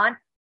going on,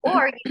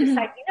 or you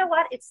decide, you know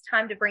what, it's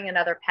time to bring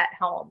another pet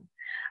home.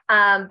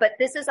 But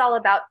this is all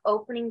about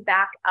opening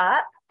back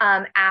up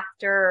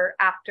after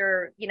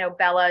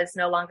Bella is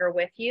no longer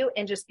with you,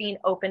 and just being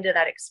open to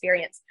that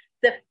experience.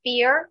 The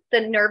fear,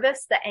 the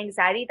nervous, the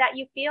anxiety that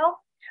you feel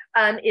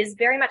is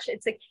very much,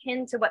 it's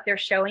akin to what they're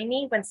showing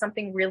me when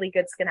something really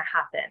good's going to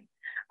happen.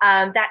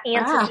 That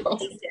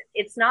anticipation,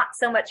 it's not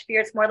so much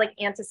fear, it's more like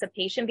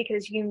anticipation,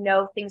 because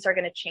things are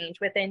going to change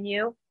within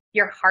you.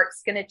 Your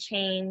heart's going to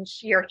change.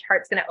 Your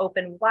heart's going to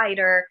open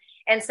wider.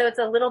 And so it's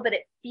a little bit,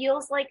 it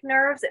feels like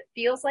nerves. It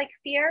feels like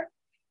fear.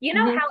 You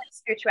know how in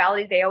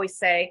spirituality, they always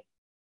say,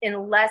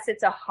 unless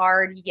it's a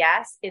hard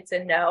yes, it's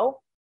a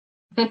no.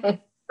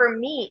 For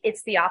me,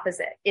 it's the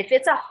opposite. If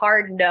it's a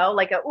hard no,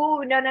 like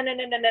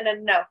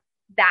no,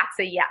 that's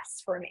a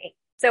yes for me.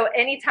 So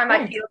anytime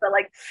I feel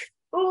the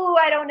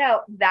I don't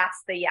know,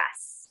 that's the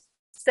yes.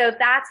 So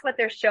that's what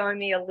they're showing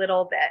me a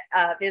little bit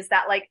of, is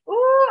that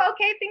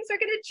okay, things are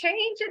going to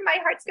change and my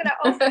heart's going to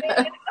open.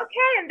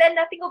 And then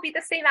nothing will be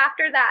the same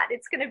after that.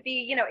 It's going to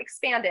be,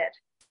 expanded.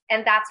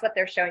 And that's what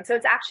they're showing. So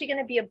it's actually going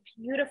to be a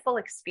beautiful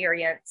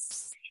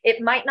experience.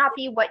 It might not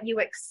be what you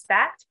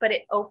expect, but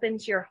it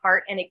opens your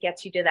heart and it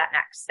gets you to that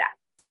next step.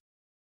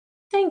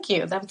 Thank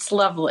you. That's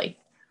lovely.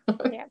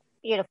 Yeah.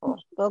 Beautiful.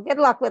 Well, good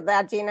luck with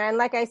that, Gina. And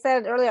like I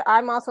said earlier,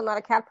 I'm also not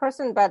a cat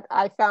person, but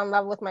I fell in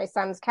love with my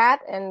son's cat,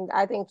 and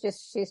I think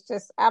she's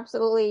just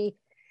absolutely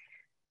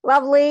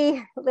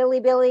lovely, Lily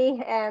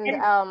Billy. And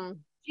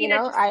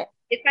Gina,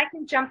 if I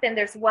can jump in,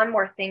 there's one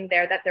more thing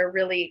there that they're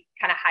really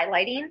kind of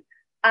highlighting.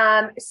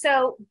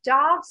 So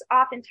dogs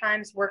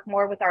oftentimes work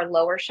more with our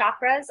lower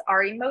chakras,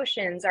 our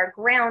emotions, our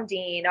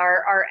grounding,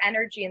 our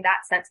energy in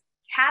that sense.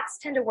 Cats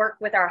tend to work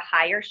with our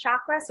higher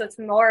chakra. So it's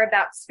more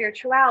about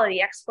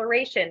spirituality,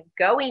 exploration,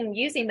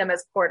 using them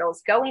as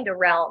portals, going to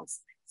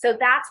realms. So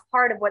that's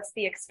part of what's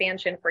the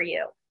expansion for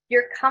you.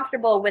 You're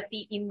comfortable with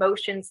the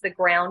emotions, the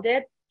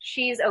grounded.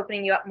 She's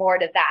opening you up more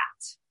to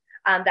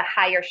that, the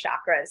higher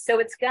chakras. So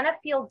it's going to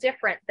feel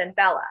different than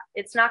Bella.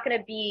 It's not going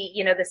to be,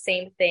 the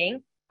same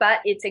thing,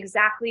 but it's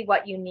exactly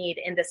what you need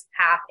in this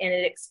path, and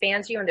it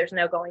expands you and there's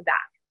no going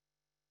back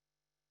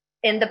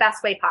in the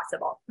best way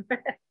possible.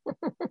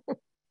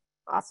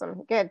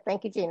 Awesome. Good.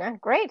 Thank you, Gina.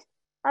 Great.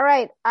 All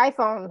right.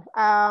 iPhone.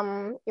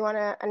 You want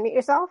to unmute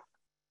yourself?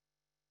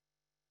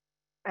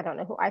 I don't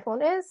know who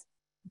iPhone is.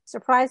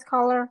 Surprise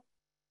caller.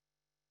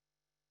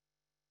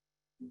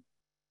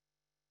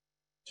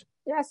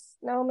 Yes.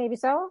 No, maybe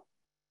so.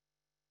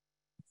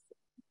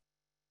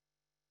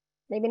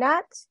 Maybe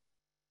not.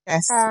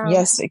 Yes.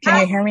 Yes.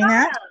 Can you hear me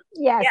now?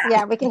 Yes.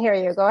 Yeah, we can hear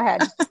you. Go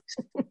ahead.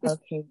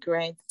 Okay,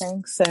 great.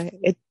 Thanks.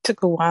 It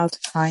took a while to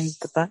find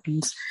the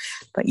buttons,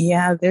 but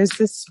yeah, there's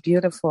this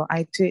beautiful,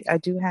 I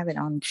do have it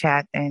on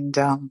chat, and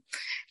a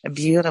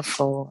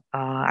beautiful,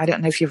 I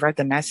don't know if you've read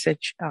the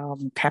message,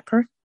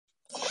 Pepper.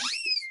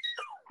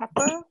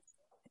 Pepper?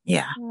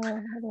 Yeah. I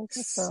don't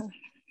think so.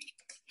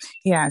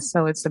 Yeah.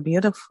 So it's a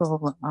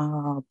beautiful,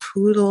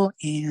 poodle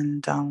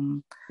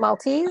and,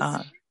 Maltese?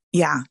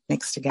 Yeah,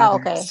 mixed together. Oh,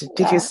 okay. So,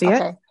 did you see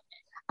it?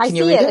 I see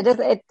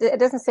it. It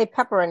doesn't say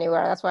Pepper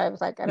anywhere. That's why I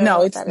was like, I don't know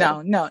what that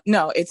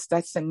is.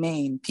 That's the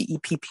name,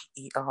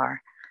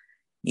 Pepper.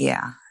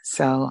 Yeah.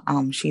 So,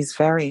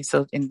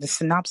 so in the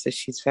synopsis,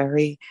 she's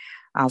very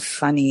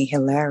funny,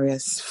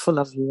 hilarious, full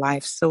of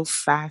life, so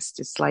fast.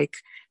 It's like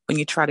when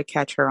you try to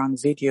catch her on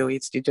video, you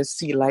just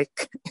see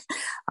like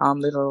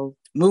little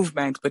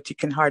movement, but you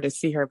can hardly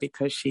see her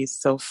because she's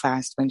so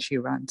fast when she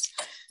runs.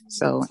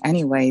 So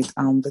anyways,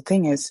 the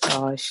thing is,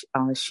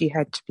 she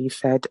had to be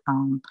fed.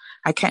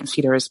 I can't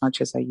feed her as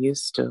much as I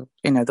used to,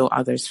 though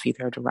others feed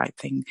her the right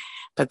thing.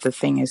 But the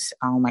thing is,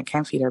 I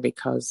can't feed her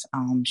because,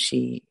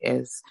 she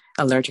is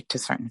allergic to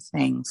certain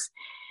things.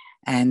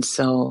 And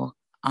so,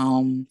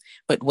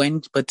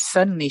 but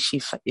suddenly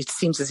it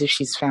seems as if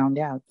she's found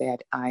out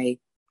that I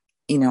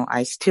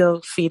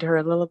still feed her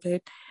a little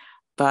bit,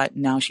 but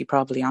now she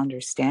probably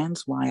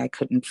understands why I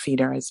couldn't feed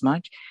her as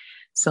much.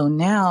 So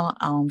now,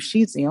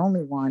 she's the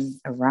only one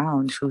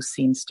around who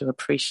seems to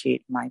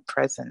appreciate my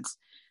presence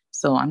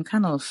So I'm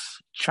kind of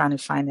trying to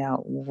find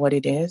out what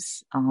it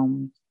is,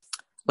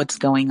 what's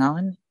going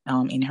on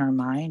in her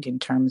mind in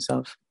terms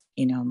of,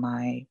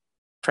 my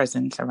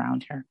presence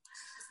around her.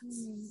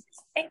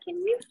 And can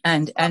you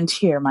and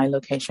here my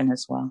location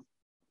as well.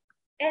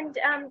 And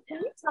can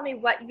you tell me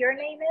what your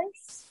name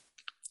is?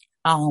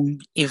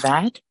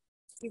 Yvette.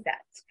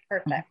 Yvette,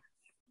 perfect.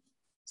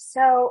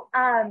 So,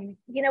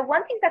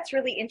 one thing that's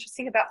really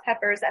interesting about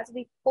Pepper is as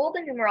we pull the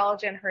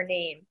numerology in her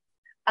name,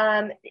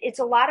 it's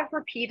a lot of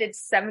repeated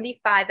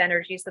 75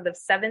 energies, so the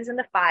 7s and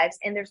the 5s,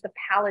 and there's the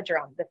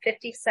palindrome, the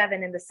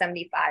 57 and the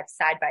 75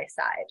 side by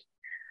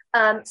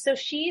side. So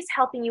she's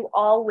helping you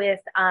all with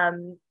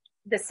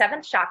the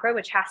 7th chakra,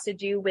 which has to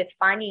do with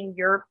finding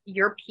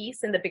your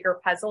piece in the bigger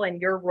puzzle and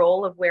your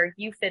role of where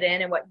you fit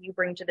in and what you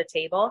bring to the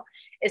table,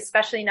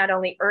 especially not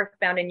only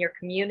earthbound in your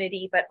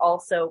community, but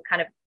also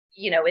kind of,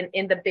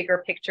 in the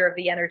bigger picture of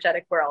the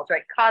energetic world,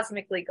 right?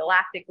 Cosmically,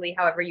 galactically,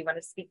 however you want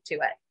to speak to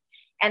it.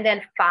 And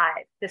then 5,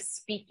 the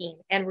speaking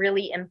and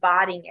really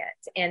embodying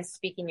it and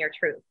speaking your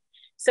truth.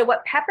 So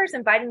what Pepper's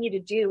inviting you to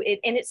do,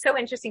 and it's so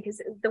interesting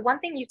because the one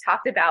thing you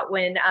talked about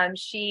when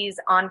she's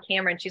on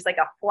camera and she's like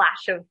a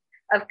flash of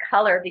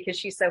color because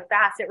she's so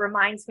fast, it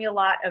reminds me a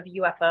lot of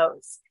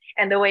UFOs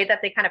and the way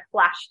that they kind of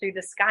flash through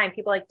the sky and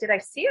people are like, did I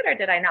see it or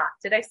did I not?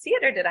 Did I see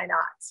it or did I not?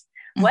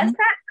 Mm-hmm. Was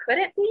that, could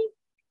it be?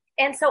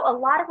 And so a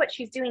lot of what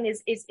she's doing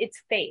is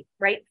it's faith,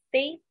 right?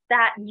 Faith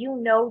that you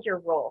know your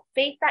role,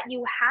 faith that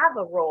you have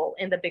a role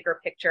in the bigger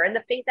picture, and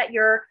the faith that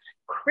you're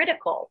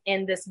critical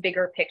in this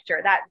bigger picture,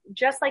 that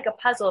just like a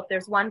puzzle, if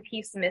there's one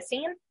piece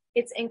missing,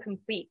 it's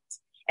incomplete.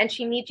 And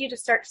she needs you to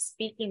start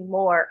speaking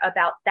more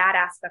about that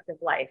aspect of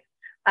life.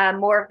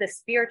 More of the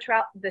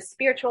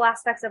spiritual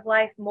aspects of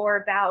life, more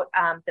about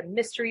the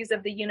mysteries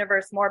of the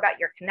universe, more about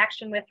your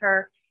connection with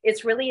her.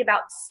 It's really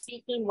about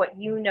speaking what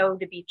you know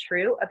to be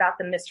true about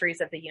the mysteries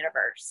of the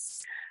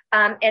universe.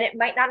 And it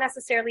might not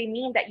necessarily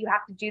mean that you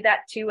have to do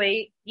that to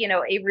a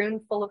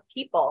room full of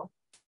people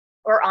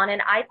or on an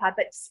iPod,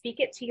 but speak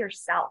it to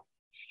yourself.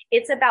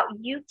 It's about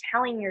you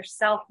telling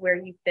yourself where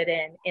you fit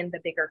in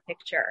the bigger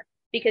picture,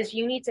 because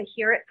you need to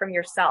hear it from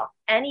yourself.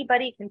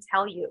 Anybody can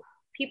tell you.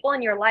 People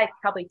in your life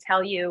probably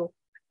tell you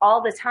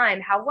all the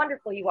time how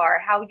wonderful you are,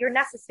 how you're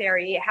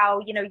necessary,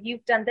 how,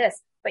 you've done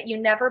this, but you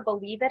never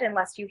believe it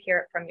unless you hear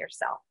it from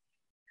yourself.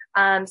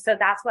 So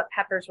that's what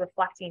Pepper's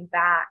reflecting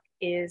back,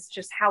 is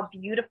just how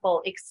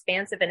beautiful,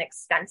 expansive, and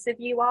extensive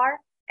you are,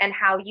 and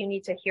how you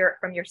need to hear it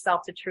from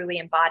yourself to truly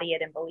embody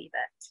it and believe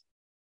it.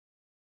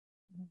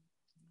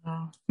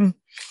 Wow.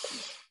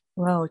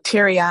 Whoa,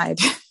 teary-eyed.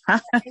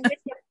 And with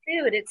your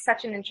food, it's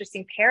such an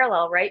interesting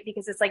parallel, right?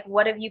 Because it's like,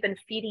 what have you been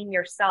feeding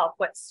yourself?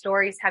 What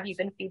stories have you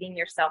been feeding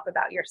yourself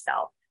about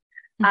yourself?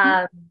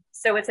 Mm-hmm.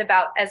 So it's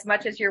about, as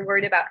much as you're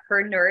worried about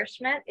her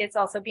nourishment, it's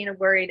also being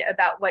worried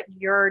about what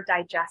you're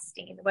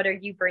digesting. What are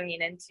you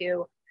bringing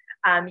into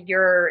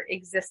your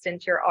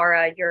existence, your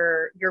aura,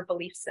 your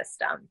belief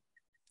system?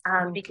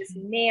 Because,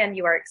 man,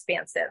 you are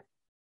expansive.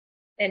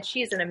 And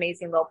she's an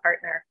amazing little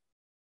partner.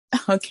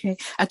 Okay.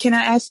 Can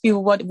I ask you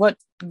what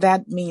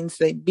that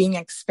means, like being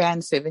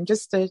expansive, in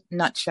just a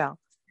nutshell?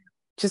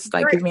 Just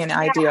like give me an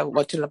idea of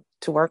what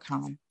to work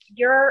on.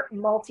 You're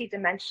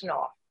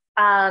multidimensional.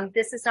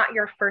 This is not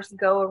your first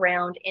go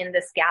around in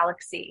this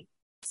galaxy.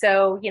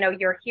 So,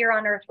 you're here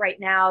on Earth right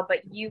now,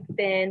 but you've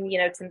been,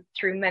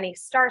 through many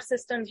star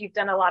systems. You've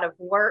done a lot of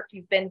work.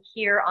 You've been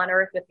here on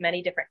Earth with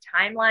many different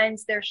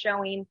timelines they're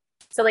showing.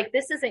 So like,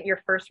 this isn't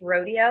your first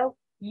rodeo.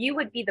 You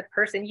would be the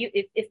person,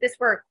 if this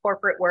were a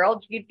corporate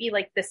world, you'd be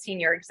like the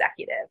senior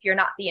executive. You're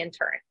not the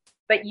intern,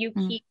 but you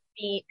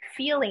keep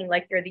feeling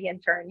like you're the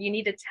intern. You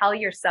need to tell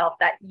yourself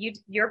that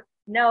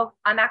no,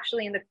 I'm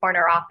actually in the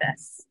corner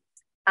office.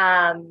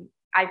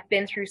 I've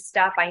been through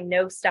stuff. I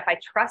know stuff. I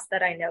trust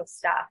that I know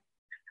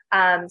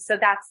stuff. So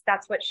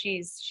that's what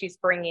she's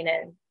bringing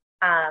in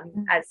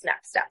as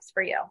next steps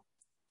for you.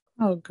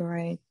 Oh,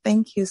 great.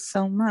 Thank you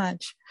so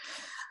much.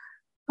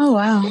 Oh,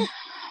 wow.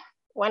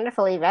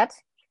 Wonderful, Yvette.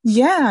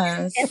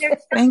 Yes. And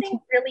there's something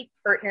really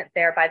pertinent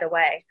there, by the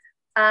way,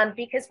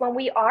 because when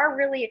we are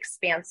really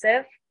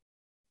expansive,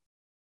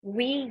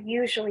 we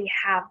usually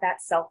have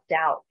that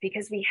self-doubt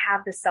because we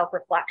have the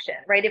self-reflection,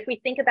 right? If we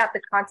think about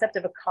the concept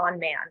of a con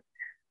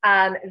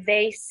man,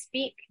 they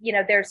speak,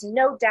 there's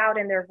no doubt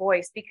in their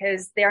voice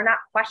because they're not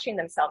questioning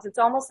themselves. It's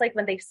almost like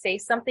when they say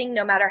something,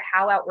 no matter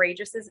how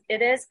outrageous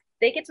it is,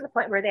 they get to the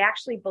point where they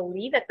actually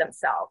believe it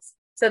themselves.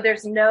 So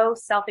there's no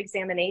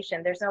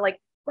self-examination. There's no like,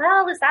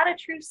 well, is that a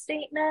true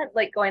statement?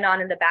 Like going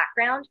on in the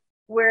background.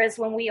 Whereas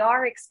when we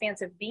are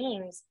expansive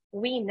beings,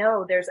 we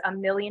know there's a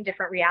million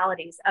different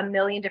realities, a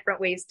million different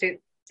ways to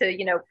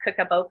cook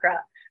up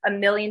okra, a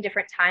million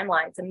different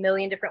timelines, a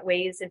million different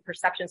ways and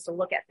perceptions to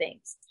look at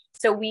things.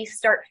 So we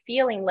start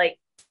feeling like,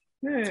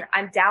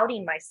 I'm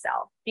doubting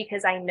myself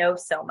because I know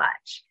so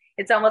much.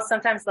 It's almost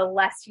sometimes the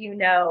less you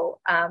know,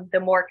 the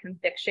more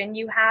conviction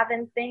you have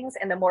in things.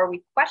 And the more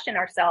we question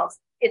ourselves,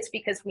 it's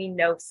because we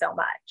know so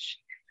much.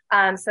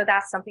 So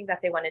that's something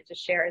that they wanted to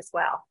share as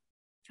well.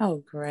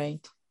 Oh,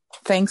 great.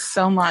 Thanks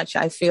so much.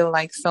 I feel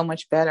like so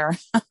much better.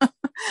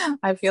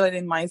 I feel it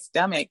in my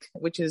stomach,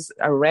 which is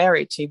a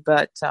rarity.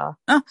 But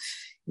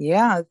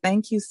yeah,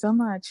 thank you so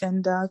much.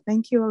 And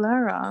thank you,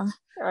 Alara.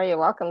 Oh, you're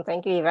welcome.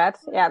 Thank you, Yvette.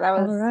 Yeah, that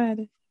was all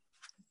right.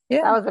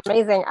 Yeah, that was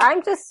amazing.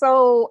 I'm just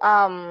so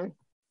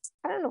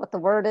I don't know what the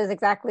word is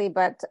exactly,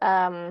 but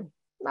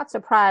not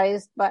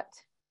surprised, but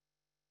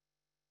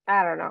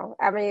I don't know.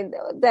 I mean,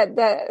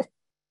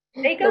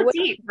 they go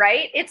deep,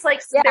 right? It's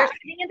like they're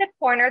sitting in the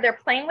corner, they're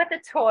playing with a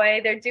toy,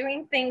 they're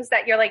doing things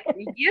that you're like,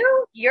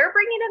 you're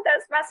bringing in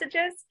those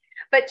messages.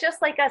 But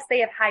just like us, they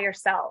have higher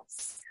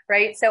selves,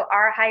 right? So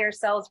our higher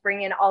selves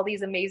bring in all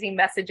these amazing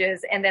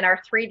messages, and then our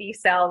 3D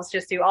selves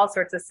just do all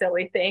sorts of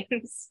silly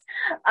things.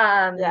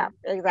 Yeah,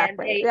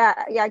 exactly.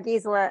 Yeah,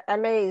 Gisela,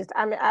 amazed.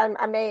 I'm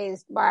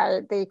amazed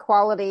by the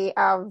quality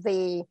of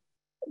the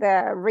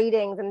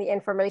readings and the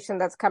information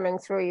that's coming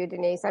through you,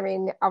 Denise. I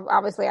mean,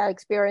 obviously I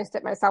experienced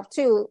it myself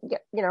too,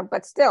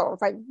 but still,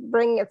 it's like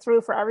bringing it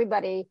through for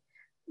everybody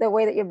the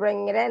way that you're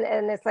bringing it in.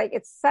 And it's like,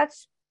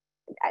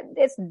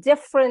 it's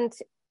different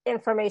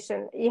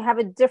information. You have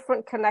a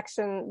different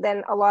connection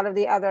than a lot of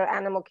the other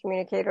animal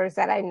communicators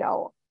that I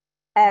know.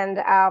 And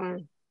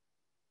I'm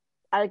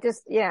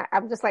just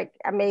like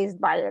amazed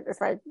by it. It's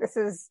like,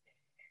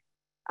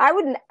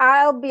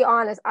 I'll be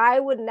honest, I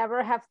would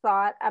never have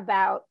thought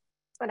about,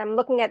 when I'm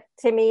looking at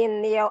Timmy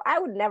and Neo, I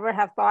would never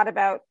have thought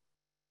about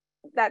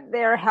that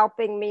they're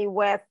helping me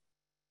with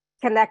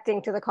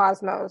connecting to the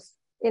cosmos.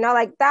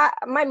 Like that,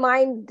 my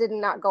mind did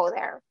not go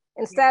there.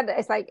 Instead,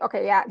 It's like,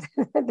 okay, yeah,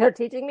 they're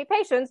teaching me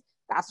patience,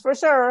 that's for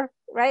sure,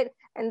 right?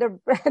 And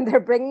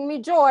they're bringing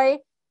me joy,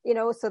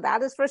 so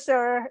that is for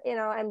sure,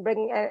 and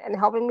bringing and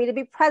helping me to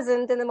be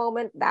present in the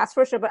moment, that's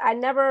for sure. But I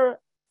never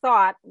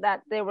thought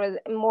that there was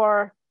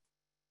more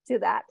to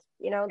that,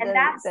 and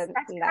that's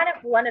kind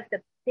of one of the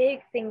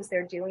big things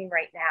they're doing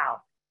right now.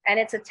 And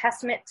it's a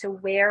testament to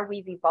where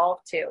we've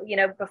evolved to.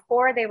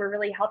 Before they were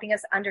really helping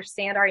us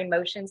understand our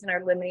emotions and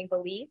our limiting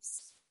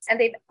beliefs. And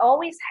they've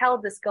always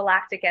held this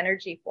galactic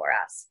energy for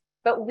us,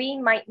 but we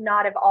might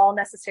not have all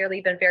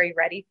necessarily been very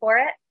ready for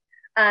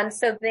it.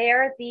 So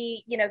they're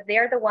the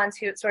ones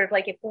who, sort of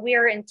like, if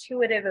we're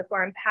intuitive, if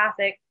we're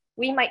empathic,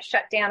 we might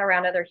shut down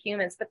around other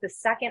humans. But the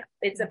second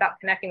it's about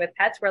connecting with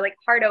pets, we're like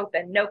heart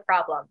open, no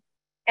problem.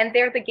 And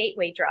they're the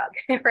gateway drug,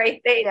 right?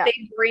 They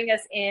bring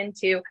us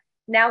into,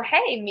 now,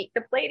 hey, meet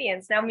the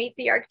Pleiadians, now meet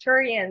the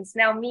Arcturians,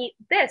 now meet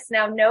this,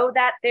 now know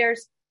that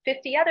there's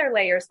 50 other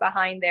layers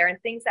behind there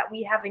and things that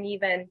we haven't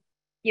even,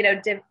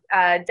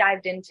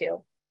 dived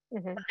into.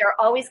 Mm-hmm. They're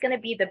always going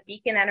to be the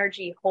beacon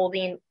energy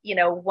holding,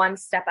 one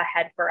step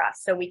ahead for us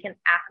so we can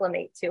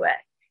acclimate to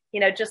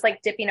it. Just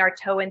like dipping our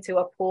toe into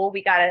a pool,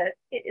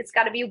 it's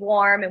got to be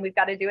warm and we've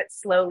got to do it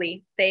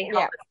slowly. They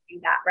help us do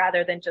that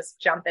rather than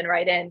just jumping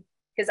right in.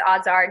 Because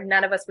odds are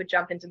none of us would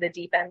jump into the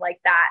deep end like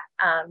that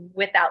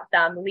without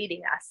them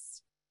leading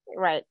us.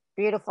 Right.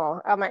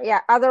 Beautiful.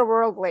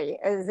 Otherworldly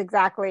is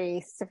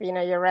exactly,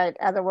 Safina, you're right.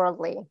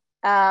 Otherworldly.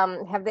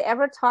 Have they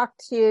ever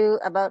talked to you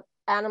about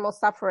animal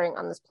suffering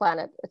on this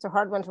planet? It's a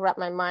hard one to wrap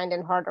my mind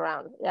and heart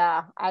around.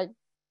 Yeah, I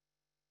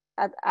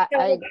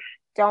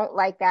don't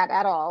like that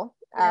at all.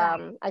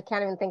 I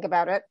can't even think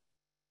about it.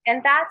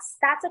 And that's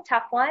a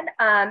tough one,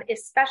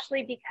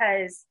 especially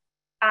because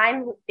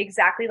I'm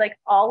exactly like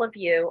all of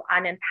you.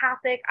 I'm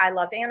empathic. I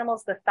love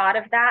animals. The thought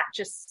of that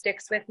just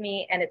sticks with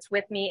me and it's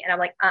with me. And I'm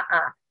like,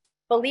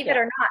 Believe it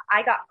or not,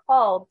 I got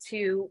called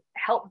to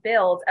help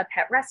build a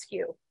pet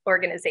rescue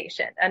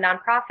organization, a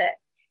nonprofit.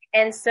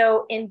 And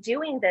so in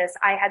doing this,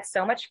 I had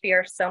so much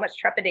fear, so much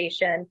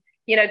trepidation,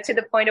 to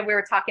the point of we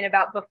were talking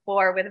about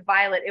before with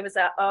Violet, it was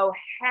oh,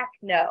 heck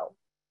no.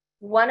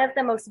 One of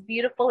the most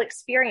beautiful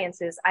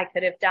experiences I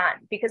could have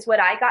done, because what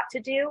I got to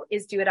do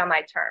is do it on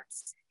my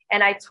terms.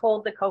 And I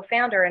told the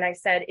co-founder and I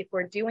said, if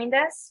we're doing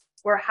this,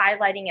 we're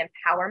highlighting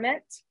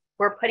empowerment.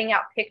 We're putting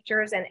out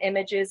pictures and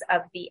images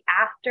of the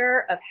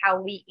after of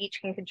how we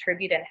each can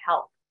contribute and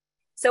help.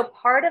 So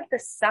part of the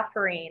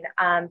suffering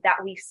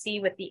that we see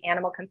with the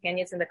animal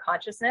companions in the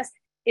consciousness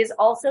is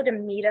also to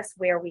meet us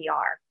where we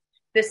are.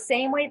 The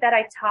same way that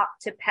I talk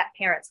to pet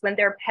parents when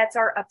their pets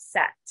are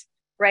upset,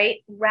 right?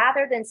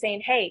 Rather than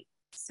saying, hey,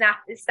 snap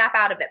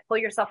out of it, pull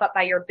yourself up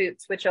by your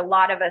boots, which a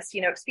lot of us,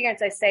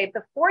 experience. I say,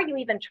 before you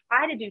even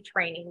try to do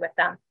training with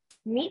them,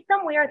 meet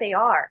them where they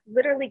are.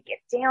 Literally get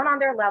down on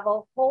their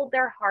level, hold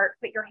their heart,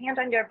 put your hand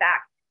on their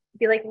back,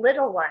 be like,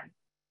 little one,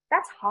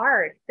 that's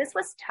hard. This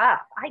was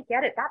tough. I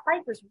get it. That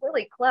life was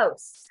really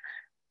close.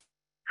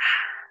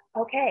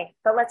 Okay,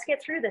 but let's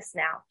get through this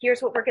now.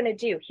 Here's what we're going to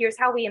do. Here's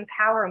how we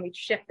empower and we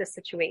shift the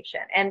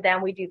situation. And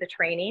then we do the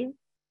training.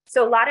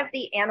 So a lot of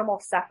the animal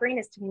suffering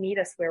is to meet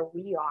us where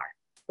we are,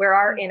 where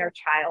our inner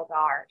child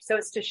are. So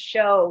it's to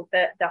show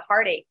the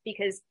heartache,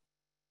 because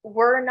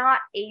we're not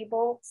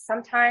able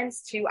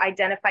sometimes to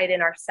identify it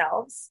in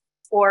ourselves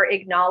or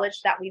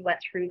acknowledge that we went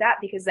through that,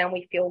 because then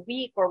we feel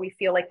weak or we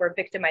feel like we're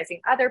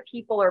victimizing other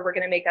people or we're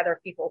going to make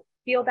other people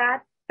feel bad.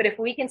 But if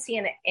we can see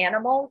an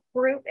animal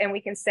group and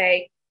we can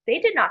say, they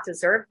did not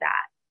deserve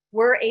that,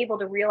 we're able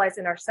to realize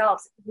in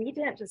ourselves, we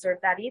didn't deserve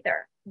that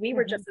either. We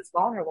were just as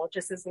vulnerable,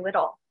 just as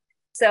little.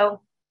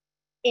 So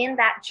in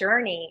that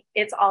journey,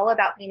 it's all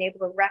about being able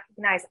to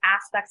recognize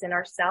aspects in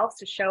ourselves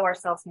to show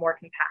ourselves more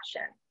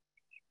compassion.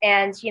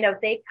 And,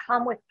 they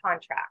come with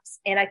contracts.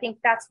 And I think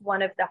that's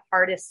one of the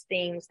hardest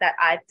things that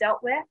I've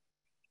dealt with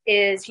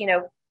is,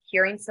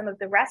 hearing some of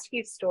the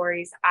rescue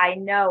stories. I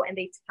know, and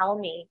they tell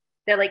me,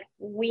 they're like,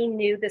 we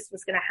knew this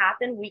was going to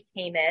happen. We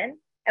came in,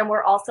 and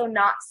we're also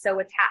not so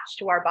attached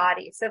to our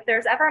body. So if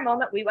there's ever a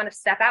moment we want to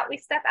step out, we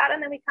step out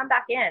and then we come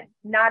back in.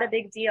 Not a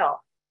big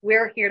deal.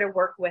 We're here to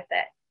work with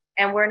it.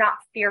 And we're not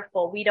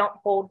fearful. We don't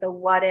hold the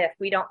what if.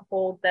 We don't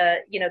hold the,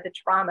 the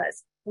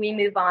traumas. We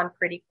move on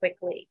pretty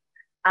quickly.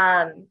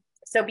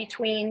 So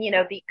between,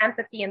 the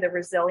empathy and the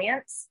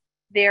resilience,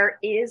 there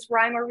is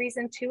rhyme or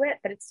reason to it,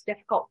 but it's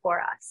difficult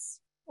for us.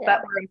 Yeah.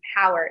 But we're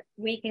empowered.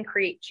 We can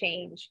create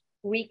change.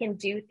 We can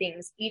do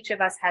things. Each of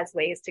us has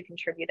ways to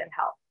contribute and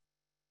help.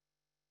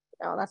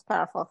 Oh, that's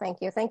powerful. Thank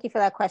you. Thank you for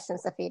that question,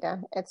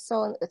 Safida. It's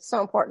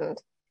so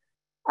important.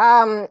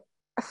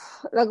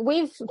 Like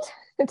we've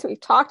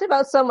talked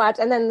about so much,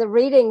 and then the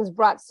readings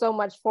brought so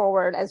much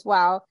forward as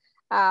well,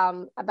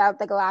 about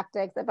the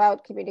galactics,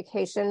 about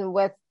communication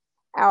with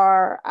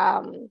our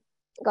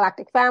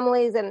galactic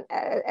families and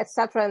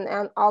etc.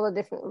 and all the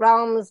different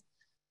realms.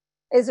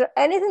 Is there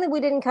anything that we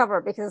didn't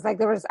cover? Because I know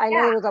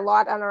there was a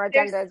lot on our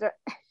agenda.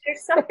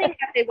 There's something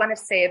that they want to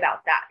say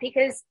about that,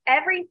 because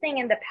everything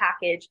in the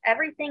package,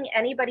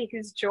 anybody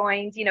who's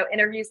joined,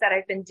 interviews that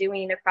I've been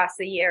doing across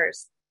the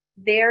years,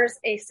 there's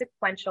a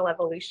sequential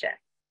evolution,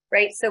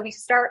 right? So we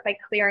start by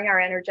clearing our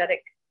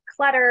energetic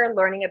clutter,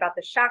 learning about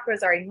the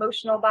chakras, our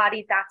emotional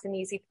body. That's an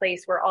easy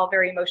place. We're all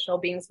very emotional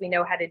beings. We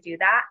know how to do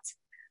that.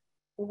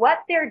 What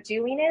they're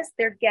doing is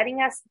they're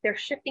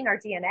shifting our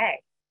DNA,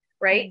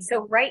 right? Mm-hmm.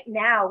 So right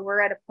now we're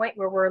at a point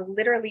where we're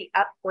literally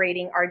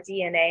upgrading our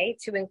DNA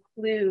to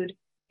include,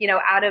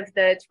 out of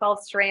the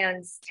 12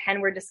 strands,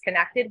 10 were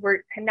disconnected.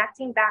 We're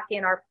connecting back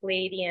in our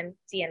Pleiadian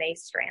DNA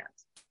strand.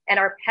 And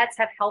our pets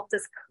have helped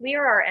us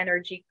clear our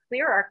energy,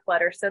 clear our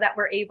clutter so that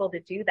we're able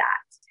to do that.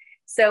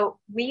 So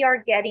we are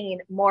getting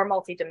more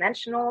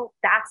multidimensional.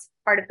 That's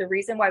part of the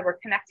reason why we're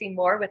connecting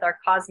more with our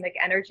cosmic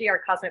energy,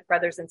 our cosmic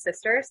brothers and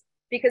sisters,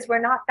 because we're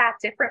not that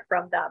different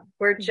from them.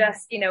 We're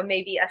just,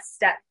 maybe a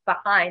step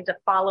behind of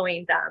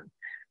following them.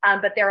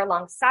 But they're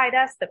alongside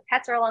us. The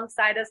pets are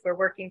alongside us. We're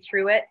working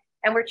through it.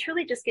 And we're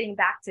truly just getting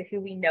back to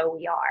who we know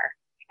we are.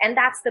 And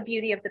that's the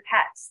beauty of the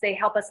pets. They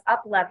help us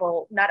up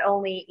level, not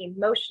only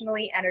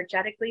emotionally,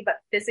 energetically, but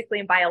physically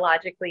and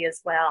biologically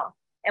as well.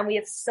 And we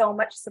have so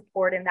much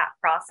support in that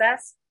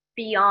process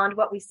beyond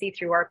what we see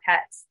through our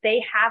pets.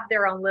 They have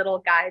their own little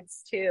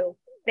guides too.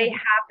 They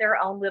have their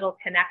own little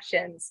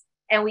connections,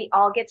 and we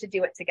all get to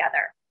do it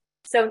together.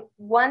 So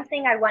one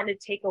thing I wanted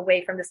to take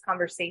away from this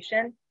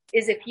conversation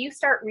is if you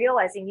start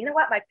realizing, you know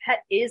what, my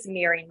pet is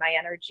mirroring my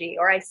energy,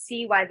 or I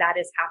see why that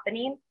is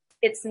happening.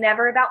 It's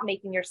never about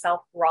making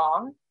yourself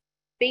wrong.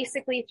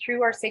 Basically,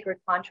 through our sacred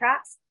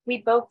contracts, we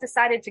both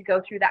decided to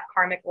go through that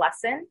karmic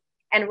lesson.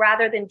 And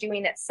rather than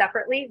doing it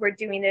separately, we're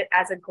doing it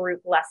as a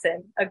group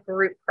lesson, a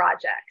group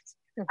project.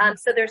 Mm-hmm.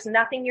 So there's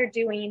nothing you're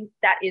doing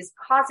that is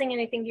causing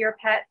anything to your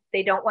pet.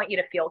 They don't want you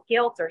to feel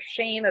guilt or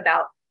shame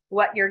about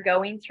what you're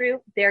going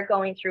through. They're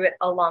going through it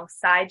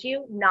alongside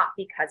you, not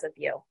because of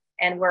you.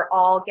 And we're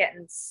all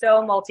getting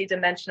so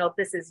multidimensional.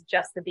 This is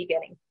just the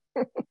beginning.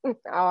 Oh,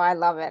 I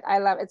love it.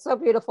 It's so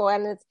beautiful.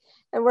 And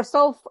we're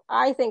so,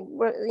 I think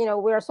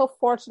we're so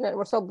fortunate.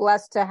 We're so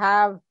blessed to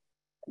have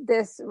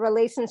this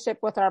relationship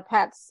with our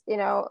pets,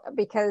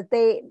 because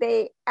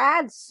they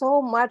add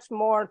so much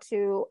more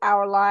to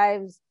our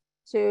lives,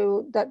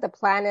 to the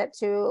planet,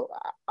 to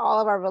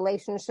all of our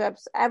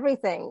relationships,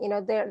 everything.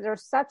 They're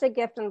such a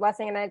gift and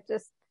blessing. And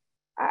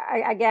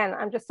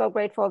I'm just so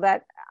grateful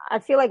that I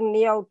feel like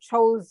Neo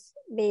chose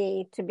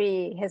me to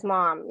be his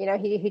mom.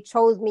 He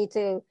chose me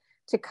to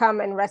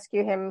come and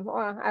rescue him.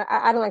 Well,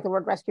 I don't like the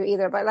word rescue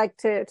either, but like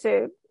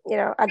to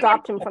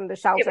adopt him from the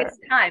shelter. It was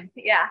time.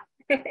 Yeah.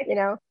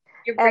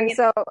 And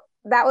so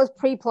that was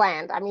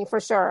pre-planned. I mean, for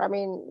sure. I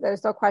mean,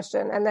 there's no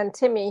question. And then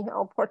Timmy,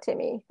 oh, poor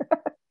Timmy.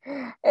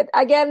 I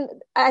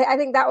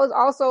think that was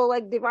also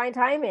like divine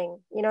timing,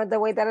 the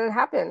way that it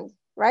happened.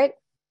 Right.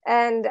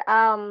 And,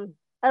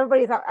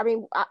 everybody thought, I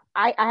mean,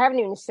 I haven't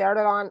even shared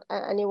it on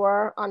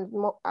anywhere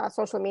on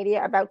social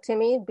media about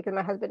Timmy because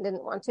my husband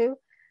didn't want to,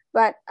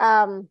 but,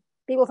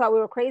 people thought we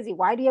were crazy.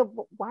 Why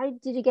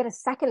did you get a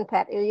second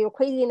pet? You were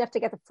crazy enough to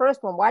get the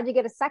first one. Why did you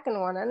get a second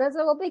one? And I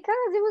said, well, because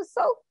it was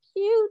so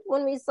cute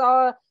when we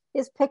saw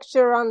his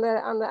picture on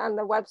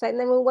the website, and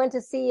then we went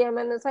to see him,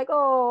 and it's like,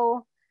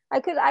 oh,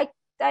 I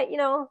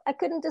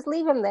couldn't just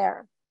leave him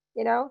there,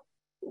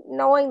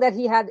 knowing that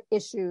he had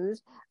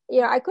issues,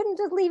 I couldn't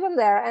just leave him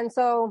there. And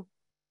so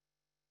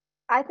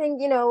I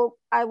think,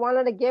 I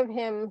wanted to give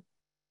him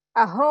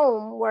a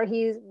home where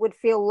he would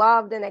feel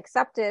loved and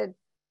accepted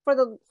for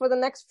the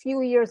next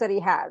few years that he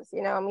has.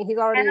 I mean, he's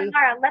already. And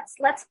Laura,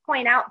 let's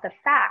point out the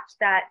fact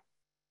that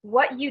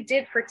what you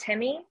did for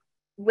Timmy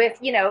with,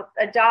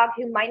 a dog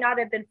who might not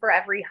have been for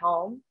every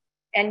home,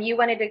 and you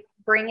wanted to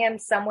bring him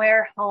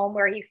somewhere home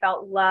where he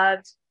felt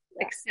loved,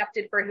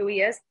 accepted for who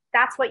he is.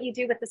 That's what you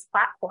do with this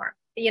platform.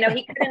 He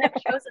couldn't have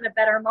chosen a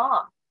better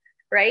mom,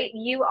 right?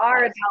 You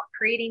are about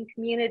creating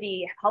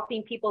community,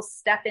 helping people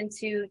step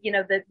into,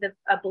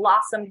 a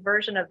blossomed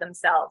version of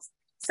themselves.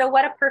 So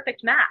what a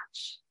perfect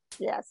match.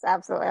 Yes,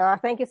 absolutely. Oh,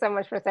 thank you so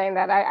much for saying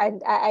that.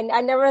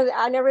 I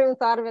never even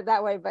thought of it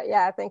that way, but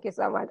yeah, thank you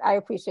so much. I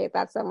appreciate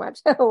that so much.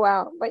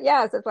 Wow. But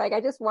yes, it's like,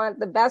 I just want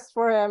the best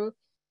for him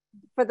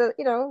for the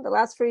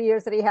last few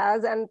years that he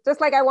has. And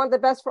just like I want the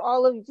best for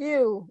all of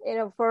you,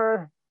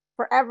 for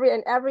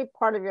every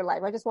part of your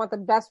life. I just want the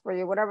best for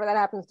you, whatever that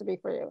happens to be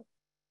for you.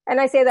 And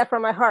I say that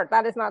from my heart.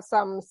 That is not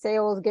some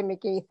sales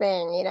gimmicky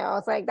thing,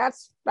 It's like,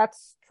 that's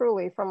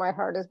truly from my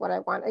heart is what I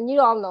want. And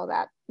you all know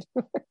that.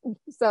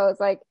 So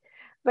it's like,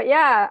 but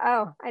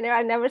yeah,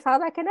 I never saw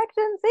that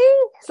connection. See,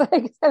 it's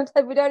like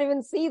sometimes we don't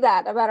even see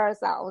that about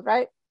ourselves,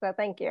 right? So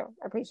thank you.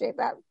 I appreciate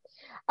that.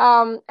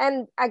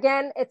 And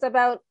again, it's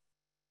about,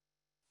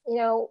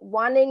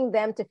 wanting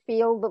them to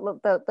feel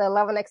the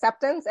love and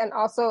acceptance. And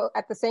also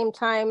at the same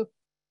time,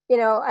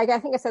 I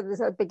think I said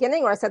this at the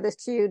beginning, or I said this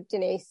to you,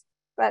 Denise,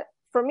 but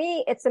for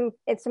me,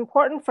 it's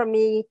important for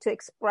me to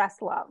express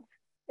love,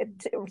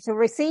 to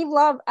receive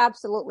love.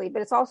 Absolutely.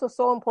 But it's also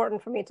so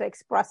important for me to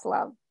express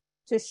love,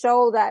 to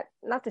show that,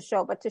 not to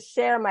show, but to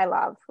share my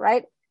love.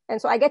 Right.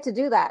 And so I get to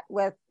do that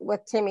with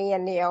Timmy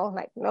and Neil,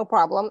 like no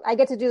problem. I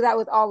get to do that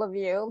with all of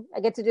you. I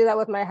get to do that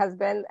with my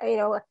husband,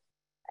 and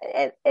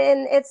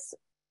it's,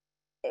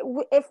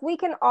 if we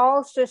can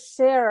all just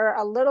share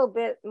a little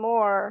bit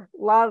more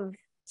love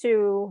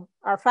to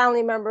our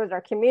family members,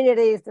 our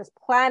communities, this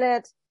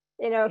planet,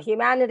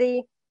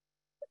 humanity,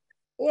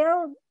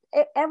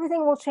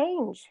 everything will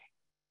change,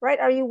 right?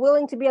 Are you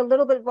willing to be a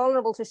little bit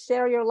vulnerable to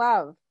share your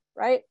love,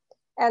 right?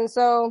 And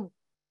so,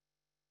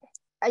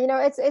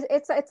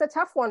 it's a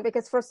tough one,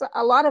 because for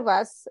a lot of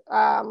us,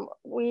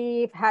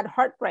 we've had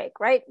heartbreak,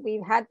 right?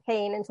 We've had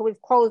pain, and so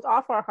we've closed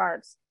off our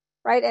hearts,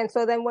 right? And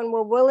so then when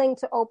we're willing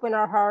to open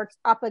our hearts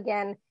up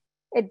again,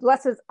 it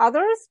blesses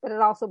others, but it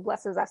also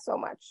blesses us so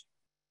much.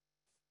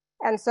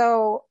 And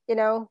so,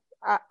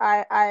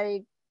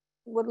 I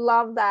would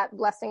love that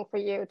blessing for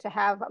you, to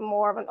have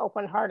more of an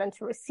open heart and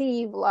to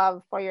receive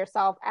love for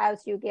yourself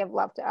as you give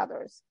love to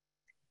others.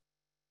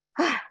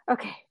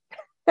 Okay.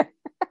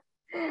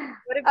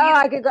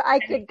 I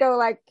could go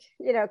like,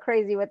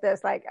 crazy with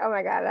this. Like, oh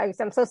my God,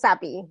 I'm so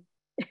sappy.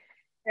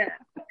 Yeah.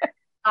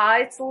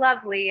 It's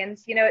lovely. And,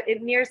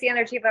 it mirrors the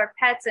energy of our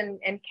pets, and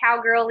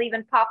Cowgirl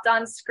even popped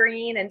on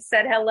screen and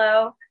said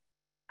hello.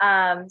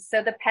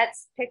 So the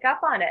pets pick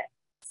up on it.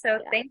 So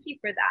Thank you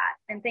for that.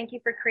 And thank you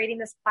for creating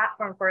this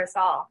platform for us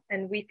all.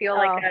 And we feel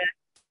like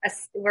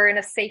we're in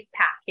a safe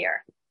path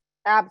here.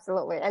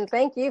 Absolutely. And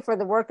thank you for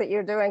the work that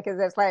you're doing, because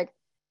it's like,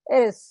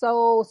 it is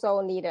so,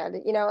 so needed.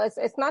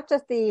 It's not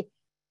just the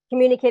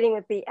communicating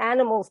with the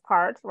animals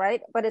part,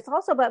 right? But it's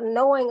also about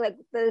knowing, like,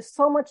 there's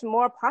so much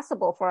more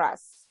possible for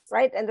us,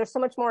 right? And there's so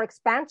much more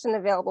expansion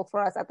available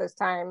for us at this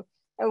time.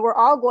 And we're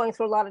all going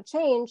through a lot of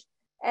change.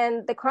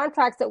 And the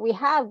contracts that we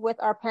have with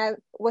our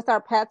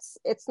pets,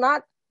 it's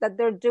not that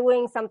they're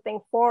doing something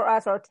for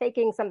us or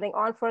taking something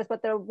on for us,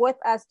 but they're with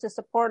us to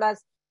support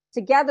us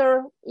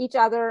together, each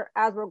other,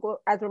 as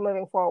we're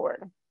moving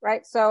forward,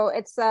 right? So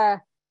it's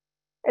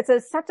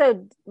such a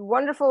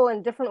wonderful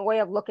and different way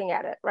of looking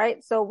at it,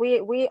 right? So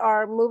we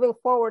are moving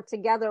forward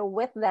together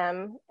with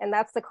them, and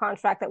that's the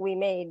contract that we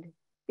made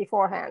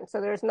beforehand. So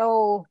there's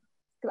no,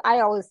 I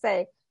always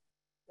said,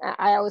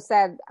 I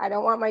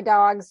don't want my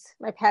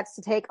pets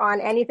to take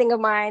on anything of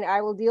mine.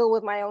 I will deal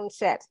with my own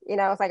shit.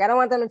 It's like, I don't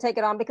want them to take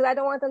it on, because I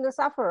don't want them to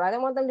suffer. I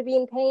don't want them to be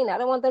in pain. I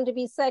don't want them to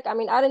be sick. I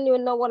mean, I don't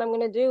even know what I'm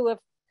going to do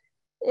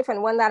if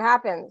and when that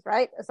happens,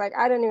 right? It's like,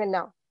 I don't even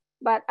know.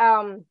 But,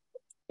 but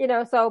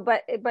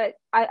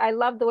I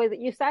love the way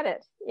that you said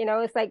it.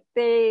 It's like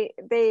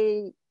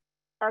they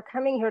are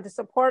coming here to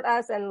support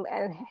us and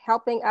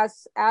helping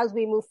us as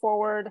we move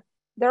forward.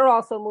 They're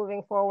also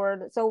moving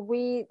forward. So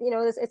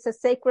it's a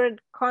sacred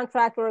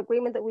contract or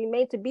agreement that we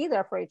made to be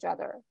there for each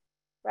other,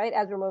 right?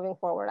 As we're moving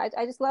forward.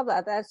 I just love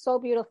that. That's so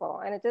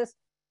beautiful. And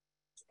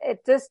it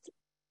just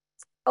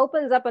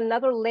opens up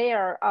another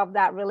layer of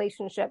that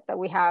relationship that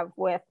we have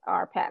with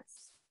our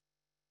pets.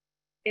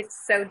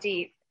 It's so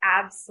deep.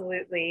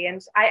 Absolutely.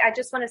 And I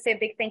just want to say a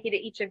big thank you to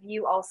each of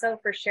you also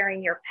for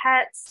sharing your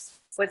pets,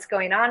 what's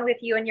going on with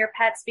you and your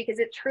pets, because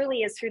it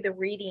truly is through the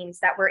readings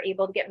that we're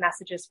able to get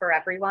messages for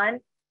everyone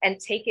and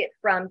take it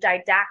from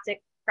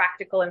didactic,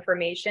 practical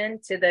information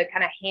to the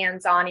kind of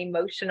hands-on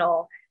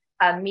emotional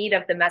meat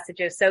of the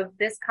messages. So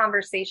this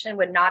conversation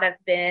would not have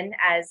been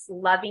as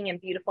loving and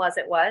beautiful as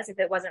it was if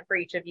it wasn't for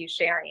each of you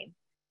sharing.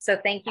 So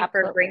thank you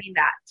for bringing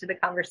that to the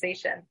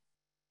conversation.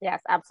 Yes,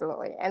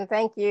 absolutely. And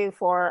thank you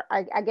for,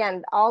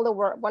 again, all the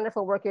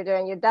wonderful work you're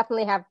doing. You're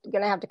definitely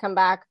going to have to come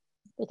back,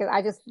 because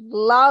I just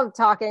love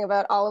talking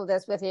about all of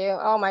this with you.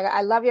 Oh my God,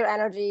 I love your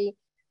energy.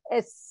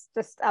 It's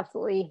just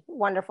absolutely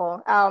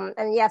wonderful.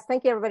 And yes,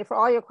 thank you everybody for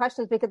all your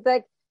questions, because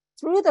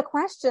through the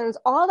questions,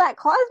 all that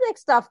cosmic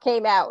stuff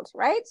came out,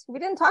 right? We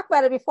didn't talk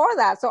about it before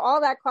that. So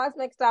all that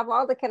cosmic stuff,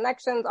 all the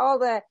connections, all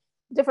the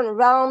different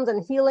realms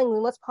and healing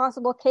and what's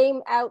possible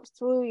came out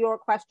through your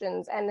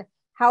questions, and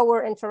how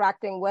we're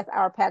interacting with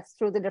our pets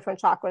through the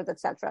different chakras,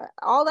 etc.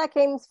 All that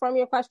came from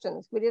your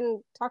questions. We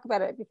didn't talk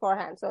about it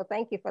beforehand, so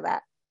thank you for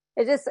that.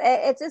 It just,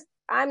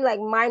 I'm like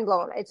mind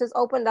blown. It just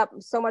opened up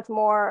so much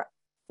more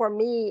for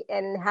me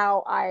in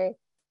how I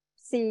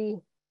see,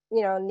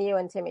 Neo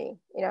and Timmy,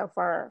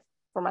 for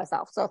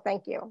myself. So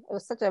thank you. It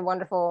was such a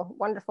wonderful,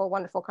 wonderful,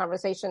 wonderful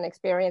conversation,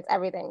 experience,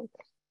 everything.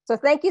 So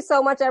thank you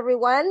so much,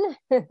 everyone.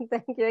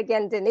 Thank you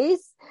again,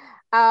 Denise.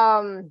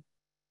 And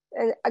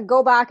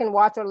go back and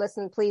watch or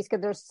listen, please, because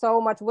there's so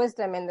much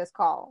wisdom in this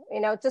call.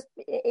 Just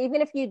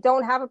even if you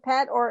don't have a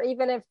pet, or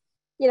even if,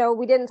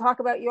 we didn't talk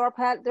about your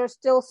pet, there's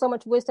still so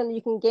much wisdom that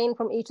you can gain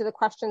from each of the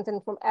questions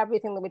and from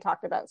everything that we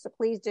talked about. So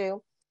please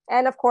do.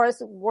 And of course,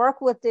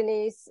 work with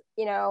Denise,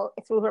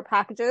 through her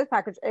packages,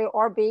 package A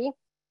or B,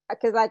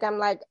 because I'm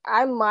like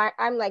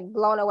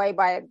blown away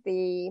by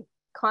the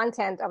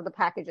content of the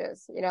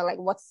packages, like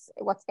what's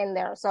in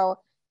there. So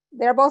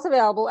they're both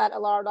available at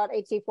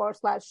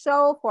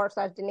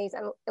alara.at/show/Denise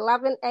and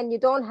 11. And you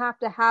don't have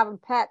to have a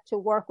pet to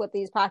work with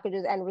these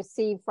packages and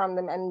receive from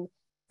them and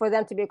for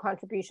them to be a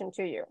contribution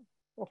to you.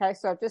 Okay.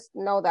 So just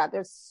know that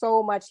there's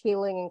so much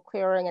healing and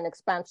clearing and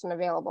expansion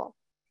available.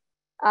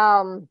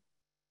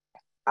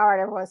 All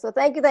right, everyone. So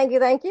thank you.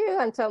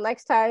 Until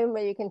next time,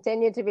 may you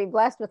continue to be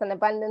blessed with an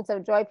abundance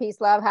of joy, peace,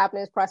 love,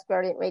 happiness,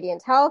 prosperity, and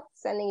radiant health.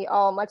 Sending you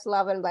all much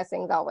love and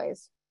blessings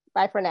always.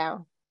 Bye for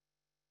now.